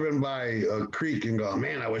you driven by a creek and gone,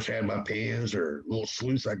 man, I wish I had my pans or a little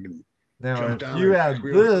sluice I could now jump if down you and had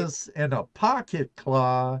real quick? this and a pocket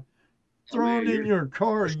claw thrown in your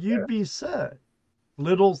car, you'd be set.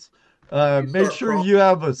 Little, make sure you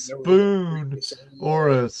have a spoon or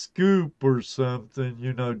a scoop or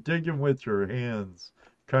something. Digging with your hands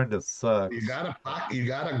kind of sucks. You got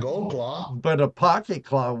a gold claw. But a pocket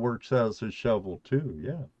claw works as a shovel too.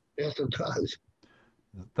 Yeah. Yes, it does.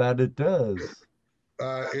 That it does.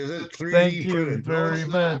 Is it 3D Thank you printed? very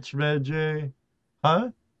much, Medjay.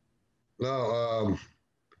 Huh? No,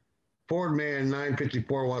 Ford Man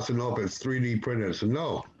 954 wants to know if it's 3D printed. So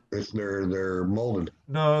no, they're molded.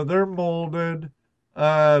 No, they're molded.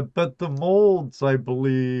 But the molds, I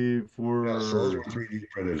believe, Yes, those are 3D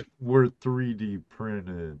printed. Were 3D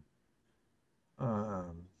printed.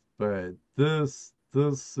 But this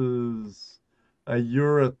is a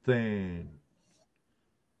urethane,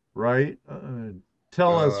 right?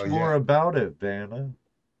 Tell us more about it, Vanna.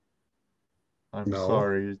 I'm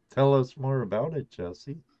sorry. Tell us more about it,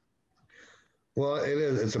 Jesse. Well, it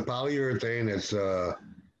is. It's a polyurethane.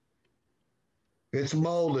 It's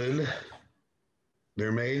molded.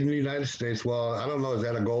 They're made in the United States. Well, I don't know. Is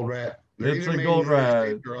that a gold rat? It's a gold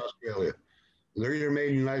rat. Or Australia. They're either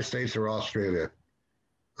made in the United States or Australia.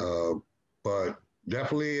 But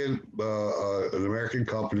definitely an American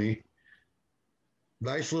company.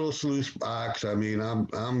 Nice little sluice box. I mean,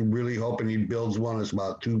 I'm really hoping he builds one that's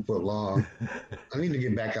about 2 foot long. I need to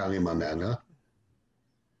get back on him on that, huh?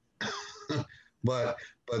 but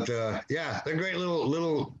yeah, they're great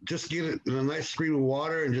little. Just get it in a nice stream of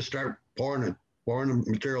water and just start pouring the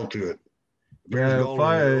material to it. Yeah,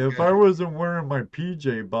 if I wasn't wearing my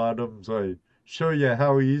PJ bottoms, I'd show you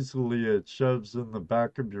how easily it shoves in the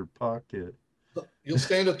back of your pocket. You'll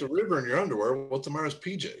stand at the river in your underwear. What's the matter with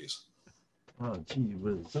PJs? Oh, gee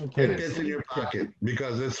whiz. Okay. It fits in your pocket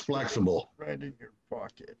because it's flexible. Right in your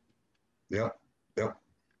pocket. Yep. So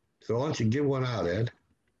why don't you give one out, Ed?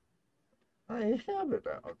 I have it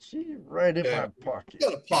out. See, right in my pocket. You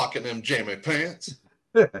got a pocket in them jammy pants.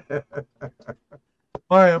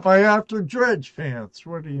 My after dredge pants.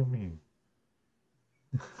 What do you mean?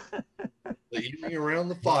 The evening around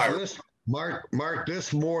the fire. Mark,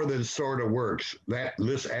 this more than sort of works.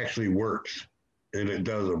 This actually works, and it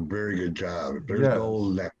does a very good job. There's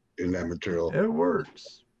gold in that material. It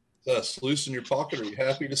works. Sluice in your pocket. Are you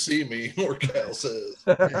happy to see me? NorCal says.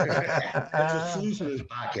 It's a sluice in his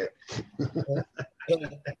pocket.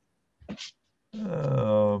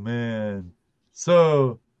 Oh man.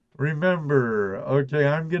 So remember, okay,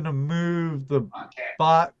 I'm gonna move the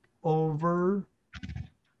bot over.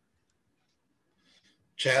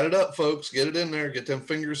 Chat it up, folks. Get it in there. Get them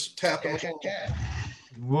fingers tapping.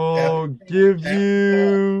 We'll give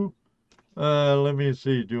you. Let me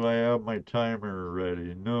see. Do I have my timer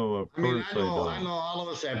ready? No, of course I don't. I know all of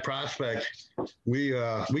us at Prospect. We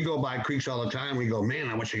go by creeks all the time. We go, man,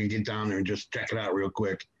 I wish I could get down there and just check it out real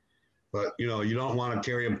quick. But you don't want to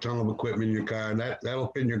carry a ton of equipment in your car.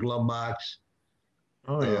 That'll fit in your glove box.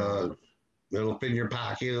 Oh yeah. It'll fit in your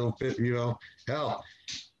pocket. It'll fit, hell,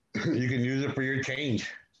 you can use it for your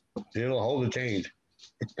change. It'll hold the change.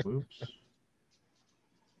 Oops.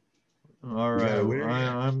 All You got right, a winner yet?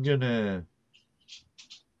 I'm gonna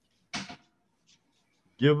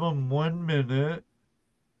give them 1 minute.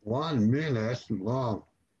 1 minute. That's too long.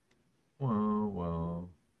 Well.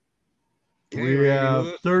 Hey, We Randy have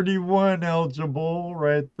Lewis. 31 eligible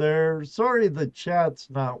right there. Sorry the chat's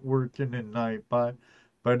not working in Nightbot,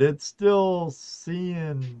 but it's still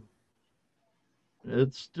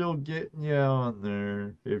getting you on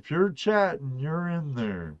there. If you're chatting, you're in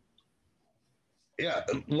there. Yeah,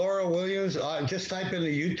 Laura Williams. Just type into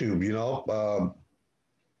YouTube.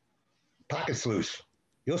 Pocket Sluice.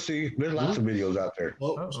 You'll see. There's lots of videos out there.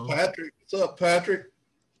 Oh, Uh-oh. Patrick. What's up, Patrick?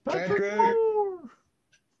 Patrick Patrick. Moore!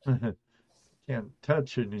 Can't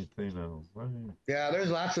touch anything else. Yeah,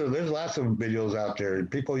 there's lots of videos out there.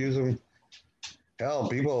 People use them. Hell,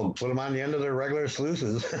 people put them on the end of their regular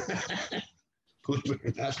sluices.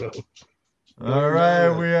 All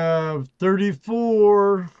right, we have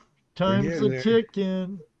 34. Time's getting a there.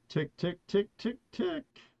 ticking. Tick, tick, tick, tick, tick.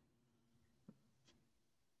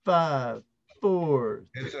 5, 4,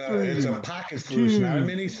 It's 3, a pocket sluice, not a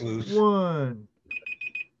mini sluice. 1.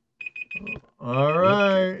 All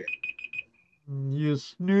right. You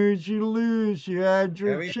snooze, you lose. You had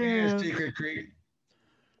your Everything is chance. Secret Creek.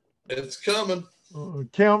 It's coming.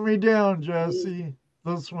 Count me down, Jesse.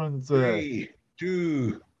 This one's 3,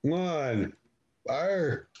 2, 1.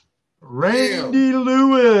 Fire. Randy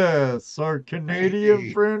Lewis, our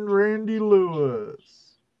Canadian friend Randy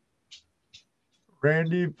Lewis.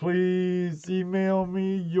 Randy, please email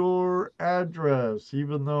me your address,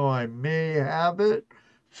 even though I may have it.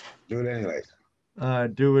 Do it anyways.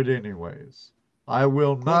 Do it anyways. I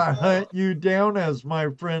will not hunt you down, as my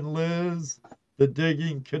friend Liz, the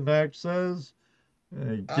Digging Connect, says.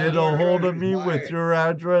 Get a hold of me with your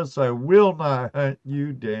address. I will not hunt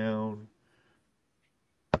you down.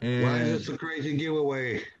 And why is this a crazy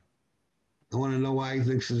giveaway? I want to know why he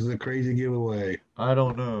thinks this is a crazy giveaway. I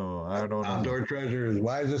don't know. Outdoor treasures.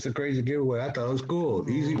 Why is this a crazy giveaway? I thought it was cool.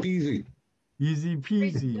 Easy peasy. Easy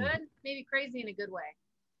Crazy peasy. good? Maybe crazy in a good way.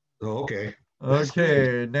 Oh, okay.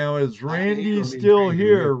 Okay, now is Randy still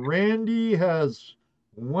here? Randy has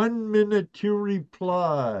 1 minute to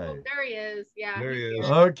reply. Oh, there he is. Yeah. There he is.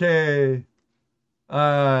 Okay.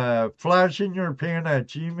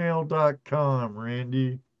 Flashingyourpan@gmail.com,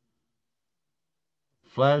 Randy.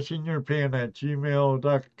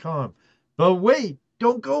 Flashingyourpan@gmail.com. But wait,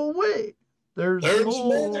 don't go away. There's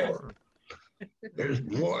more. There's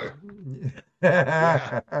more.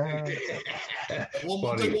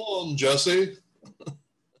 One, Jesse.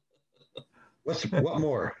 What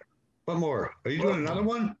more? What more? Are you doing another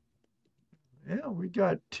one? Yeah, we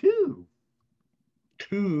got 2.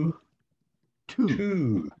 2. 2.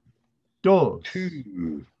 2. Dos.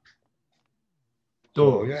 2.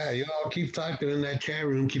 So, yeah, you all keep typing in that chat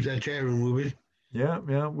room. Keep that chat room moving. Yeah.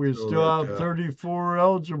 We still have 34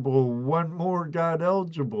 eligible. 1 more got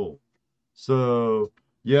eligible. So,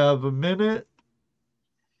 you have a minute.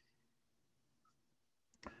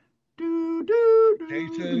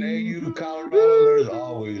 Jason, AU, Colorado, there's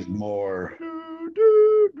always more.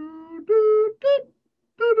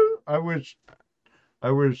 I wish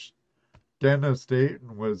Dennis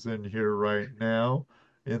Dayton was in here right now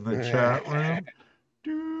in the chat room.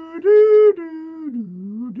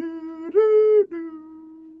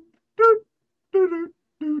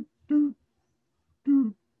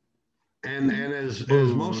 And as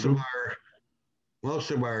most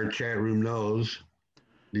of our chat room knows,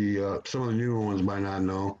 some of the newer ones might not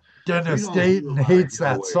know. Dennis Dayton hates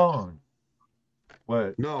that song.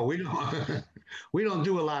 What? No, we don't. We don't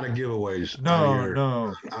do a lot of giveaways. No. On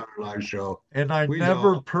our live show. And I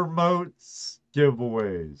never promote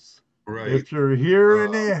giveaways. Right. If you're here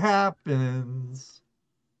and it happens,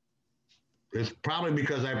 it's probably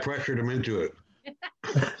because I pressured him into it.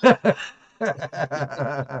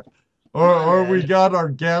 or we got our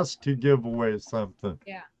guest to give away something.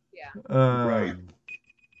 Yeah. Right.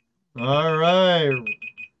 All right.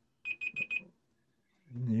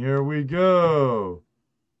 Here we go.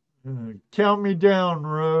 Count me down,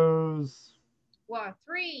 Rose.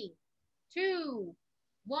 3, 2,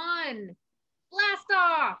 1. Blast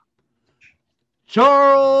off.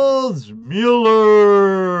 Charles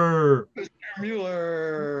Mueller.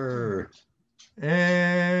 Mueller.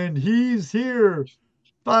 And he's here.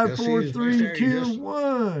 5, 4, 3, 2,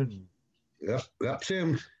 1. Yep, that's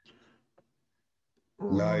him.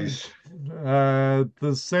 Nice.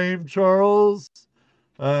 The same, Charles.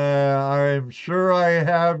 I'm sure I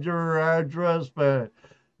have your address, but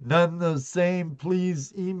None the same.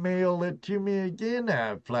 Please email it to me again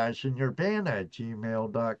at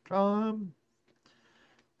flashingyourpan@gmail.com.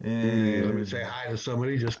 Let me And say hi to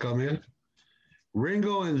somebody just come in.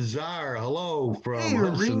 Ringo and Czar, hello from hey,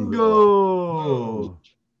 Hudsonville. Hello. Ringo.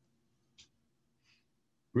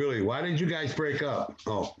 Really, why did you guys break up?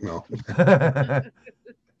 Oh, no.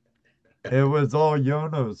 It was all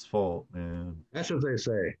Yono's fault, man. That's what they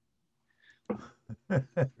say.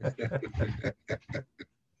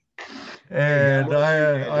 And God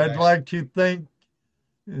bless you guys, I'd guys. like to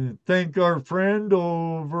thank our friends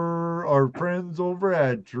over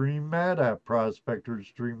at DreamMat at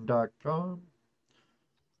prospectorsdream.com.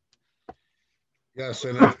 Yes,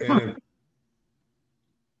 and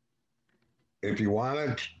if you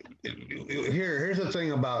want to, here's the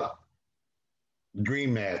thing about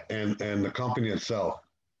DreamMat and the company itself.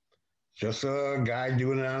 Just a guy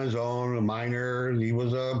doing it on his own, a miner. He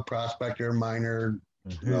was a prospector, miner,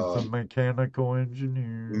 He's a mechanical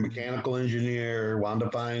engineer, wanted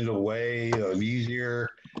to find a way, an easier,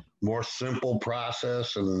 more simple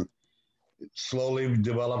process, and slowly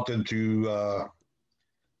developed into the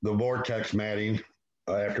vortex matting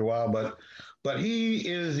after a while. But he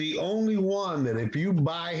is the only one that if you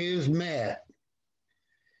buy his mat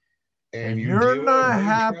and you you're give it a not good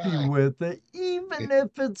happy try, with it, even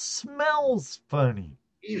if it smells funny.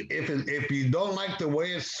 if you don't like the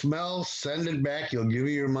way it smells, send it back. He'll give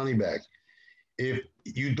you your money back. If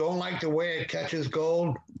you don't like the way it catches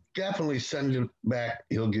gold, definitely send it back.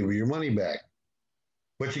 He'll give you your money back.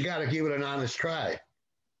 But you got to give it an honest try.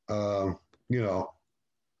 You know,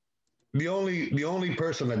 the only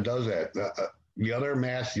person that does that, the other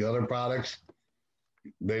mats, the other products,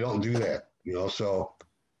 they don't do that. You know, so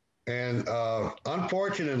and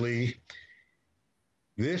unfortunately,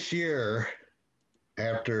 this year,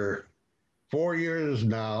 after 4 years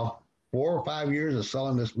now, 4 or 5 years of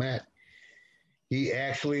selling this mat, he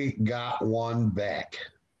actually got one back.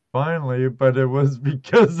 Finally, but it was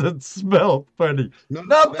because it smelled funny. No,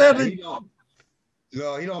 Not that he it. don't.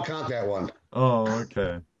 No, he don't count that one. Oh,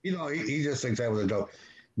 okay. You know, he just thinks that was a joke.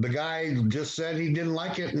 The guy just said he didn't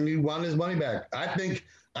like it and he wanted his money back. I think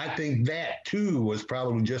that too was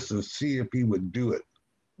probably just to see if he would do it.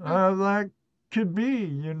 That could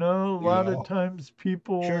be, a lot of know? times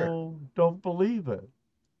people Sure. don't believe it.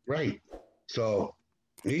 Right. So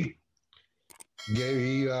he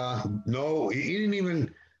no, he didn't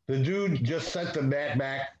even. The dude just sent the bat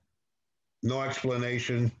back, no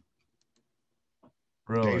explanation.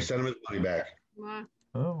 Really? Dave sent him his money back. Wow.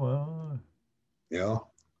 Oh, well. You know,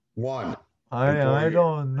 one. I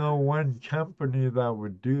don't know one company that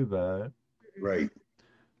would do that. Right.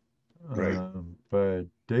 Right. But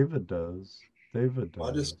David does. I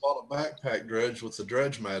just bought a backpack dredge with the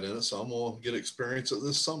dredge mat in it, so I'm gonna get experience it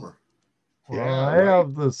this summer. Well, Yeah, I right.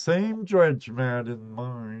 have the same dredge mat in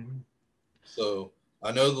mine. So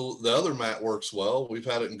I know the other mat works well. We've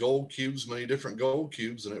had it in gold cubes, many different gold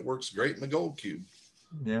cubes, and it works great in the gold cube.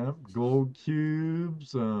 Yeah, gold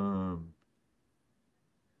cubes,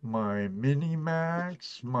 my Mini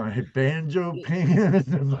Max, my banjo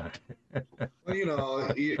pan. Well, you know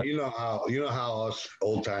how us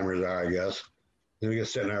old timers are, I guess. We get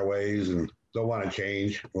set in our ways and don't want to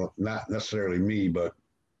change. Well, not necessarily me, but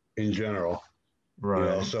in general.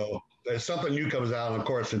 Right. So if something new comes out, and of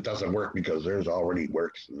course it doesn't work because there's already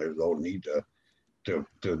works and there's no need to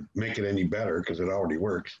make it any better because it already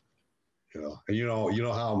works. And you know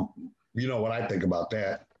what I think about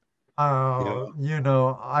that.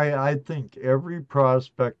 I think every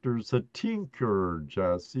prospector's a tinkerer,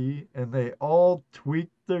 Jesse, and they all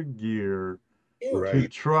tweak their gear to Right.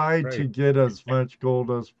 try to get as much gold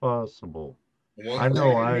as possible. I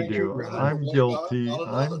know I do. I'm guilty.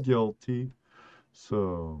 I'm guilty.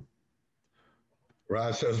 So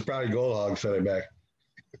Rod says probably Gold Hog sent it back.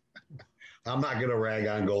 I'm not gonna rag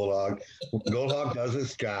on Gold Hog. Gold Hog does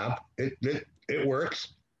its job. It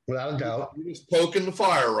works without a doubt. You're just poking the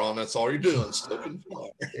fire on. That's all you're doing. Stoking fire.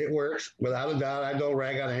 It works without a doubt. I don't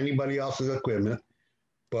rag on anybody else's equipment,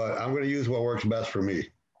 but I'm going to use what works best for me.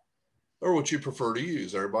 Or what you prefer to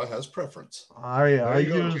use. Everybody has preference. I've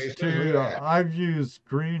used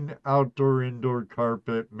green outdoor indoor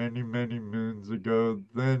carpet many moons ago.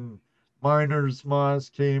 Then Miner's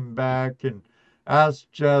Moss came back and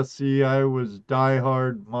asked Jesse. I was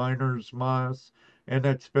diehard Miner's Moss and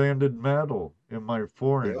expanded metal in my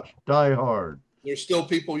 4-inch. Diehard. There's still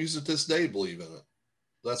people use it this day, believe in it.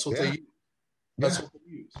 That's what they use. That's what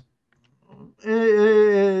they use.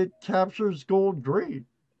 It captures gold great,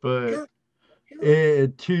 but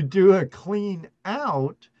to do a clean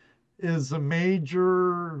out is a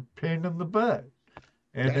major pain in the butt,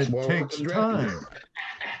 and it takes time.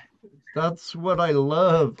 that's what I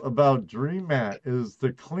love about Dream Mat is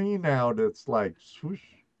the clean out. It's like swoosh,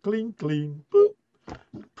 clean, clean, boop.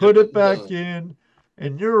 Put it back in,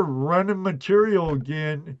 and you're running material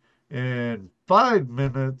again in 5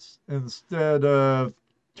 minutes instead of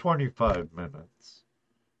 25 minutes.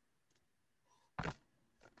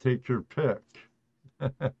 Take your pick.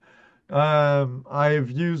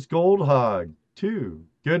 I've used Gold Hog too.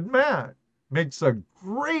 Good mat. Makes a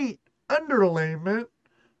great underlayment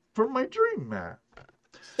for my Dream Mat.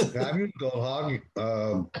 Yeah, I've used Gold Hog,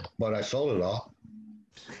 but I sold it all.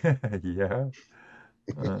 Yeah.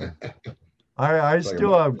 I It's like a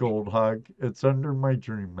still month. have Gold Hog. It's under my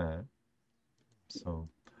Dream Mat. So,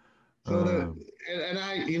 So that, um, and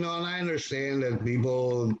I, and I understand that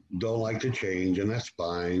people don't like to change, and that's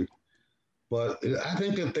fine. But I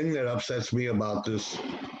think the thing that upsets me about this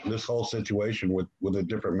whole situation with the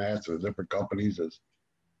different mats and the different companies is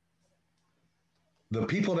the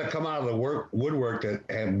people that come out of the woodwork that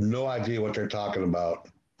have no idea what they're talking about,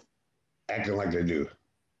 acting like they do.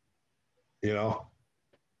 You know,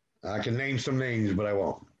 I can name some names, but I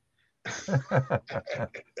won't.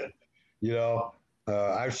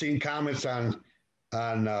 I've seen comments on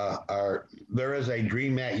our there is a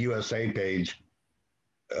Dream Mat USA page,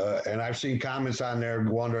 and I've seen comments on there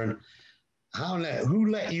wondering who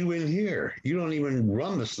let you in here? You don't even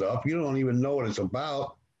run the stuff. You don't even know what it's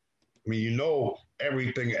about. I mean, you know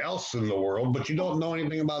everything else in the world, but you don't know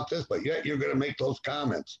anything about this. But yet you're going to make those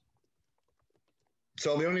comments.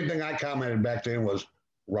 So the only thing I commented back then was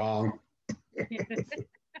wrong.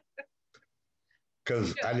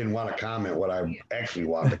 Because I didn't want to comment what I actually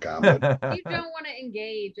wanted to comment. You don't want to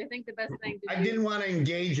engage. I think the best thing to do. I didn't want to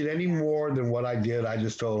engage it any more than what I did. I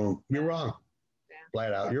just told them, you're wrong. Yeah.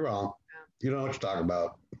 Flat out, you're wrong. Yeah. You don't know what you're talking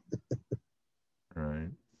about. Right.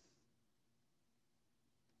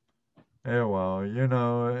 Yeah, well,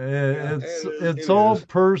 it's all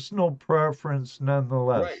personal preference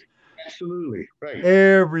nonetheless. Right. Absolutely. Right.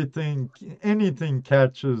 Anything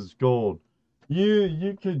catches gold.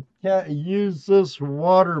 You could use this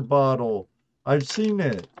water bottle. I've seen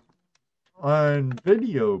it on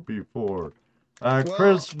video before.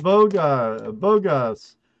 Chris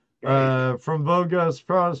Bogas from Bogas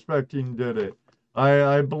Prospecting did it.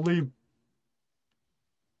 I believe,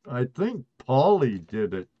 I think Paulie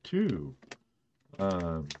did it too.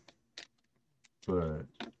 But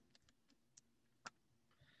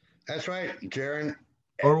that's right, Jaron.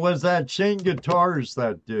 Or was that Shane Guitars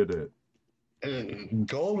that did it?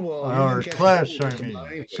 Gold will. Or Clash, I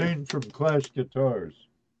mean. Shane from Clash Guitars.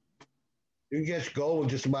 You can get gold with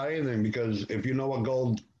just about anything because if you know what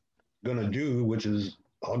gold's going to do, which is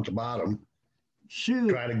hug the bottom,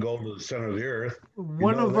 try to go to the center of the earth.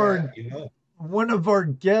 One of our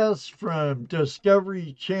guests from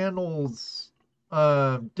Discovery Channel's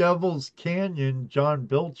Devil's Canyon, John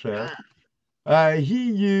Bilchak,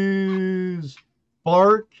 he used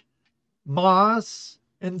bark, moss,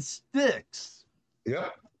 and sticks.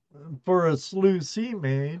 Yep. For a sluice he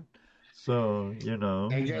made. So,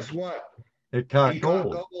 And guess what? It caught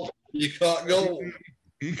gold. You caught gold.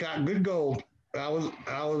 He caught good gold. I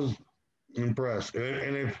was impressed.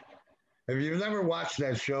 And if you've never watched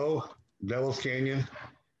that show, Devil's Canyon,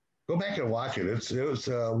 go back and watch it. It was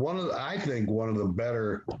I think one of the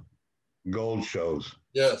better gold shows.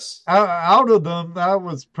 Yes. Out of them, that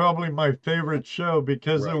was probably my favorite show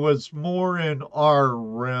because it was more in our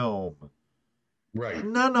realm. Right.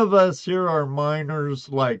 None of us here are miners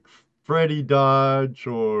like Freddie Dodge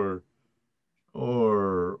or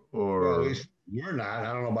well, at least we're not.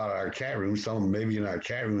 I don't know about our chat room. Some maybe in our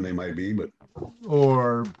chat room they might be, but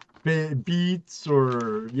or Beats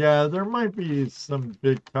or there might be some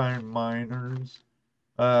big time miners.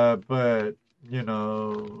 But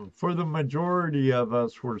for the majority of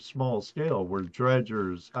us, we're small scale. We're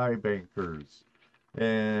dredgers, high bankers,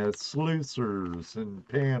 and sluicers and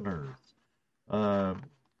panners.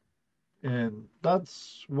 And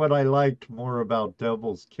that's what I liked more about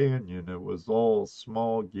Devil's Canyon. It was all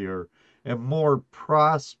small gear and more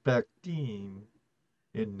prospecting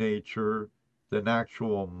in nature than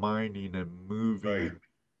actual mining and moving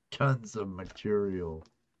tons of material.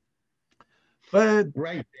 But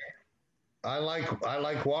I like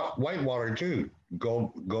Whitewater too.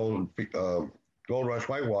 Gold Rush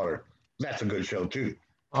Whitewater. That's a good show too.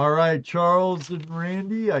 All right, Charles and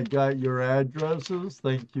Randy, I got your addresses.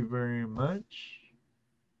 Thank you very much.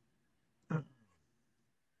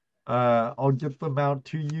 I'll get them out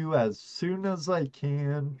to you as soon as I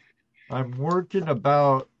can. I'm working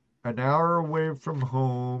about an hour away from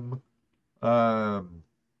home,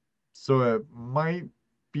 so it might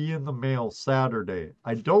be in the mail Saturday.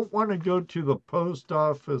 I don't want to go to the post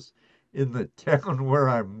office in the town where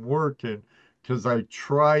I'm working, because I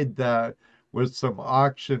tried that with some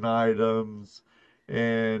auction items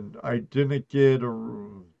and I didn't get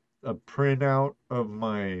a printout of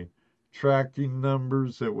my tracking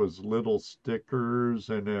numbers. It was little stickers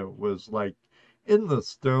and it was like in the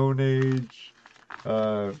Stone Age.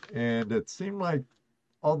 And it seemed like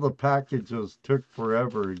all the packages took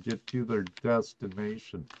forever to get to their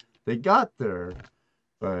destination. They got there,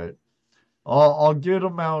 but I'll get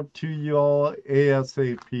them out to y'all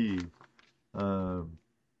ASAP.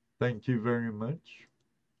 Thank you very much.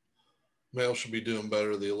 Mail should be doing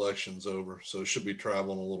better. The election's over, so it should be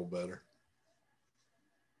traveling a little better.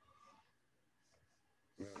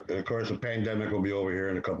 And of course, the pandemic will be over here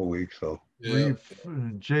in a couple weeks. So Yeah.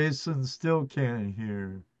 Jason still can't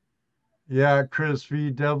hear. Yeah, Chris V.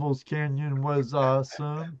 Devil's Canyon was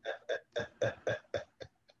awesome.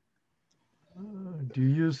 Do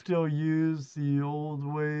you still use the old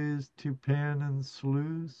ways to pan and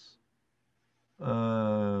sluice?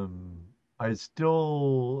 I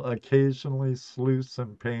still occasionally sluice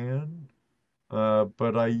and pan,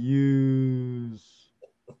 but I use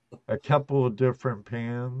a couple of different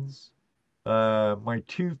pans. My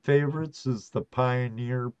two favorites is the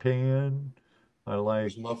Pioneer pan. I like,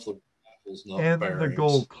 There's muffler apples, not and the bearings.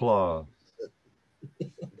 Gold Claw.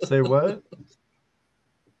 Say what?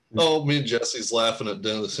 Oh, me and Jesse's laughing at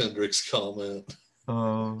Dennis Hendricks' comment.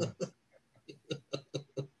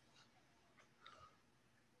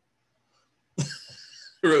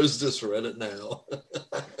 Rose just read it now.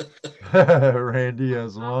 Randy,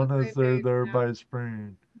 as long as they're there by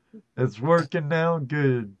spring. It's working now?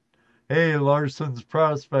 Good. Hey, Larson's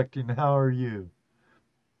Prospecting, how are you?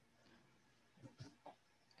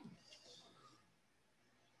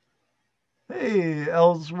 Hey,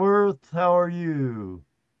 Ellsworth, how are you?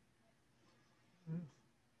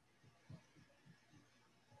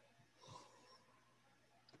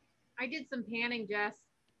 I did some panning, Jess.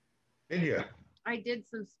 did you? I did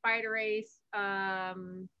some Spider Ace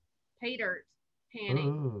pay dirt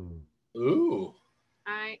panning. Ooh.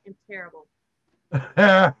 I am terrible.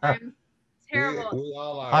 I'm terrible. We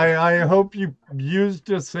all are. I hope you used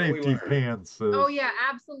a safety pan, sis. Oh yeah,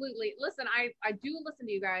 absolutely. Listen, I do listen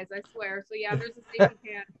to you guys, I swear. So yeah, there's a safety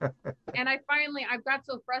pan. And I've got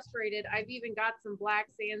so frustrated. I've even got some black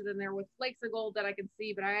sands in there with flakes of gold that I can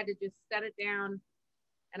see, but I had to just set it down.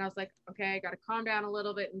 And I was like, okay, I got to calm down a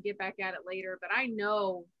little bit and get back at it later. But I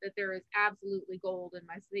know that there is absolutely gold in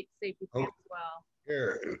my safety pan as well.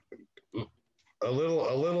 Here, a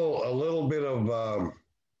little bit of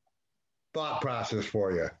thought process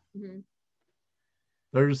for you. Mm-hmm.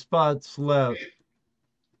 There's spots left.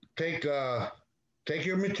 Take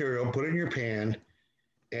your material, put it in your pan,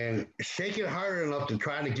 and shake it hard enough to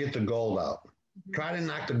try to get the gold out. Mm-hmm. Try to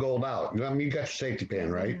knock the gold out. I mean, you got your safety pan,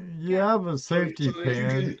 right? You have a safety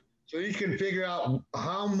pan. So you can figure out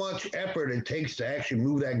how much effort it takes to actually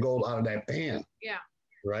move that gold out of that pan. Yeah.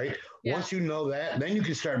 Right? Yeah. Once you know that, then you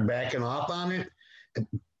can start backing off on it.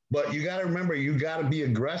 But you got to remember, you got to be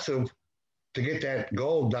aggressive to get that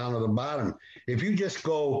gold down to the bottom. If you just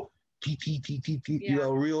go, you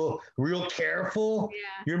know, real careful,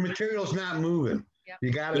 your material's not moving. Yep.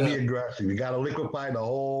 You got to be aggressive. You got to liquefy the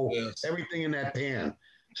whole, everything in that pan.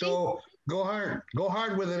 So go hard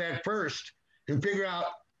with it at first and figure out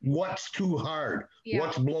what's too hard,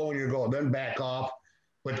 what's blowing your gold, then back off,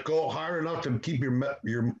 but go hard enough to keep your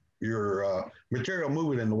material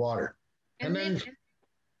moving in the water. And then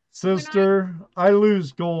sister, I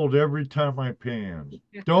lose gold every time I pan.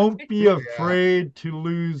 Don't be afraid to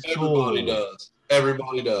lose gold. Everybody does.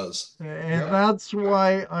 Everybody does. And that's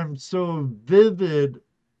why I'm so vivid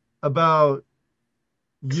about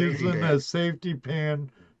using a safety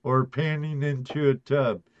pan or panning into a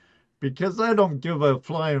tub. Because I don't give a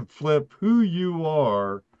flying flip who you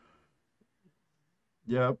are.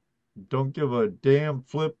 Yep. Don't give a damn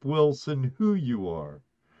flip Wilson who you are.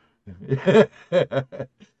 You're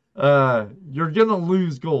going to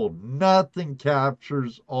lose gold. Nothing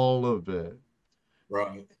captures all of it.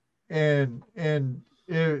 Right. And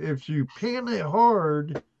if you pan it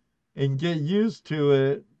hard and get used to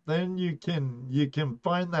it, then you can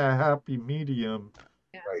find that happy medium.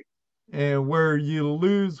 Right. And where you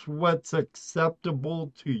lose what's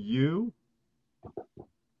acceptable to you.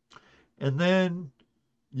 And then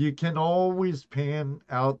you can always pan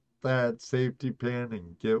out that safety pan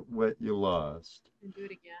and get what you lost. And do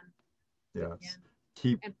it again. Yes.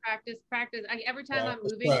 And practice. Every time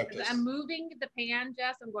I'm moving the pan,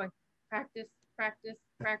 Jess, I'm going, practice.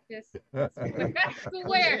 I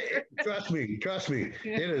swear. Trust me.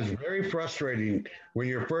 It is very frustrating when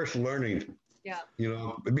you're first learning. Yeah. You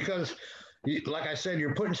know, because like I said,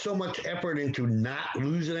 you're putting so much effort into not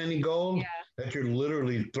losing any gold Yeah. that you're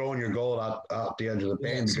literally throwing your gold out the edge of the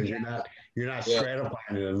pan Yes. because you're not Yeah.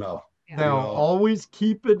 stratifying it enough, Yeah. Now, know. always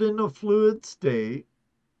keep it in a fluid state.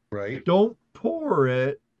 right? Don't pour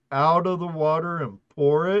it out of the water and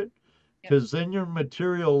pour it, because then your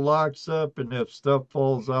material locks up, and if stuff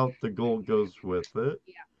falls out, the gold goes with it.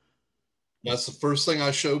 That's the first thing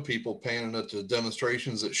I show people panning at the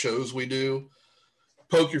demonstrations at shows we do.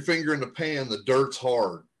 Poke your finger in the pan, the dirt's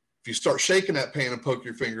hard. If you start shaking that pan and poke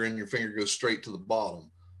your finger in, your finger goes straight to the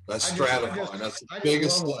bottom. That's stratifying. That's the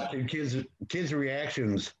biggest love thing. watching kids'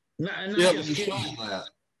 reactions. Not Yeah, just you kids. show them that.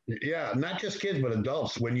 Yeah, not just kids, but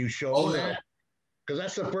adults. When you show Oh, them yeah. that, because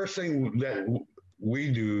that's the first thing that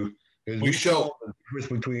we do is We we show show. the difference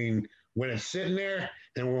between when it's sitting there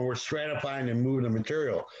and when we're stratifying and moving the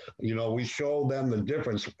material. You know, we show them the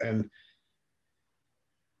difference, and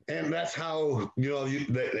that's how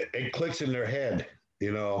it clicks in their head.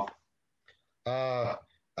 You know, I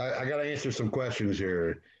got to answer some questions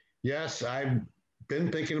here. Yes, I've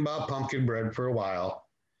been thinking about pumpkin bread for a while,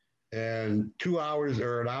 and 2 hours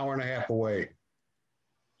or an hour and a half away.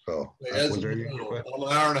 So, I'm an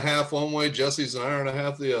hour and a half one way. Jesse's an hour and a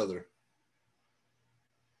half the other.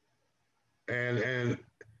 And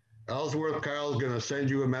Ellsworth Carl's going to send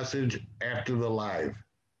you a message after the live.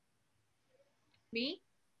 Me?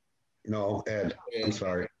 No, Ed. I'm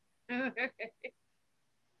sorry.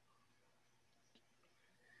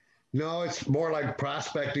 No, it's more like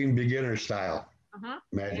prospecting beginner style.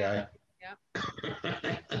 Mad guy.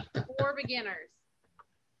 Yep. For beginners.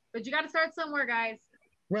 But you got to start somewhere, guys.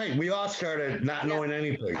 Right. We all started not knowing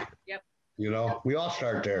anything. Yep. You know, we all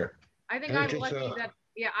start there. I think I'm lucky that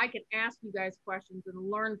I can ask you guys questions and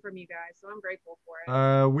learn from you guys. So I'm grateful for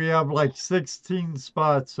it. We have like 16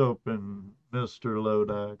 spots open, Mr.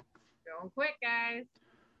 Lodak. Going quick, guys.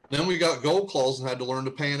 Then we got gold claws and had to learn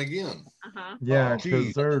to pan again. Yeah,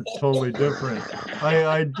 because they're totally different.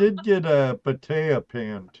 I did get a Patea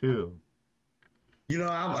pan too. You know,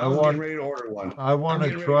 I'm getting ready to order one. I want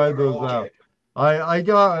to try those out. I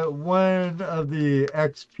got one of the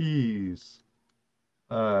XPs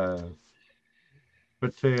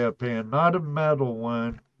Patea pan, not a metal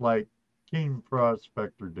one like King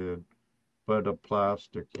Prospector did, but a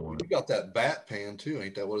plastic one. You got that bat pan too,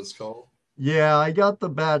 ain't that what it's called? Yeah, I got the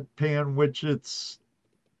bat pan, which it's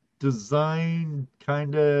designed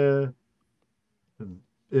kind of.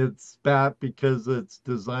 It's bat because it's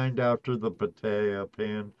designed after the Patea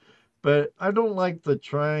pan, but I don't like the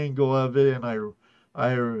triangle of it, and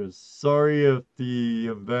I was sorry if the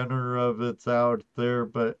inventor of it's out there,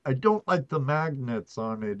 but I don't like the magnets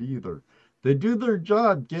on it either. They do their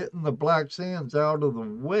job getting the black sands out of the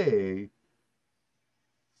way,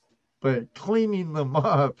 but cleaning them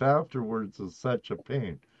off afterwards is such a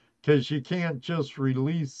pain because you can't just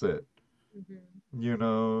release it. You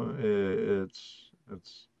know, it's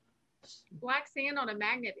black sand on a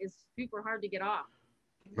magnet is super hard to get off.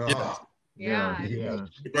 Yeah. You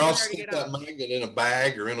can also stick that magnet in a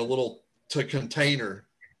bag or in a little container.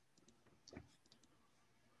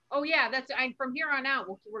 Oh yeah, that's from here on out.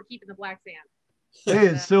 We're keeping the black sand.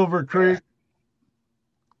 Hey, Silver Creek.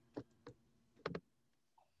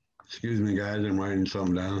 Excuse me, guys. I'm writing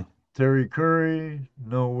something down. Terry Curry,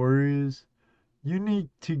 no worries. You need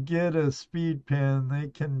to get a speed pan. They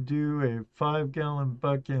can do a 5-gallon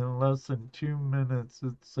bucket in less than 2 minutes.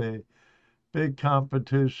 It's a big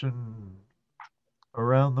competition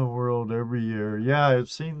around the world every year. Yeah, I've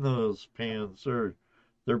seen those pans.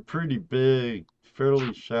 They're pretty big,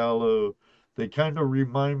 fairly shallow. They kind of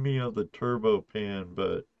remind me of the turbo pan,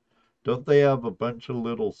 but don't they have a bunch of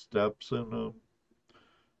little steps in them?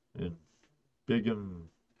 And big and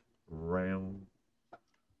round.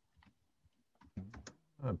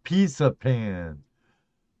 A pizza pan.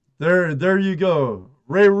 There you go.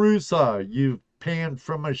 Ray Rusa, you pan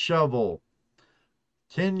from a shovel.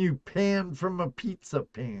 Can you pan from a pizza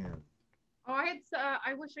pan? Oh,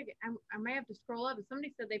 I wish I may have to scroll up. But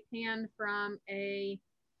somebody said they panned from a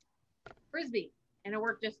frisbee, and it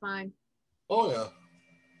worked just fine. Oh yeah.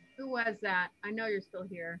 Who was that? I know you're still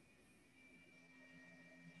here.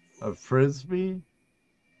 A frisbee?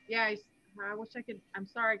 Yeah, I wish I could. I'm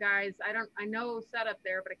sorry, guys. I know setup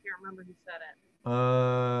there, but I can't remember who said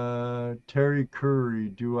it. Terry Curry.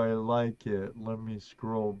 Do I like it? Let me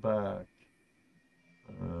scroll back.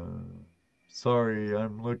 Sorry,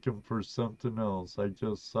 I'm looking for something else. I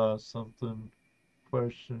just saw something.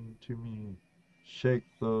 Question to me. Shake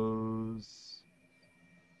those.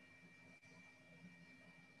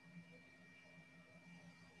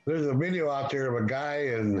 There's a video out there of a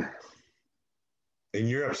guy in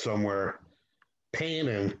Europe somewhere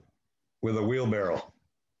panning with a wheelbarrow.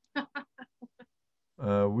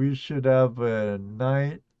 We should have a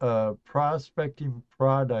night prospecting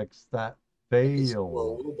products that Well, a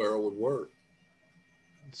fail. wheelbarrow would work.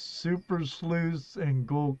 Super sleuths and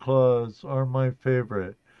gold claws are my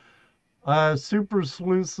favorite. Super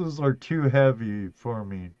sleuths are too heavy for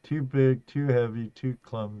me. Too big, too heavy, too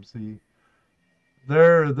clumsy.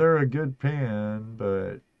 They're a good pan,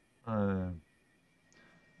 but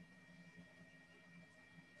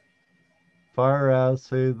fire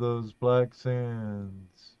assay those black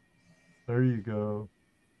sands. There you go.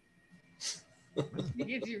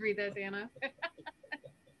 Did you read that, Dana?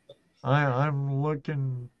 I'm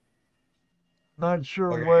looking. Not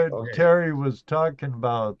sure Okay, what okay. Terry was talking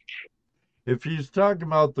about. If he's talking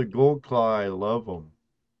about the gold claw, I love them.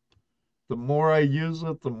 The more I use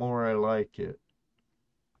it, the more I like it.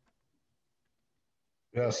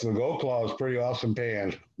 Yes, the Gold Claw is pretty awesome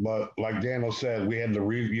pan, but like Daniel said, we had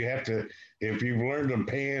to you have to, if you've learned to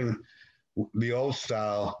pan the old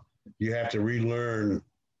style, you have to relearn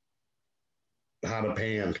how to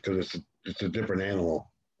pan because it's a different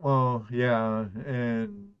animal. Well, yeah,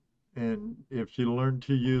 and if you learn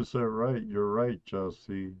to use it right, you're right,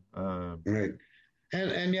 Jesse. Right.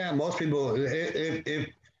 And yeah, most people, if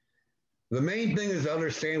the main thing is to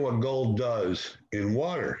understand what gold does in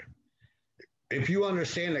water. If you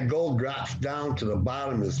understand that gold drops down to the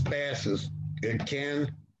bottom as fast as it can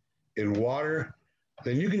in water,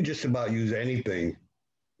 then you can just about use anything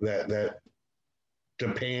that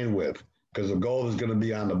to pan with because the gold is going to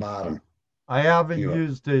be on the bottom. I haven't You know.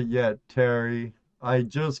 used it yet, Terry. I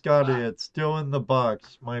just got it. It's still in the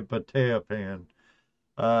box, my Patea pan.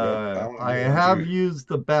 Yep, I want I to do that have too. used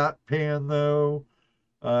the bat pan though.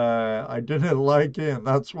 I didn't like it, and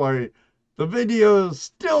that's why the video is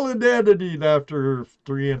still in editing after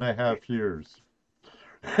 3.5 years.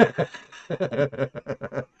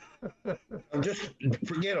 Just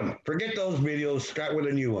forget them. Forget those videos. Start with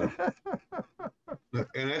a new one,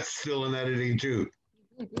 and that's still in editing too.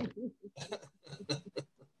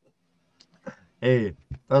 Hey,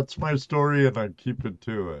 that's my story, and I keep it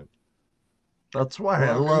to it. That's why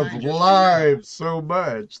I Well, good love night, Justina. live so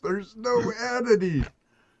much. There's no editing.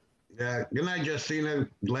 Yeah, good night, Justina.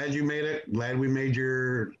 Glad you made it. Glad we made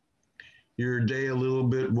your day a little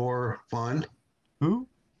bit more fun. Who?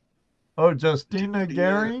 Oh, Justina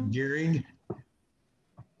Garing? Gearing.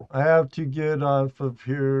 I have to get off of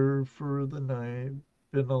here for the night.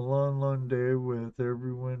 Been a long, long day with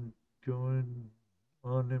everyone going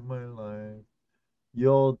on in my life.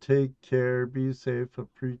 Y'all take care, be safe,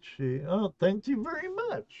 appreciate. Oh, thank you very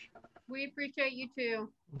much. We appreciate you too.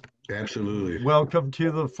 Absolutely. Welcome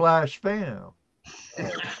to the Flash fam.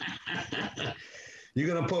 You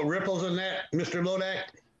gonna put ripples in that, Mr. Lodak?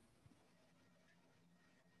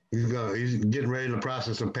 He's getting ready in the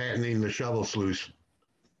process of patenting the shovel sluice.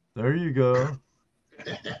 There you go.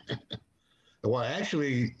 Well,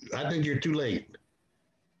 actually, I think you're too late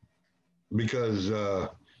because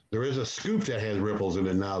there is a scoop that has ripples in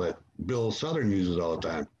it now that Bill Southern uses all the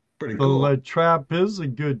time. Pretty The cool. La Trappe is a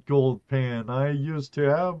good gold pan. I used to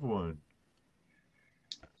have one.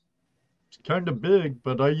 It's kind of big,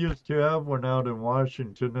 but I used to have one out in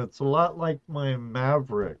Washington. It's a lot like my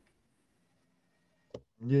Maverick.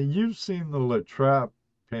 Yeah, you've seen the La Trappe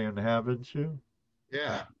pan, haven't you?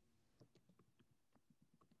 Yeah.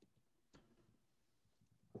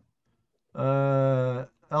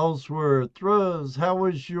 Ellsworth, Rose, how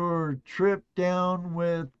was your trip down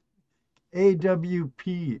with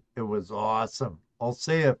AWP? It was awesome. I'll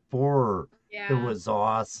say it for her. Yeah. It was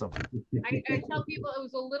awesome. I tell people it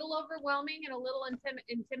was a little overwhelming and a little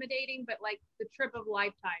intimidating, but like the trip of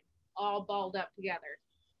lifetime, all balled up together.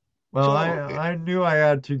 Well, So- I knew I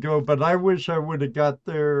had to go, but I wish I would have got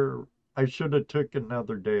there. I should have took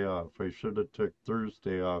another day off. I should have took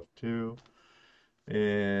Thursday off too.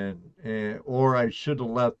 And or I should have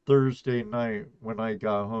left Thursday night when I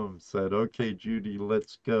got home, said, "Okay, Judy,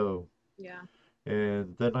 let's go." Yeah.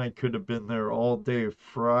 And then I could have been there all day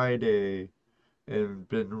Friday and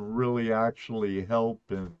been really actually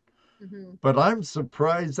helping. Hmm. But I'm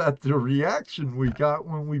surprised at the reaction we got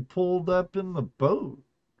when we pulled up in the boat.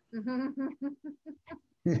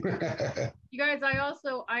 You guys,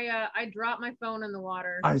 I dropped my phone in the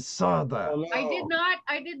water. I saw that. Oh, no.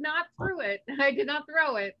 I did not throw it. I did not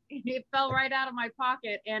throw it. It fell right out of my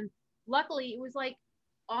pocket, and luckily it was like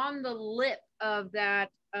on the lip of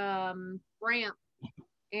that ramp.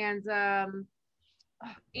 And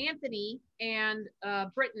Anthony and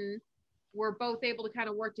Britton were both able to kind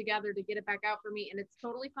of work together to get it back out for me, and it's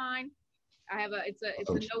totally fine. I have it's a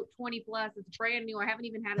Note 20 Plus. It's brand new. I haven't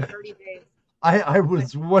even had it 30 days. I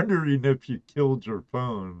was wondering if you killed your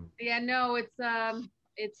phone. Yeah, no,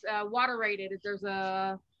 it's water rated. There's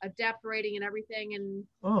a depth rating and everything, and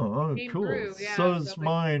Oh, came cool. through. Yeah, So's so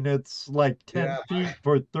mine. It's like 10 Yeah, feet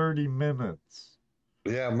for 30 minutes.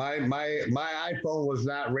 my iPhone was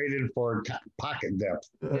not rated for pocket depth.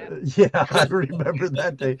 Yeah, I remember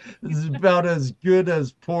that day. It's about as good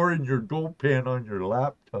as pouring your gold pan on your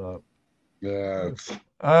laptop. Yeah, it's-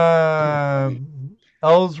 but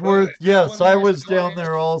Ellsworth, I yes, want to I ask, was down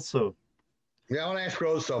there also. yeah, I want to ask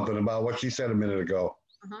Rose something about what she said a minute ago.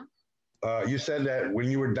 uh-huh. You said that when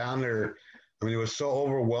you were down there, I mean, it was so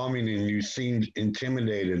overwhelming and you seemed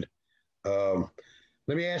intimidated. Um,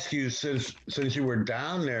 Let me ask you, since you were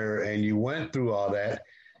down there and you went through all that,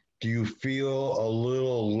 do you feel a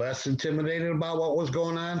little less intimidated about what was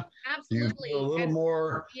going on? Do you feel a Absolutely. little And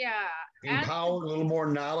more yeah, as empowered, a little more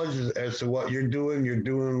knowledge as to what you're doing? You're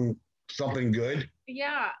doing something good,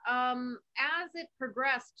 yeah, as it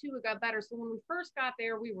progressed too, it got better. So when we first got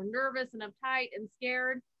there, we were nervous and uptight and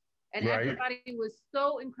scared, and right? everybody was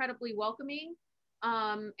so incredibly welcoming,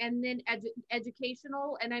 and then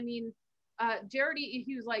educational. And I mean, Jared,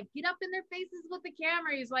 he was like, get up in their faces with the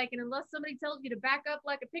camera. He's like, and unless somebody tells you to back up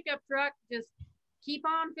like a pickup truck, just keep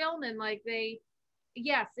on filming. Like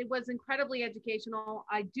yes, it was incredibly educational.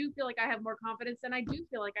 I do feel like I have more confidence, and I do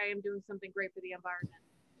feel like I am doing something great for the environment.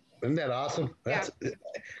 Isn't that awesome? Yeah.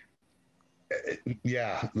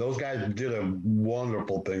 Yeah, those guys did a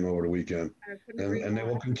wonderful thing over the weekend, I couldn't agree and they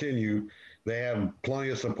more. will continue. They have plenty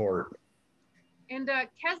of support. And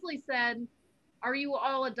Kesley said, are you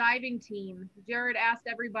all a diving team? Jared asked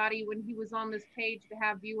everybody when he was on this page to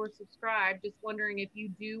have viewers subscribe. Just wondering if you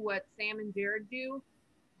do what Sam and Jared do.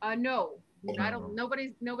 No, I don't.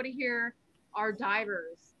 Nobody here are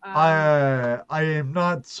divers. I am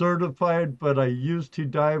not certified, but I used to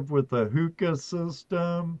dive with a hookah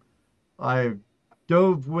system. I've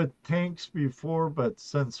dove with tanks before, but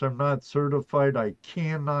since I'm not certified, I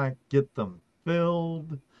cannot get them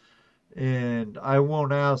filled. And I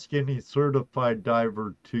won't ask any certified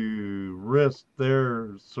diver to risk their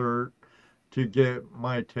cert to get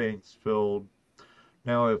my tanks filled.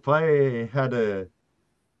 Now, if I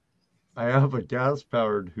have a gas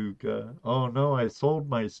powered hookah. Oh no, I sold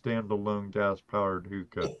my standalone gas powered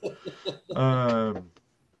hookah. Um,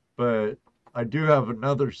 but I do have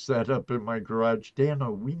another setup in my garage.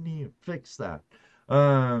 Dano, we need to fix that.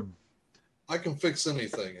 Um, I can fix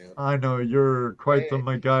anything, Ed. I know you're quite the Hey,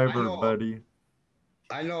 I MacGyver, know, buddy.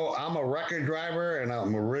 I know. I'm a record driver and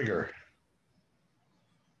I'm a rigger.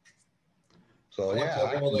 So I like to yeah, have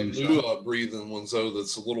I one of can them do new something. breathing ones though.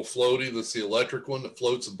 That's a little floaty. That's the electric one that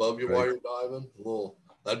floats above you while Right. you're diving. A little,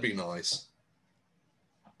 that'd be nice.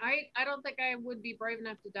 I don't think I would be brave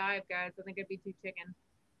enough to dive, guys. I think I'd be too chicken.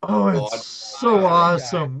 Oh, Oh, it's so I dive.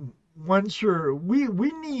 awesome. Once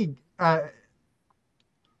we need Yeah,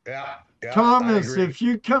 yeah, I Thomas, agree. if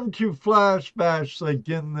you come to Flash Bash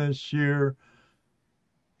again this year,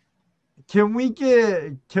 can we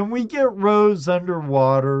get Rose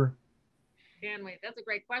underwater? Can we? That's a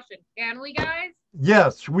great question. Can we, guys?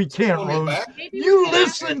 Yes, we can, Want me Rose. back? Maybe we You can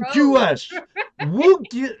ask listen to Rose. us. We'll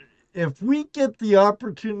get if we get the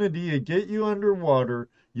opportunity to get you underwater,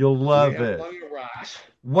 you'll We love have it. plenty of rocks.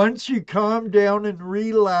 Once you calm down and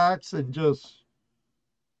relax and just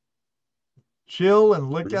chill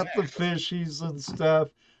and look at the Relax. fishies and stuff,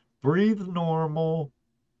 breathe normal,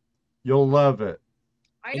 you'll love it.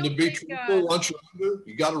 I And to don't be think truthful, once you're under,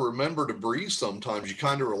 you got to remember to breathe. Sometimes you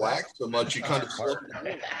kind of relax so much, you kind of slow down.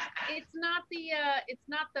 it's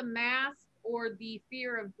not the mask or the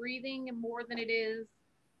fear of breathing more than it is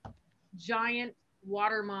giant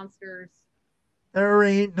water monsters. There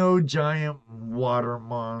ain't no giant water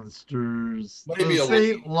monsters. Maybe This a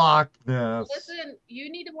ain't Loch Ness. Listen,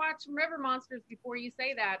 you need to watch some river monsters before you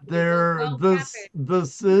say that because There, they'll this catfish.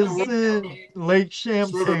 this They'll get you. isn't Lake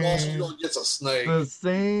river monster Champlain. gets a snake. This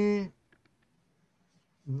ain't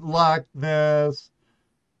Loch Ness.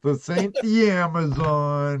 This ain't the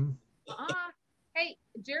Amazon. Hey,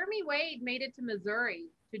 Jeremy Wade made it to Missouri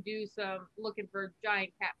to do some looking for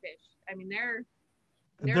giant catfish. I mean, they're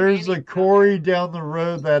There's nannies a out quarry there. down the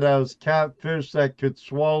road that has catfish that could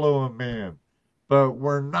swallow a man, but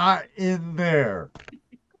we're not in there.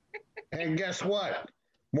 And guess what?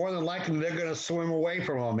 More than likely, they're going to swim away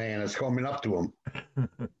from a man that's coming up to them.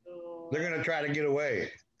 They're going to try to get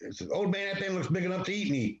away. It's, oh man, that thing looks big enough to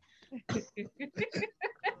eat me.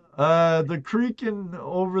 The creek in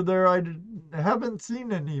over there, haven't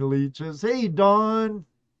seen any leeches. Hey, Don.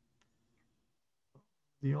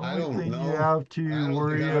 The I only don't thing you know. have I to don't think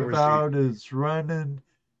worry I've ever seen. about is running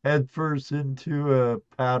headfirst into a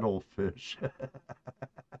paddlefish.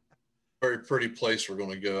 Very pretty place we're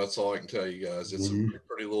going to go. That's all I can tell you guys. It's a very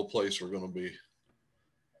pretty little place we're going to be.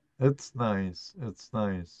 It's nice. It's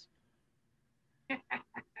nice.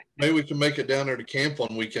 Maybe we can make it down there to camp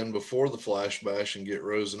one weekend before the Flash Bash and get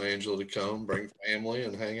Rose and Angela to come, bring family,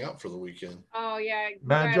 and hang out for the weekend. Oh yeah.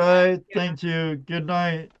 Magi, thank you. Good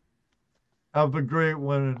night. Have a great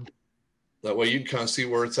one. That way you can kind of see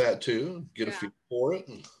where it's at too, get a feel for it.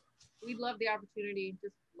 And we'd love the opportunity.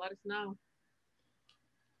 Just let us know.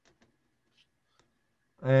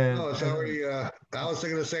 And, no, it's already. I was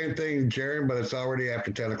thinking the same thing, Jaron, but it's already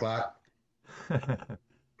after 10 o'clock. I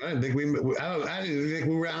didn't think I didn't think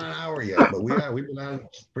we were on an hour yet, but we've been on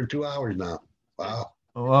for 2 hours now. Wow.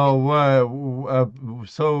 Oh,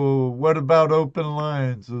 so what about open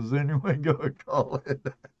lines? Is anyone going to call it?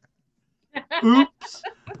 Oops.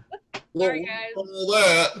 Sorry, guys.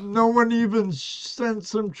 No one even sent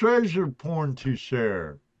some treasure porn to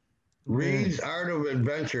share. Reed's Art of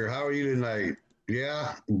Adventure. How are you tonight?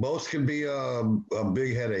 Yeah, both can be a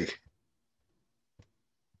big headache.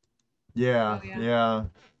 Yeah.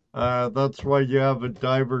 That's why you have a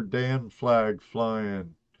Diver Dan flag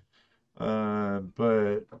flying.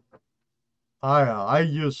 But I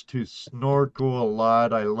used to snorkel a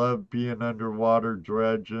lot. I love being underwater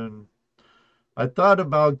dredging. I thought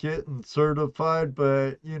about getting certified,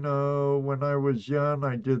 but when I was young,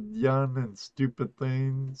 I did young and stupid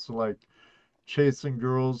things like chasing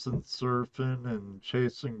girls and surfing and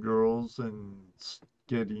chasing girls and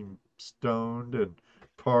getting stoned and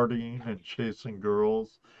partying and chasing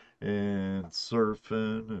girls and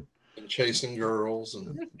surfing and chasing girls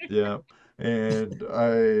and yeah. And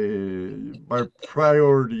my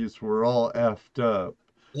priorities were all effed up.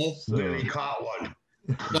 So then he caught one.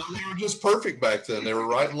 No, they were just perfect back then. They were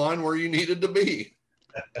right in line where you needed to be.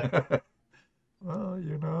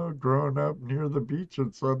 Well, growing up near the beach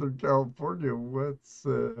in Southern California, what's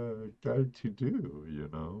a guy to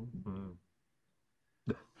do,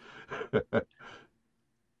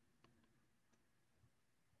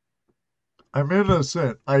 I'm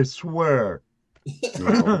innocent, I swear.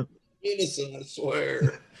 Innocent, I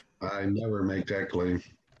swear. I never make that claim.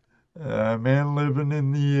 Man, living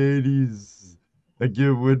in the 80s, like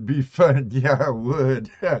it would be fun. Yeah, I would.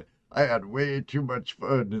 I had way too much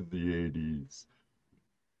fun in the 80s.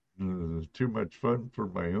 Too much fun for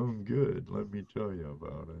my own good, let me tell you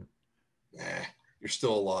about it. Nah, you're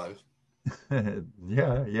still alive.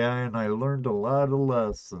 Yeah, and I learned a lot of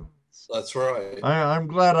lessons. That's right. I'm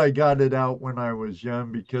glad I got it out when I was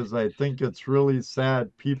young because I think it's really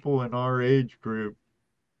sad people in our age group,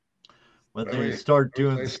 when they start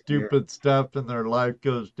doing stupid stuff and their life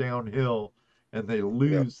goes downhill and they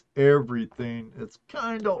lose everything, it's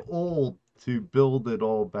kind of old to build it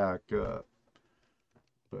all back up.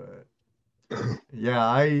 But yeah,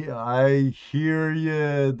 I hear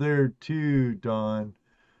you there too, Don.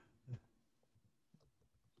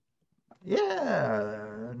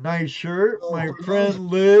 Yeah, nice shirt. My friend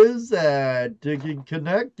Liz at Digging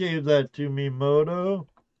Connect gave that to me, Moto.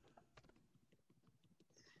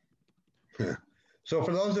 So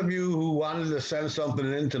for those of you who wanted to send something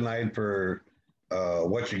in tonight for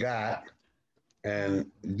what you got and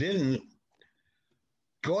didn't,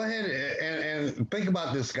 go ahead and think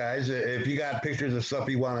about this, guys. If you got pictures of stuff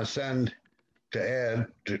you want to send to Ed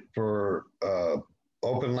for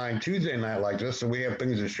open line Tuesday night like this, so we have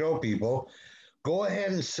things to show people, go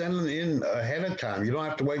ahead and send them in ahead of time. You don't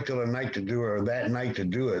have to wait till the night to do it or that night to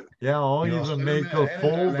do it. Yeah, I'll even make a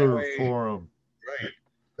folder for them. Right.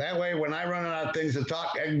 That way, when I run out of things to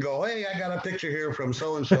talk, I can go, hey, I got a picture here from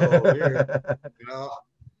so-and-so here,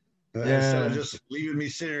 instead of just leaving me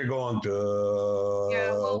sitting here going,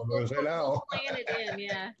 we'll plan it in,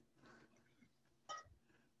 yeah.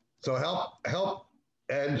 So help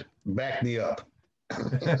Ed back me up.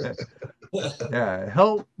 Yeah,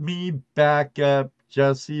 help me back up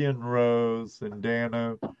Jesse and Rose and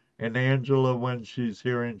Dana and Angela when she's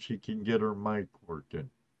here and she can get her mic working.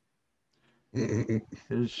 Yeah,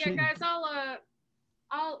 guys, I'll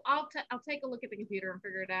take a look at the computer and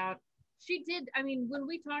figure it out. She did. I mean, when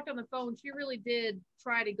we talked on the phone, she really did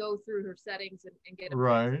try to go through her settings and get it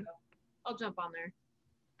right. So I'll jump on there.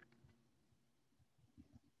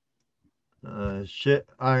 Shit,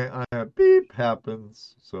 I beep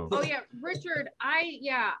happens. So. Oh yeah, Richard,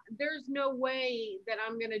 there's no way that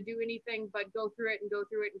I'm gonna do anything but go through it and go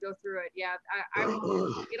through it and go through it. Yeah, I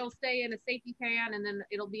will. It'll stay in a safety pan, and then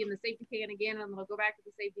it'll be in the safety pan again, and it'll go back to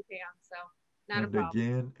the safety pan. So not a problem.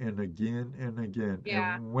 Again and again and again.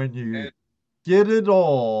 Yeah. And when you get it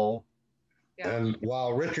all. Yeah. And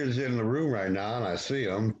while Richard's in the room right now, and I see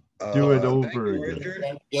him, do it over again. Richard.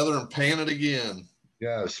 Together and pan it again.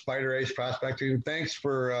 Yeah, Spider Ace Prospecting. Thanks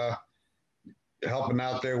for helping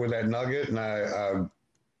out there with that nugget, and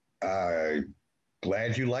I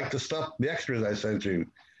glad you like the stuff, the extras I sent you.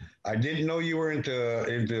 I didn't know you were into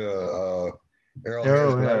arrowheads, but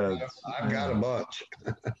Arrowheads. I've got a bunch.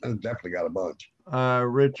 Definitely got a bunch.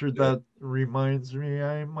 Richard, that reminds me,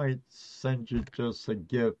 I might send you just a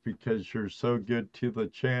gift because you're so good to the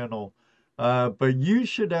channel. But you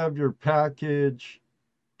should have your package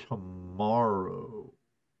tomorrow,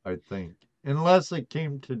 I think, unless it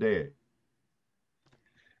came today.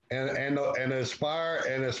 And as far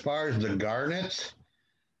as the garnets,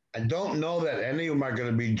 I don't know that any of them are going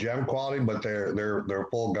to be gem quality, but they're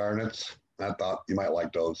full garnets. I thought you might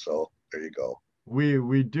like those, so there you go.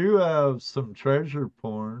 We do have some treasure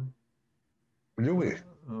porn. Do we?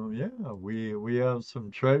 Oh yeah, we have some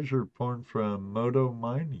treasure porn from Moto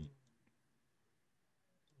Mining.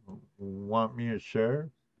 Want me to share?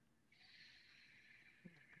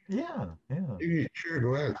 Yeah. Sure,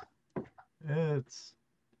 go ahead. It's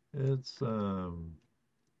it's um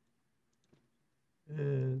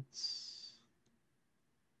it's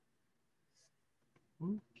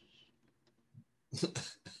oops.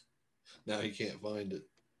 Now you can't find it.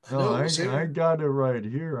 No, I got it right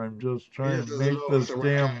here. I'm just trying to make this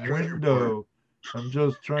damn window. I'm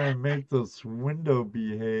just trying to make this window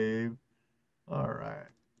behave. All right.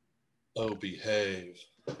 Oh, behave.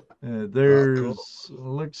 There's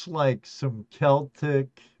looks like some Celtic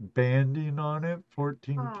banding on it.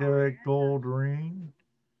 14 karat gold ring.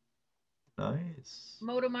 Nice.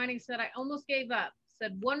 Moto Mining said, I almost gave up.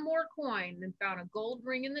 Said one more coin and found a gold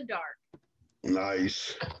ring in the dark.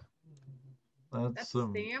 Nice. That's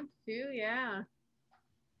stamped too, yeah.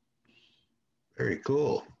 Very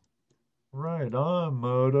cool. Right on,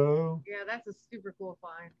 Moto. Yeah, that's a super cool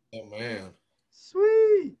find. Oh man.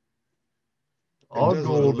 Sweet. All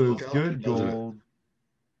gold is good gold.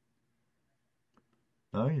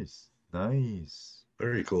 Nice.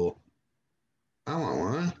 Very cool. I want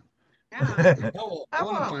one. Yeah. I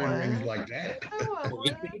want to find rings like that. Well,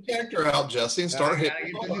 get the detector out, Jesse, and start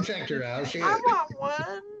hitting. Get the detector out. Shit. I want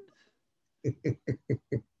one.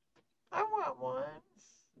 I want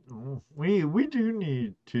one. We do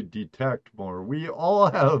need to detect more. We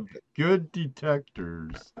all have good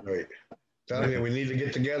detectors. Right. Telling you, we need to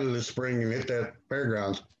get together this spring and hit that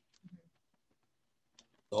fairgrounds.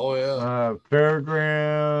 Oh yeah.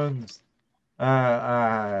 Fairgrounds.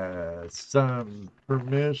 Some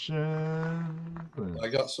permissions. I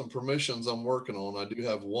got some permissions I'm working on. I do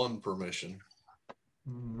have one permission.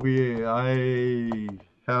 I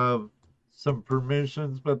have some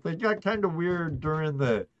permissions, but they got kind of weird during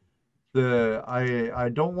the I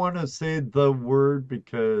don't want to say the word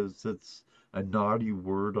because it's a naughty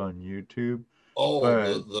word on YouTube. Oh,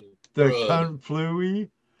 but the conflui.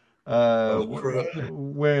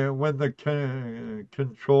 When the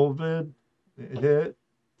control vid hit,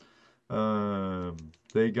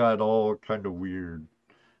 they got all kind of weird.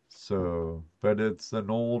 So, but it's an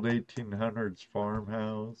old 1800s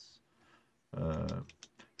farmhouse.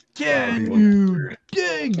 Can you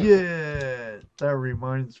dig it? That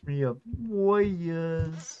reminds me of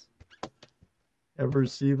Boyas. Ever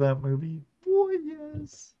see that movie?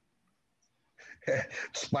 Boyas.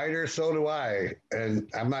 Spider, so do I. And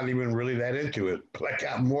I'm not even really that into it. But I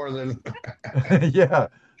got more than. Yeah.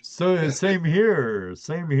 So same here.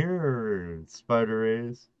 Spider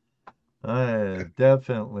Ace.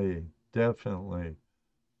 Definitely.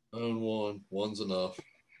 Own one. One's enough.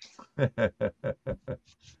 I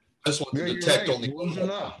I just want to detect on the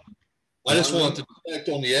I just want to detect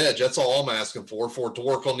on the edge. That's all I'm asking for it to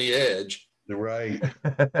work on the edge. Right.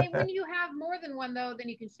 Hey, when you have more than one though, then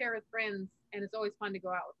you can share with friends, and it's always fun to go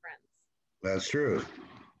out with friends. That's true.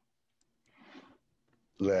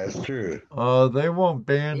 That's true. They won't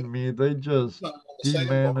ban me. They just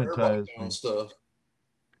demonetize me. Stuff.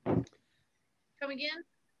 Come again?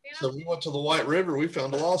 So we went to the White River. We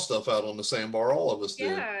found a lot of stuff out on the sandbar. All of us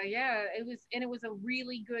did. Yeah. It was a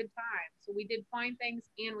really good time. So we did find things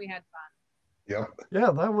and we had fun. Yep.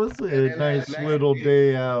 Yeah, that was a nice little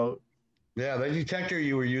day out. Yeah, the detector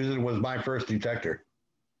you were using was my first detector.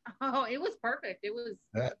 Oh, it was perfect. It was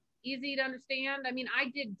easy to understand. I mean, I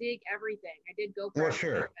did dig everything. I did go for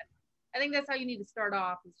sure. I think that's how you need to start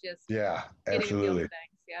off. Is just absolutely. Things.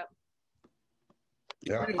 Yep.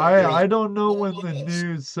 Yeah. I don't know when the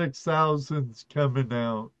new 6000's coming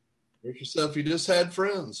out. Richard said, you just had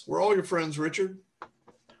friends. We're all your friends, Richard.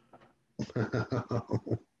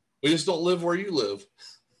 We just don't live where you live.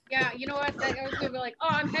 Yeah, you know what? I was gonna be like, oh,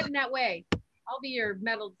 I'm heading that way. I'll be your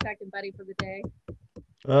metal detecting buddy for the day.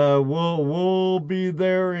 We'll be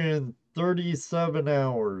there in 37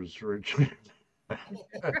 hours, Richard.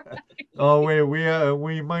 Oh wait,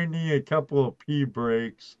 we might need a couple of pee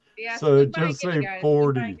breaks. Yeah, So squeak by just and get me, say guys. Squeak by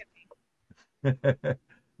 40. and get me.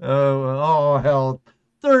 Oh hell.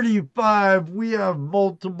 35. We have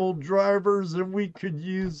multiple drivers and we could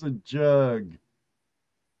use a jug.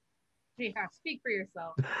 Yeah, speak for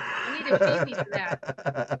yourself. I need a shavy for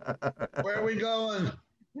that. Where are we going?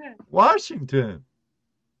 Washington.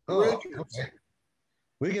 Oh, Richards. okay.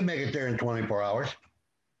 We can make it there in 24 hours.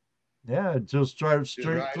 Yeah, just drive Just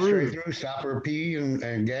straight drive through. straight through, stop for pee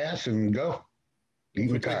and gas, and go. Eat If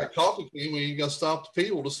in we the take a car. coffee can, we ain't got to stop to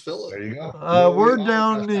pee. We'll just fill There it. you go. We're always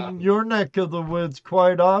down gotta in stop. your neck of the woods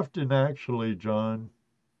quite often, actually, John.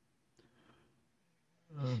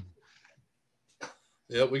 Uh,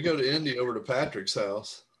 Yeah, we go to Indy over to Patrick's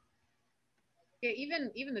house. Yeah,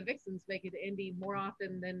 even the Vixens make it to Indy more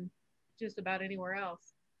often than just about anywhere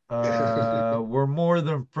else. we're more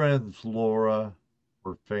than friends, Laura.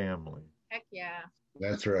 We're family. Heck yeah.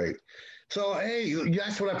 That's right. So, hey,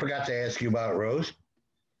 that's what I forgot to ask you about, Rose.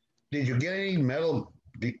 Did you get any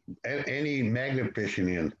magnet fishing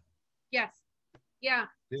in? Yes. Yeah.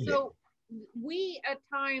 Did you? So we at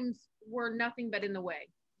times were nothing but in the way.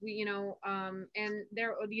 We, and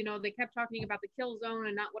there, they kept talking about the kill zone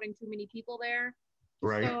and not wanting too many people there.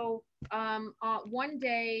 Right. So one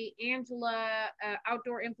day, Angela,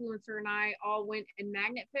 outdoor influencer, and I all went and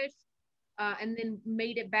magnet fished, and then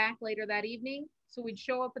made it back later that evening. So we'd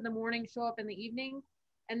show up in the morning, show up in the evening,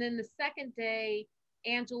 and then the second day,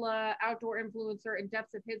 Angela, outdoor influencer, and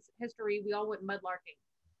depths of history, we all went mudlarking,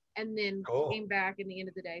 and then Cool. came back in the end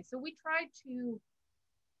of the day. So we tried to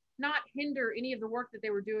not hinder any of the work that they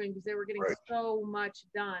were doing because they were getting Right. so much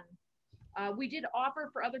done. We did offer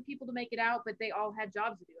for other people to make it out, but they all had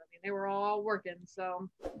jobs to do. I mean, they were all working. So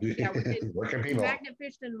yeah, we did Working people. magnet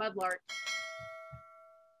fished and mudlark.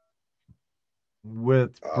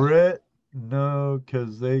 With Britt, no,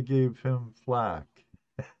 because they gave him flack.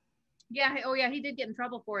 Yeah. Oh yeah, he did get in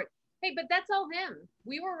trouble for it. Hey, but that's all him.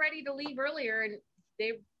 We were ready to leave earlier, and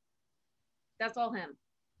that's all him.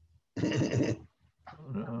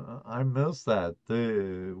 I missed that.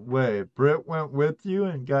 Wait, Britt went with you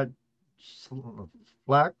and got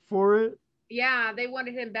flack for it? Yeah, they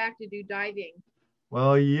wanted him back to do diving.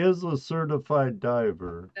 Well, he is a certified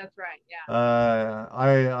diver. That's right. Yeah.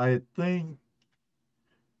 I think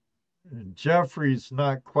Jeffrey's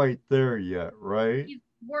not quite there yet, right? He's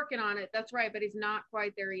working on it. That's right, but he's not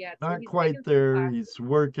quite there yet. So Not he's quite taking some there. classes. He's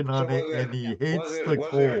working on So it, was and he hates was it, the was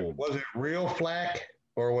cold. was it real flack,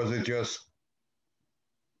 or was it just,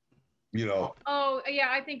 Oh yeah,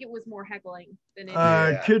 I think it was more heckling than anything.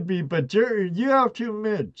 Yeah. Could be, but Jared, you have to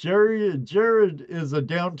admit, Jared is a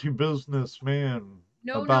down to business man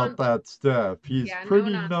No about that stuff. He's Yeah, no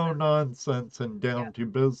pretty nonsense. no nonsense and down Yeah. to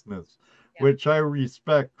business, Yeah. which I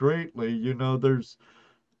respect greatly.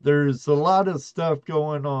 There's a lot of stuff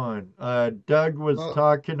going on. Doug was Well-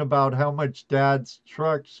 talking about how much Dad's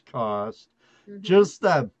trucks cost. Mhm. Just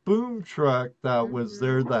that boom truck that was Mhm.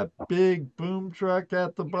 there, that big boom truck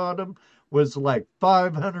at the bottom, was like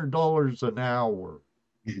 $500 an hour.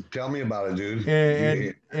 Tell me about it, dude.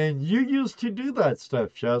 And you used to do that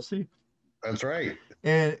stuff, Jesse. That's right.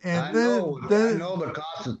 And I then know the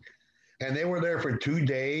cost, and they were there for 2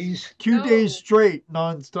 days. 2 days No. straight,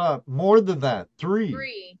 nonstop. More than that, 3.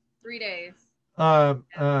 3 days.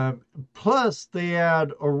 Plus they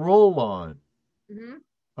had a roll-on, Hmm.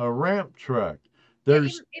 a ramp truck.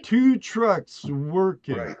 There's it- 2 trucks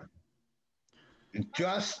working. Right.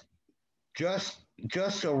 Just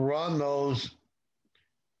to run those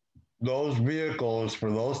vehicles for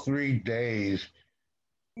those 3 days.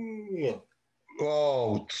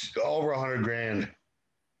 Oh, over 100 grand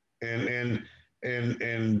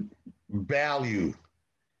in value.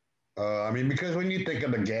 I mean, because when you think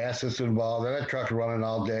of the gas that's involved, and that truck's running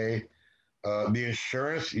all day, the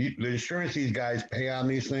insurance these guys pay on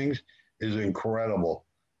these things is incredible.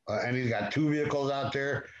 And he's got 2 vehicles out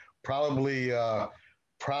there, probably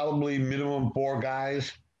minimum 4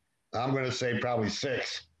 guys. I'm going to say probably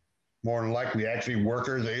 6, more than likely, actually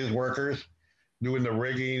his workers, doing the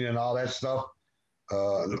rigging and all that stuff.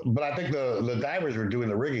 But I think the divers were doing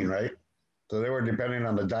the rigging, right? So they were depending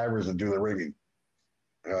on the divers to do the rigging.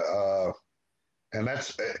 And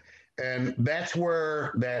that's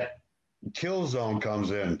where that kill zone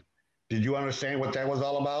comes in. Did you understand what that was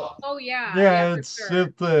all about? Oh yeah. Yeah, for it's sure.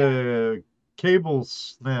 if the cable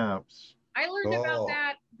snaps. I learned about Oh.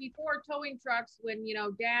 that before towing trucks when,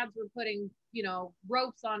 dads were putting,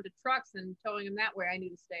 ropes onto trucks and towing them that way. I knew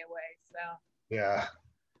to stay away. So Yeah.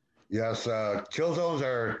 Yes. Kill zones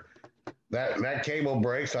are that cable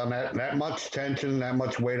breaks on that much tension, that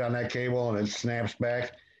much weight on that cable, and it snaps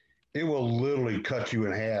back. it will literally cut you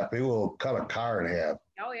in half. It will cut a car in half.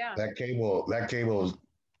 Oh yeah. That cable is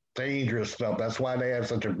dangerous stuff. That's why they have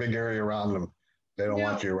such a big area around them. They don't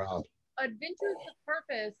want you around. Adventures with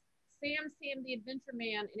Purpose, Sam the Adventure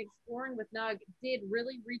Man, and Exploring with Nug did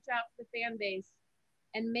really reach out to the fan base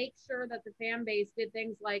and make sure that the fan base did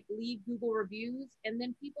things like leave Google reviews, and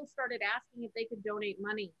then people started asking if they could donate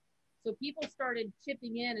money. So people started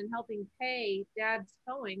chipping in and helping pay Dad's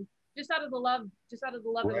towing just out of the love, of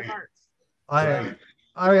their Right. hearts.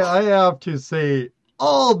 I have to say,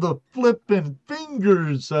 all the flipping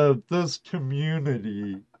fingers of this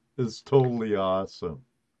community is totally awesome.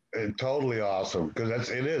 And totally awesome because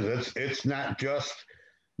it's not just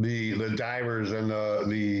the divers and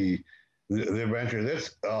the adventurers.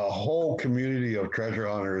 It's a whole community of treasure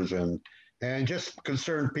hunters and just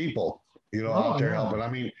concerned people, out there helping. I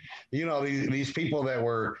mean, these people that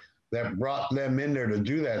brought them in there to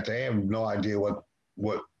do that, they have no idea what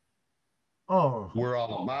we're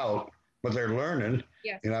all about, but they're learning.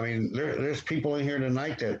 Yes. I mean, there's people in here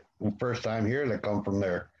tonight that first time here that come from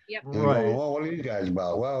there. Yep. Right. Going, well, what are you guys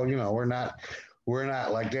about? Well, we're not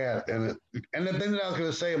like that. And the thing that I was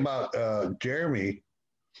going to say about Jeremy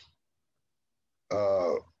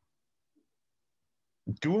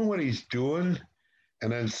doing what he's doing,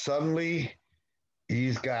 and then suddenly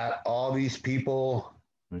he's got all these people.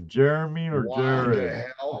 Jeremy or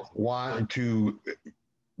Jared? Wanting to.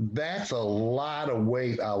 That's a lot of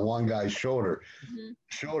weight on one guy's shoulder.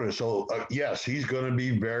 So yes, he's going to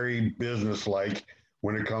be very businesslike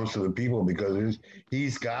when it comes to the people because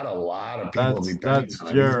he's got a lot of people. That's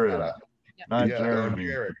Jared, not Jeremy.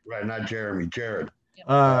 Jared, right? Not Jeremy. Jared.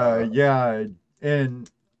 Yeah, and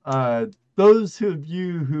those of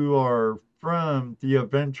you who are from the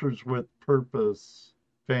Adventures with Purpose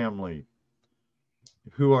family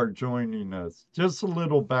who are joining us, just a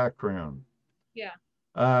little background. Yeah.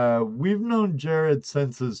 We've known Jared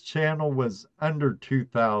since his channel was under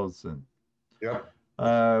 2,000. Yep.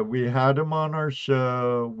 We had him on our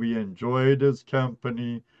show. We enjoyed his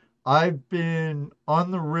company. I've been on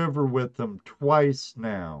the river with him twice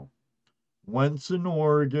now. Once in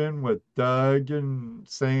Oregon with Doug and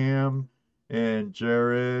Sam and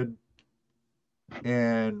Jared,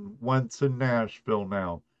 and once in Nashville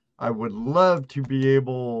now. I would love to be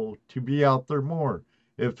able to be out there more.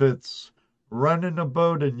 If it's running a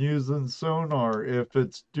boat and using sonar, if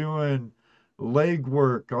it's doing leg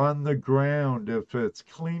work on the ground, if it's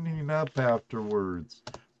cleaning up afterwards.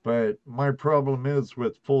 But my problem is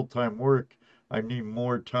with full-time work, I need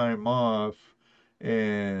more time off,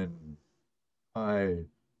 and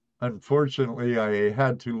unfortunately I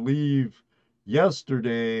had to leave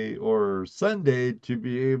yesterday or Sunday to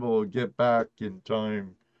be able to get back in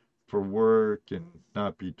time for work and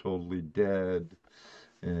not be totally dead.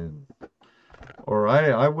 Or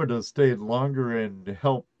I would have stayed longer and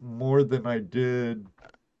helped more than I did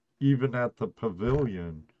even at the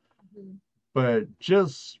pavilion. But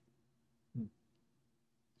just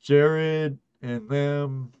Jared and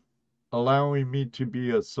them allowing me to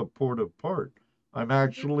be a supportive part. I'm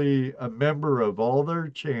actually a member of all their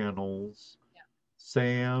channels.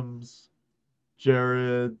 Sam's,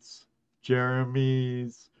 Jared's,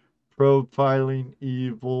 Jeremy's, Profiling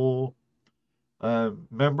Evil,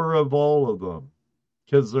 member of all of them,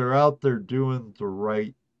 because they're out there doing the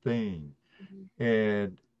right thing.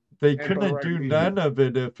 And they couldn't do none of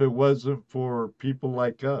it if it wasn't for people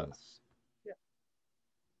like us. Yeah.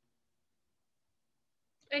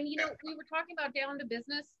 And, we were talking about down to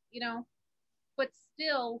business, but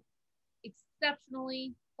still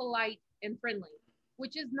exceptionally polite and friendly,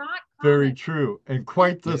 which is not common. Very true. And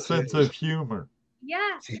quite the sense of humor.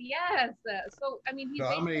 Yes. So, I mean,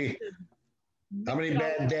 how many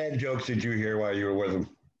bad dad jokes did you hear while you were with him?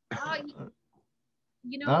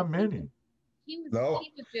 Not many. He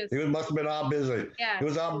must have been all busy. Yeah. He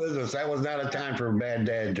was all business. That was not a time for bad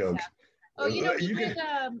dad jokes. Yeah. Oh,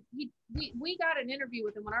 we got an interview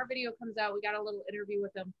with him. When our video comes out, we got a little interview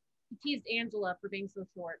with him. He teased Angela for being so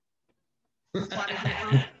short.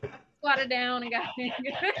 Squatted down and got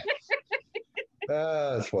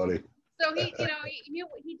that's funny. So he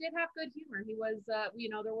did have good humor. He was, there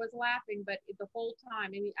was laughing, but the whole time, I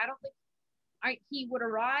mean, I don't think he would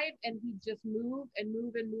arrive and he'd just move and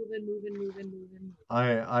move and move and move and move and move and move.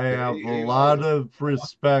 I have a lot of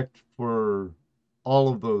respect for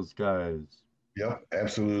all of those guys. Yep,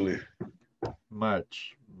 absolutely.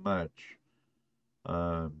 Much.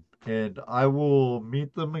 And I will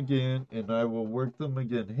meet them again and I will work them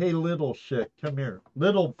again. Hey, little shit, come here.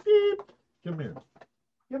 Little beep, come here.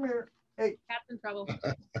 Come here. Hey. Cat's in trouble.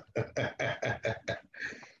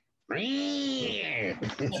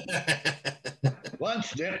 What?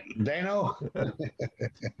 lunch, Dano.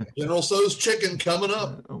 General So's chicken coming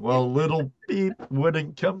up. Well, little Beep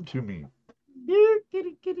wouldn't come to me. Here,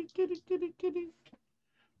 kitty, kitty, kitty, kitty, kitty.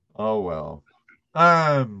 Oh well.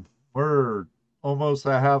 We're almost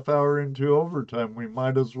a half hour into overtime. We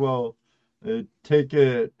might as well take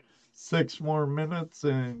it 6 more minutes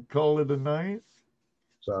and call it a night.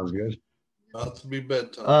 Sounds good. About to be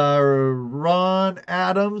bedtime. Ron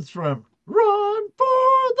Adams from Run for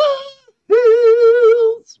the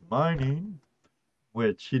Hills Mining,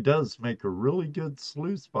 which he does make a really good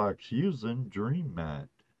sluice box using Dream Mat.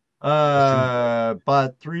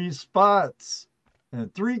 Bought 3 spots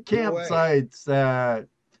and 3 campsites at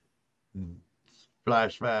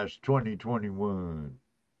Flash Bash 2021.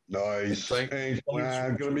 Nice. Thank- Hey,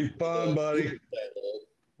 it's gonna be fun, buddy.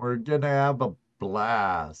 We're gonna have a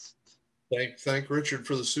blast. Thank Richard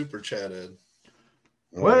for the super chat, Ed.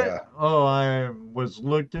 Oh, What? yeah. Oh, I was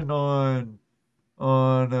looking on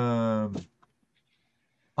I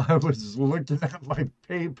was looking at my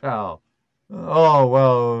PayPal. Oh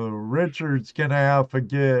well, Richard's gonna have to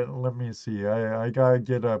get. Let me see. I gotta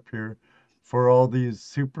get up here for all these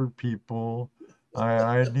super people.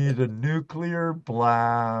 I need a nuclear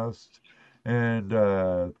blast, and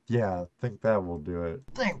yeah, I think that will do it.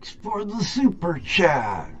 Thanks for the super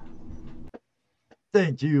chat.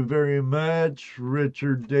 Thank you very much,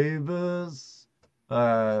 Richard Davis.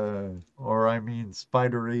 Or I mean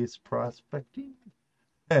Spider Ace Prospecting.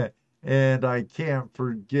 And I can't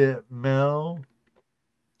forget Mel.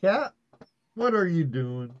 Cat, what are you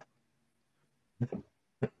doing?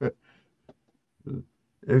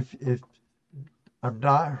 if I'm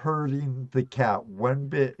not hurting the cat one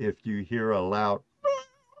bit if you hear a loud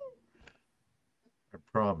I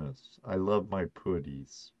promise. I love my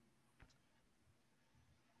putties.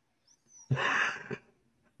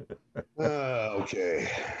 Okay.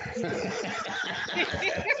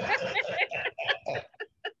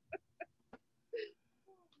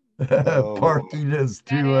 Oh, Parking is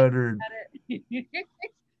 200.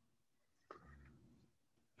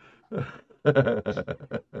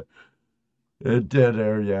 Dead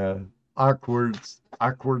air, yeah. Awkward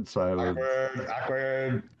silence.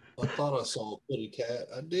 Awkward. I thought I saw a pretty cat.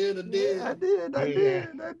 I did. Yeah, I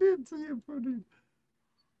did see a putty.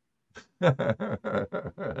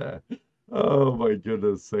 Oh my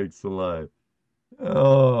goodness sakes alive.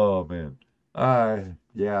 Oh man.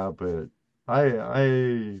 Yeah, but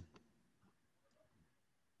I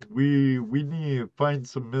we need to find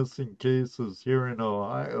some missing cases here in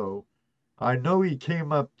Ohio. I know he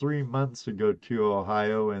came up 3 months ago to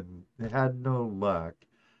Ohio and had no luck.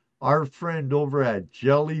 Our friend over at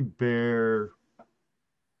Jelly Bear,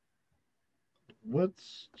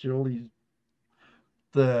 what's Jelly?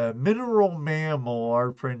 The mineral mammal,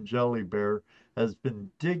 our friend Jelly Bear, has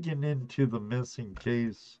been digging into the missing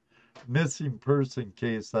person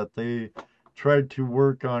case that they tried to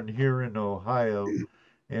work on here in Ohio,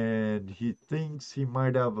 and he thinks he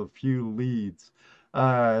might have a few leads.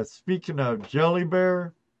 Speaking of Jelly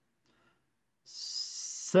Bear,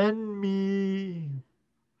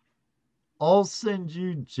 I'll send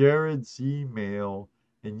you Jared's email,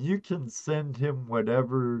 and you can send him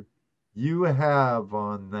whatever you have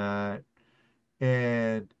on that.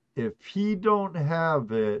 And if he don't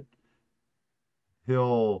have it,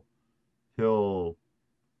 he'll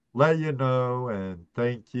let you know and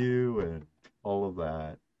thank you and all of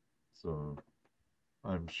that. So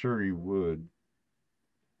I'm sure he would.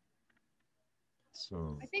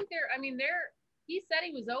 So I think he said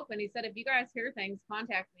he was open. He said, if you guys hear things,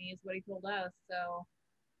 contact me, is what he told us. So,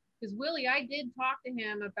 because Willie, I did talk to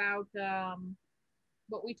him about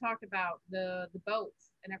what we talked about, the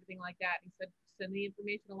boats and everything like that. He said, send the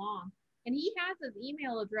information along. And he has his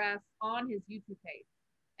email address on his YouTube page.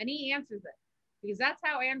 And he answers it. Because that's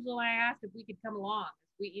how Angela and I asked if we could come along.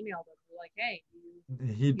 We emailed him. We're like, hey,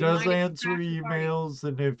 he does answer emails,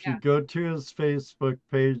 and if you go to his Facebook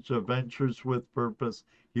page, Adventures with Purpose,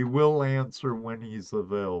 he will answer when he's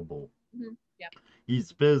available. Mm-hmm. Yeah.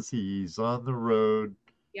 He's busy. He's on the road.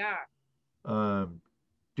 Yeah.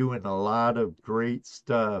 Doing a lot of great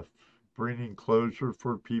stuff, bringing closure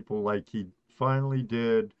for people like he finally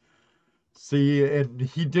did. See, and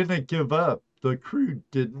he didn't give up. The crew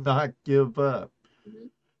did not give up. Mm-hmm.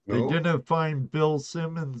 They didn't find Bill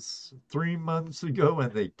Simmons 3 months ago,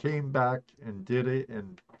 and they came back and did it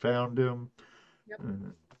and found him. Yep.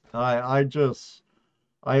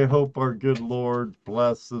 I hope our good Lord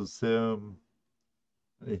blesses him,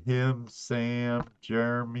 Sam,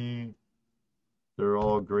 Jeremy. They're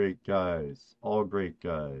all great guys. All great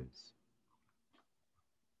guys.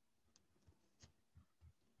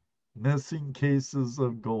 Missing cases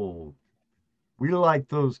of gold. We like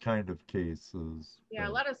those kind of cases. Yeah,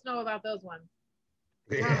 but- let us know about those ones.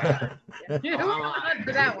 Yeah. We're on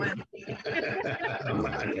for that one. I'm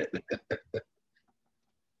on it.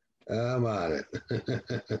 I'm on it.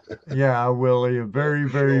 Yeah, Willie, a very,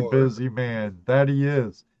 very Sure. busy man. That he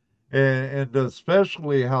is. And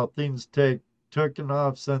especially how things taken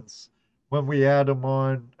off since when we had him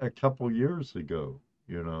on a couple years ago,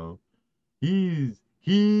 you know. He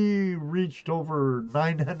reached over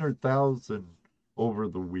 900,000 over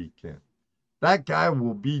the weekend. That guy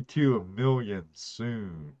will be to 1 million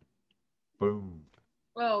soon. Boom.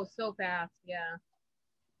 Oh, so fast. Yeah.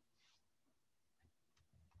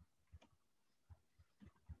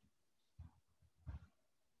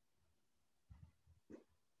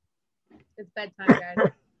 It's bedtime, guys.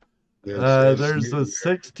 There's a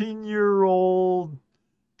 16-year-old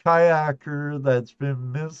kayaker that's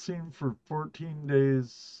been missing for 14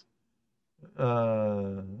 days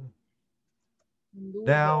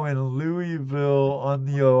now in Louisville on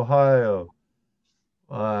the Ohio.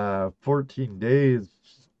 14 days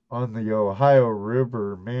on the Ohio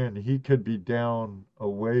River. Man, he could be down a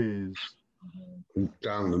ways.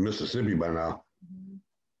 Down the Mississippi by now.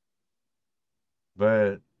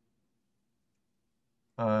 But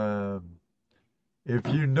if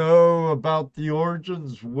you know about the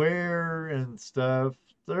origins where and stuff,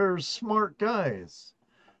 they're smart guys.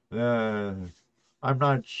 I'm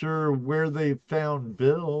not sure where they found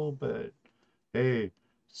Bill, but hey,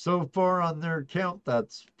 so far on their count,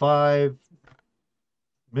 that's 5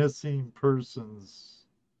 missing persons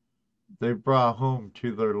they brought home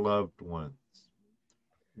to their loved ones.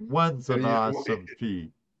 One's an awesome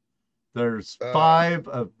feat. There's 5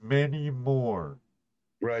 of many more.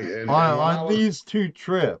 Right. And On these 2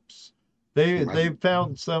 trips, they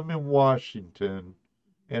found some in Washington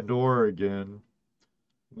and Oregon,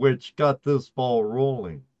 which got this ball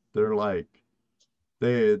rolling. They're like,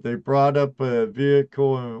 they brought up a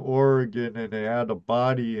vehicle in Oregon and it had a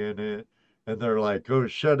body in it, and they're like, oh,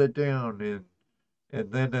 shut it down,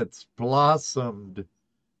 and then it's blossomed.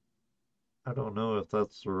 I don't know if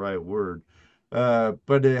that's the right word,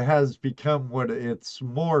 but it has become what it's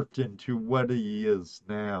morphed into what he is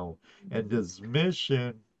now, and his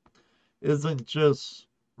mission isn't just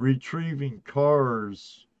retrieving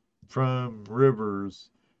cars from rivers.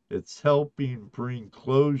 It's helping bring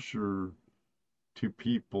closure to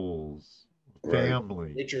people's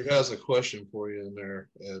family. Richard has a question for you in there,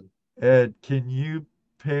 Ed. Ed, can you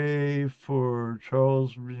pay for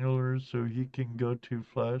Charles Mueller so he can go to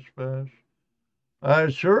Flash Bash?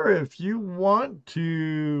 Sure, if you want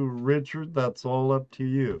to, Richard, that's all up to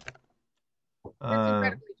you. That's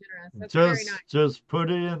incredibly generous. That's very nice. Just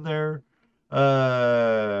put it in there.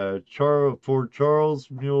 For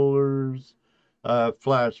Charles Mueller's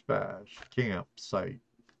Flash Bash campsite.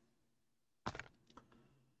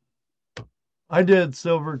 I did,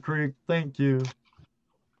 Silver Creek. Thank you.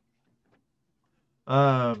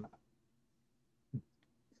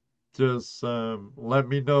 Just let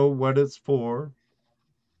me know what it's for.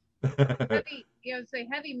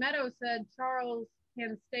 Heavy Meadow said Charles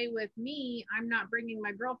can stay with me. I'm not bringing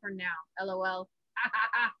my girlfriend now. LOL.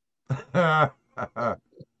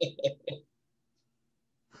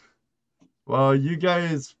 Well, you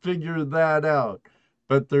guys figure that out.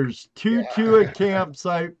 But there's 2 to a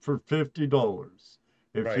campsite for $50.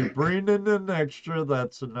 If you bring in an extra,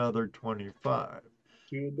 that's another $25.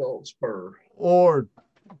 2 adults per. Or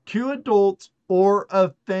 2 adults or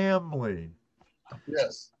a family.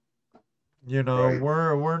 Yes. You know,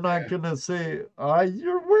 we're not gonna say,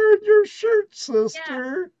 you're wearing your shirt, sister.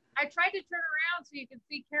 Yeah. I tried to turn around so you could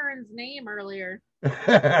see Karen's name earlier.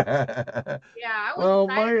 Yeah, I was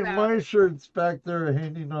excited about my it. shirt's back there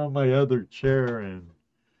hanging on my other chair,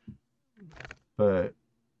 but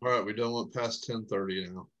all right, we done went past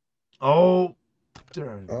 10:30 now. Oh,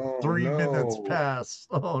 3 minutes past.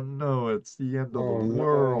 Oh no, it's the end of the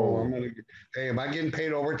world. Hey, am I getting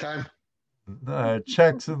paid overtime?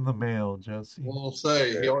 Checks in the mail, Jesse. Well, I'll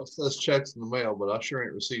say he always says checks in the mail, but I sure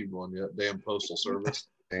ain't received one yet. Damn postal service.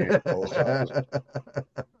 Damn post office.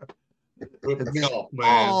 Rip me off,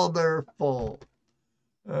 man. All their fault.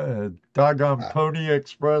 Doggone Pony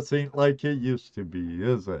Express ain't like it used to be,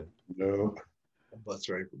 is it? No. Butt's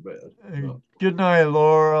ready for bed. Good night,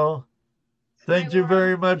 Laura. Thank you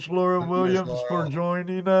very much, Laura Williams, for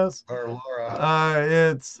joining us. Or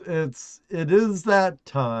Laura. It is that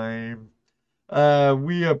time.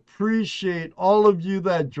 We appreciate all of you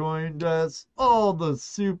that joined us, all the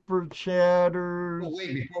super chatters. Oh,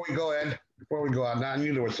 wait, before we go, Ed, I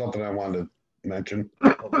knew there was something I wanted to mention.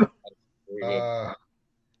 I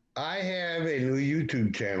have a new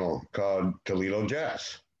YouTube channel called Toledo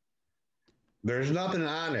Jazz. There's nothing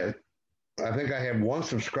on it. I think I have one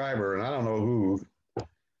subscriber, and I don't know who,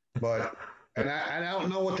 but and I don't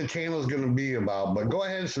know what the channel is going to be about. But go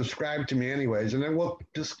ahead and subscribe to me anyways, and then we'll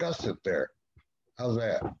discuss it there. How's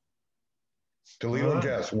that? Toledo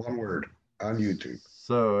Jess, one word on YouTube.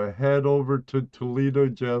 So head over to Toledo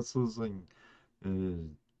Jess's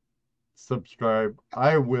and subscribe.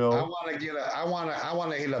 I will. I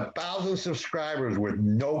want to hit 1,000 subscribers with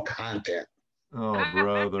no content. Oh,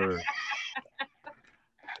 brother.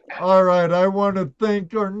 All right, I want to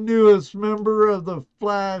thank our newest member of the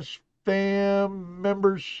Flash Fam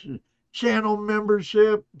channel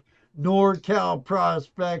membership, NorCal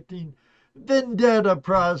Prospecting, Vendetta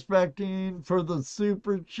Prospecting for the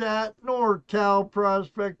super chat, NorCal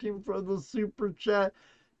Prospecting for the super chat,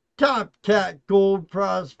 Top Cat Gold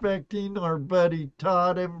Prospecting, our buddy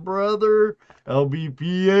Todd and brother,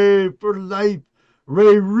 LBPA for life,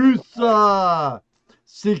 Ray Russa,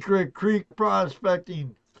 Secret Creek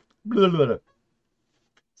Prospecting, blah, blah, blah.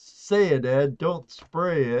 Say it, Ed, don't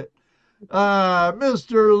spray it.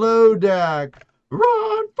 Mr. Lodak,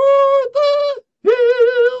 run for the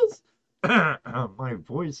hills. My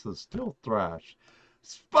voice is still thrash.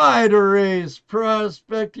 Spider Ace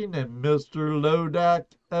Prospecting and Mr. Lodak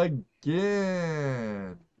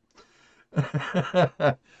again.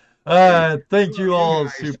 Thank you all,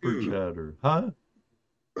 Super Chatter. Huh?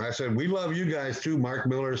 I said, we love you guys too. Mark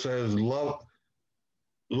Miller says, love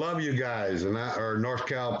you guys. And or North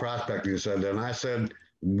Cal Prospecting said that. And I said,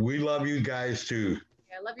 we love you guys too.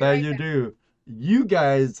 Yeah, I love you. That you do. You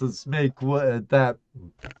guys just make what that.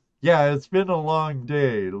 Yeah, it's been a long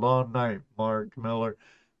day, long night, Mark Miller.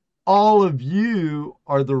 All of you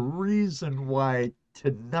are the reason why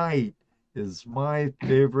tonight is my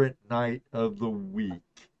favorite night of the week.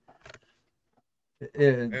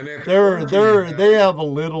 And they have a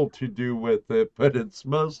little to do with it, but it's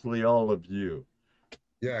mostly all of you.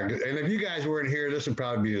 Yeah, and if you guys weren't here, this would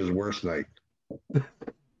probably be his worst night.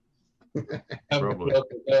 Probably. Us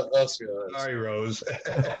guys. Sorry, Rose.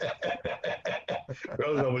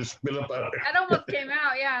 Rose almost spit up out there. That almost came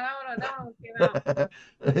out. Yeah, that almost came out.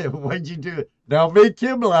 What'd you do? Now make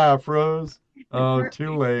him laugh, Rose. Oh,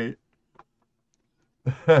 too late.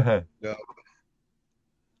 No.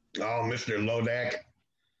 Oh, Mr. Lodak.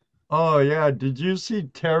 Oh yeah, did you see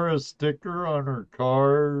Tara's sticker on her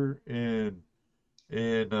car in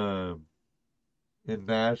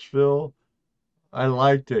Nashville? I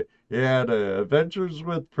liked it. It had a Adventures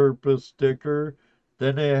with Purpose sticker,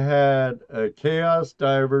 then it had a Chaos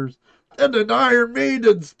Divers, and an Iron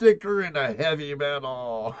Maiden sticker and a heavy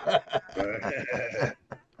metal.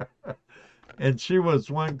 And she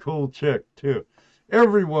was one cool chick too.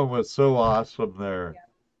 Everyone was so awesome there.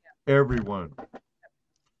 Everyone.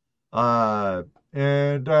 And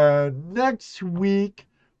next week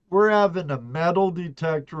we're having a metal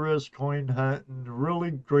detectorist coin hunting,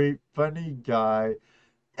 really great, funny guy,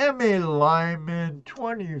 M.A. Lyman,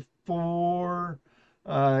 24.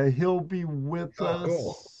 He'll be with us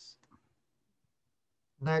cool.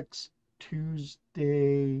 next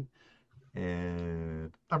Tuesday.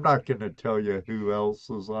 And I'm not going to tell you who else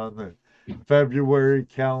is on the February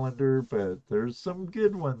calendar, but there's some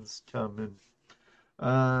good ones coming.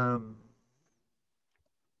 Until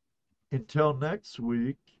next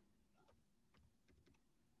week,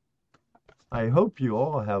 I hope you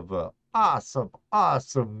all have an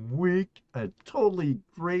awesome week, a totally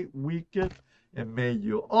great weekend, and may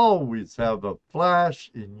you always have a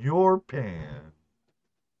flash in your pan.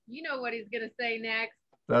 You know what he's going to say next.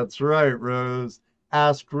 That's right, Rose.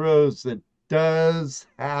 Ask Rose. It does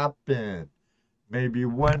happen. Maybe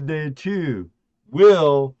one day, too,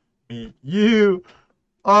 we'll meet you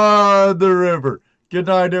on the river. Good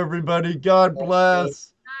night, everybody. God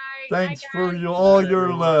bless. Night. Thanks Night, for guys. all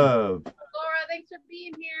your love. Laura, thanks for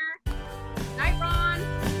being here. Night, Ron.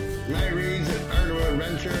 Night, Reed's at Art of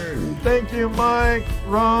Adventure. Thank you, Mike,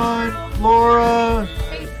 Ron, Laura.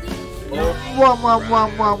 Wah, wah, wah,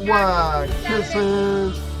 wah, wah.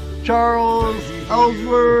 Kisses. Charles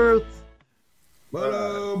Ellsworth.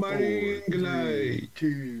 Hello, buddy. Good night.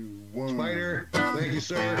 2, 1. Spider, thank you,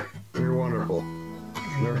 sir. You're wonderful.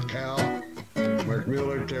 North Cal, Mark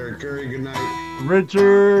Miller, Terry Curry, good night.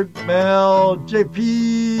 Richard, Mel,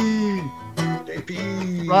 JP,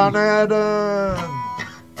 JP. Ron Adams,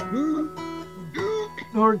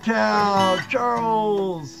 NorCal,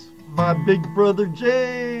 Charles, my big brother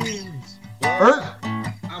James. Laura,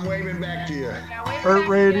 I'm waving back to you. Yeah, wave Earth back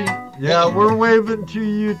rating. again. Yeah, we're waving to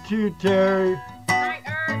you too, Terry. Night,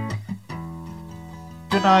 Earth.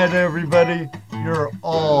 Good night, everybody. You're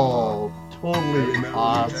all totally Good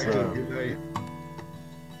awesome. night.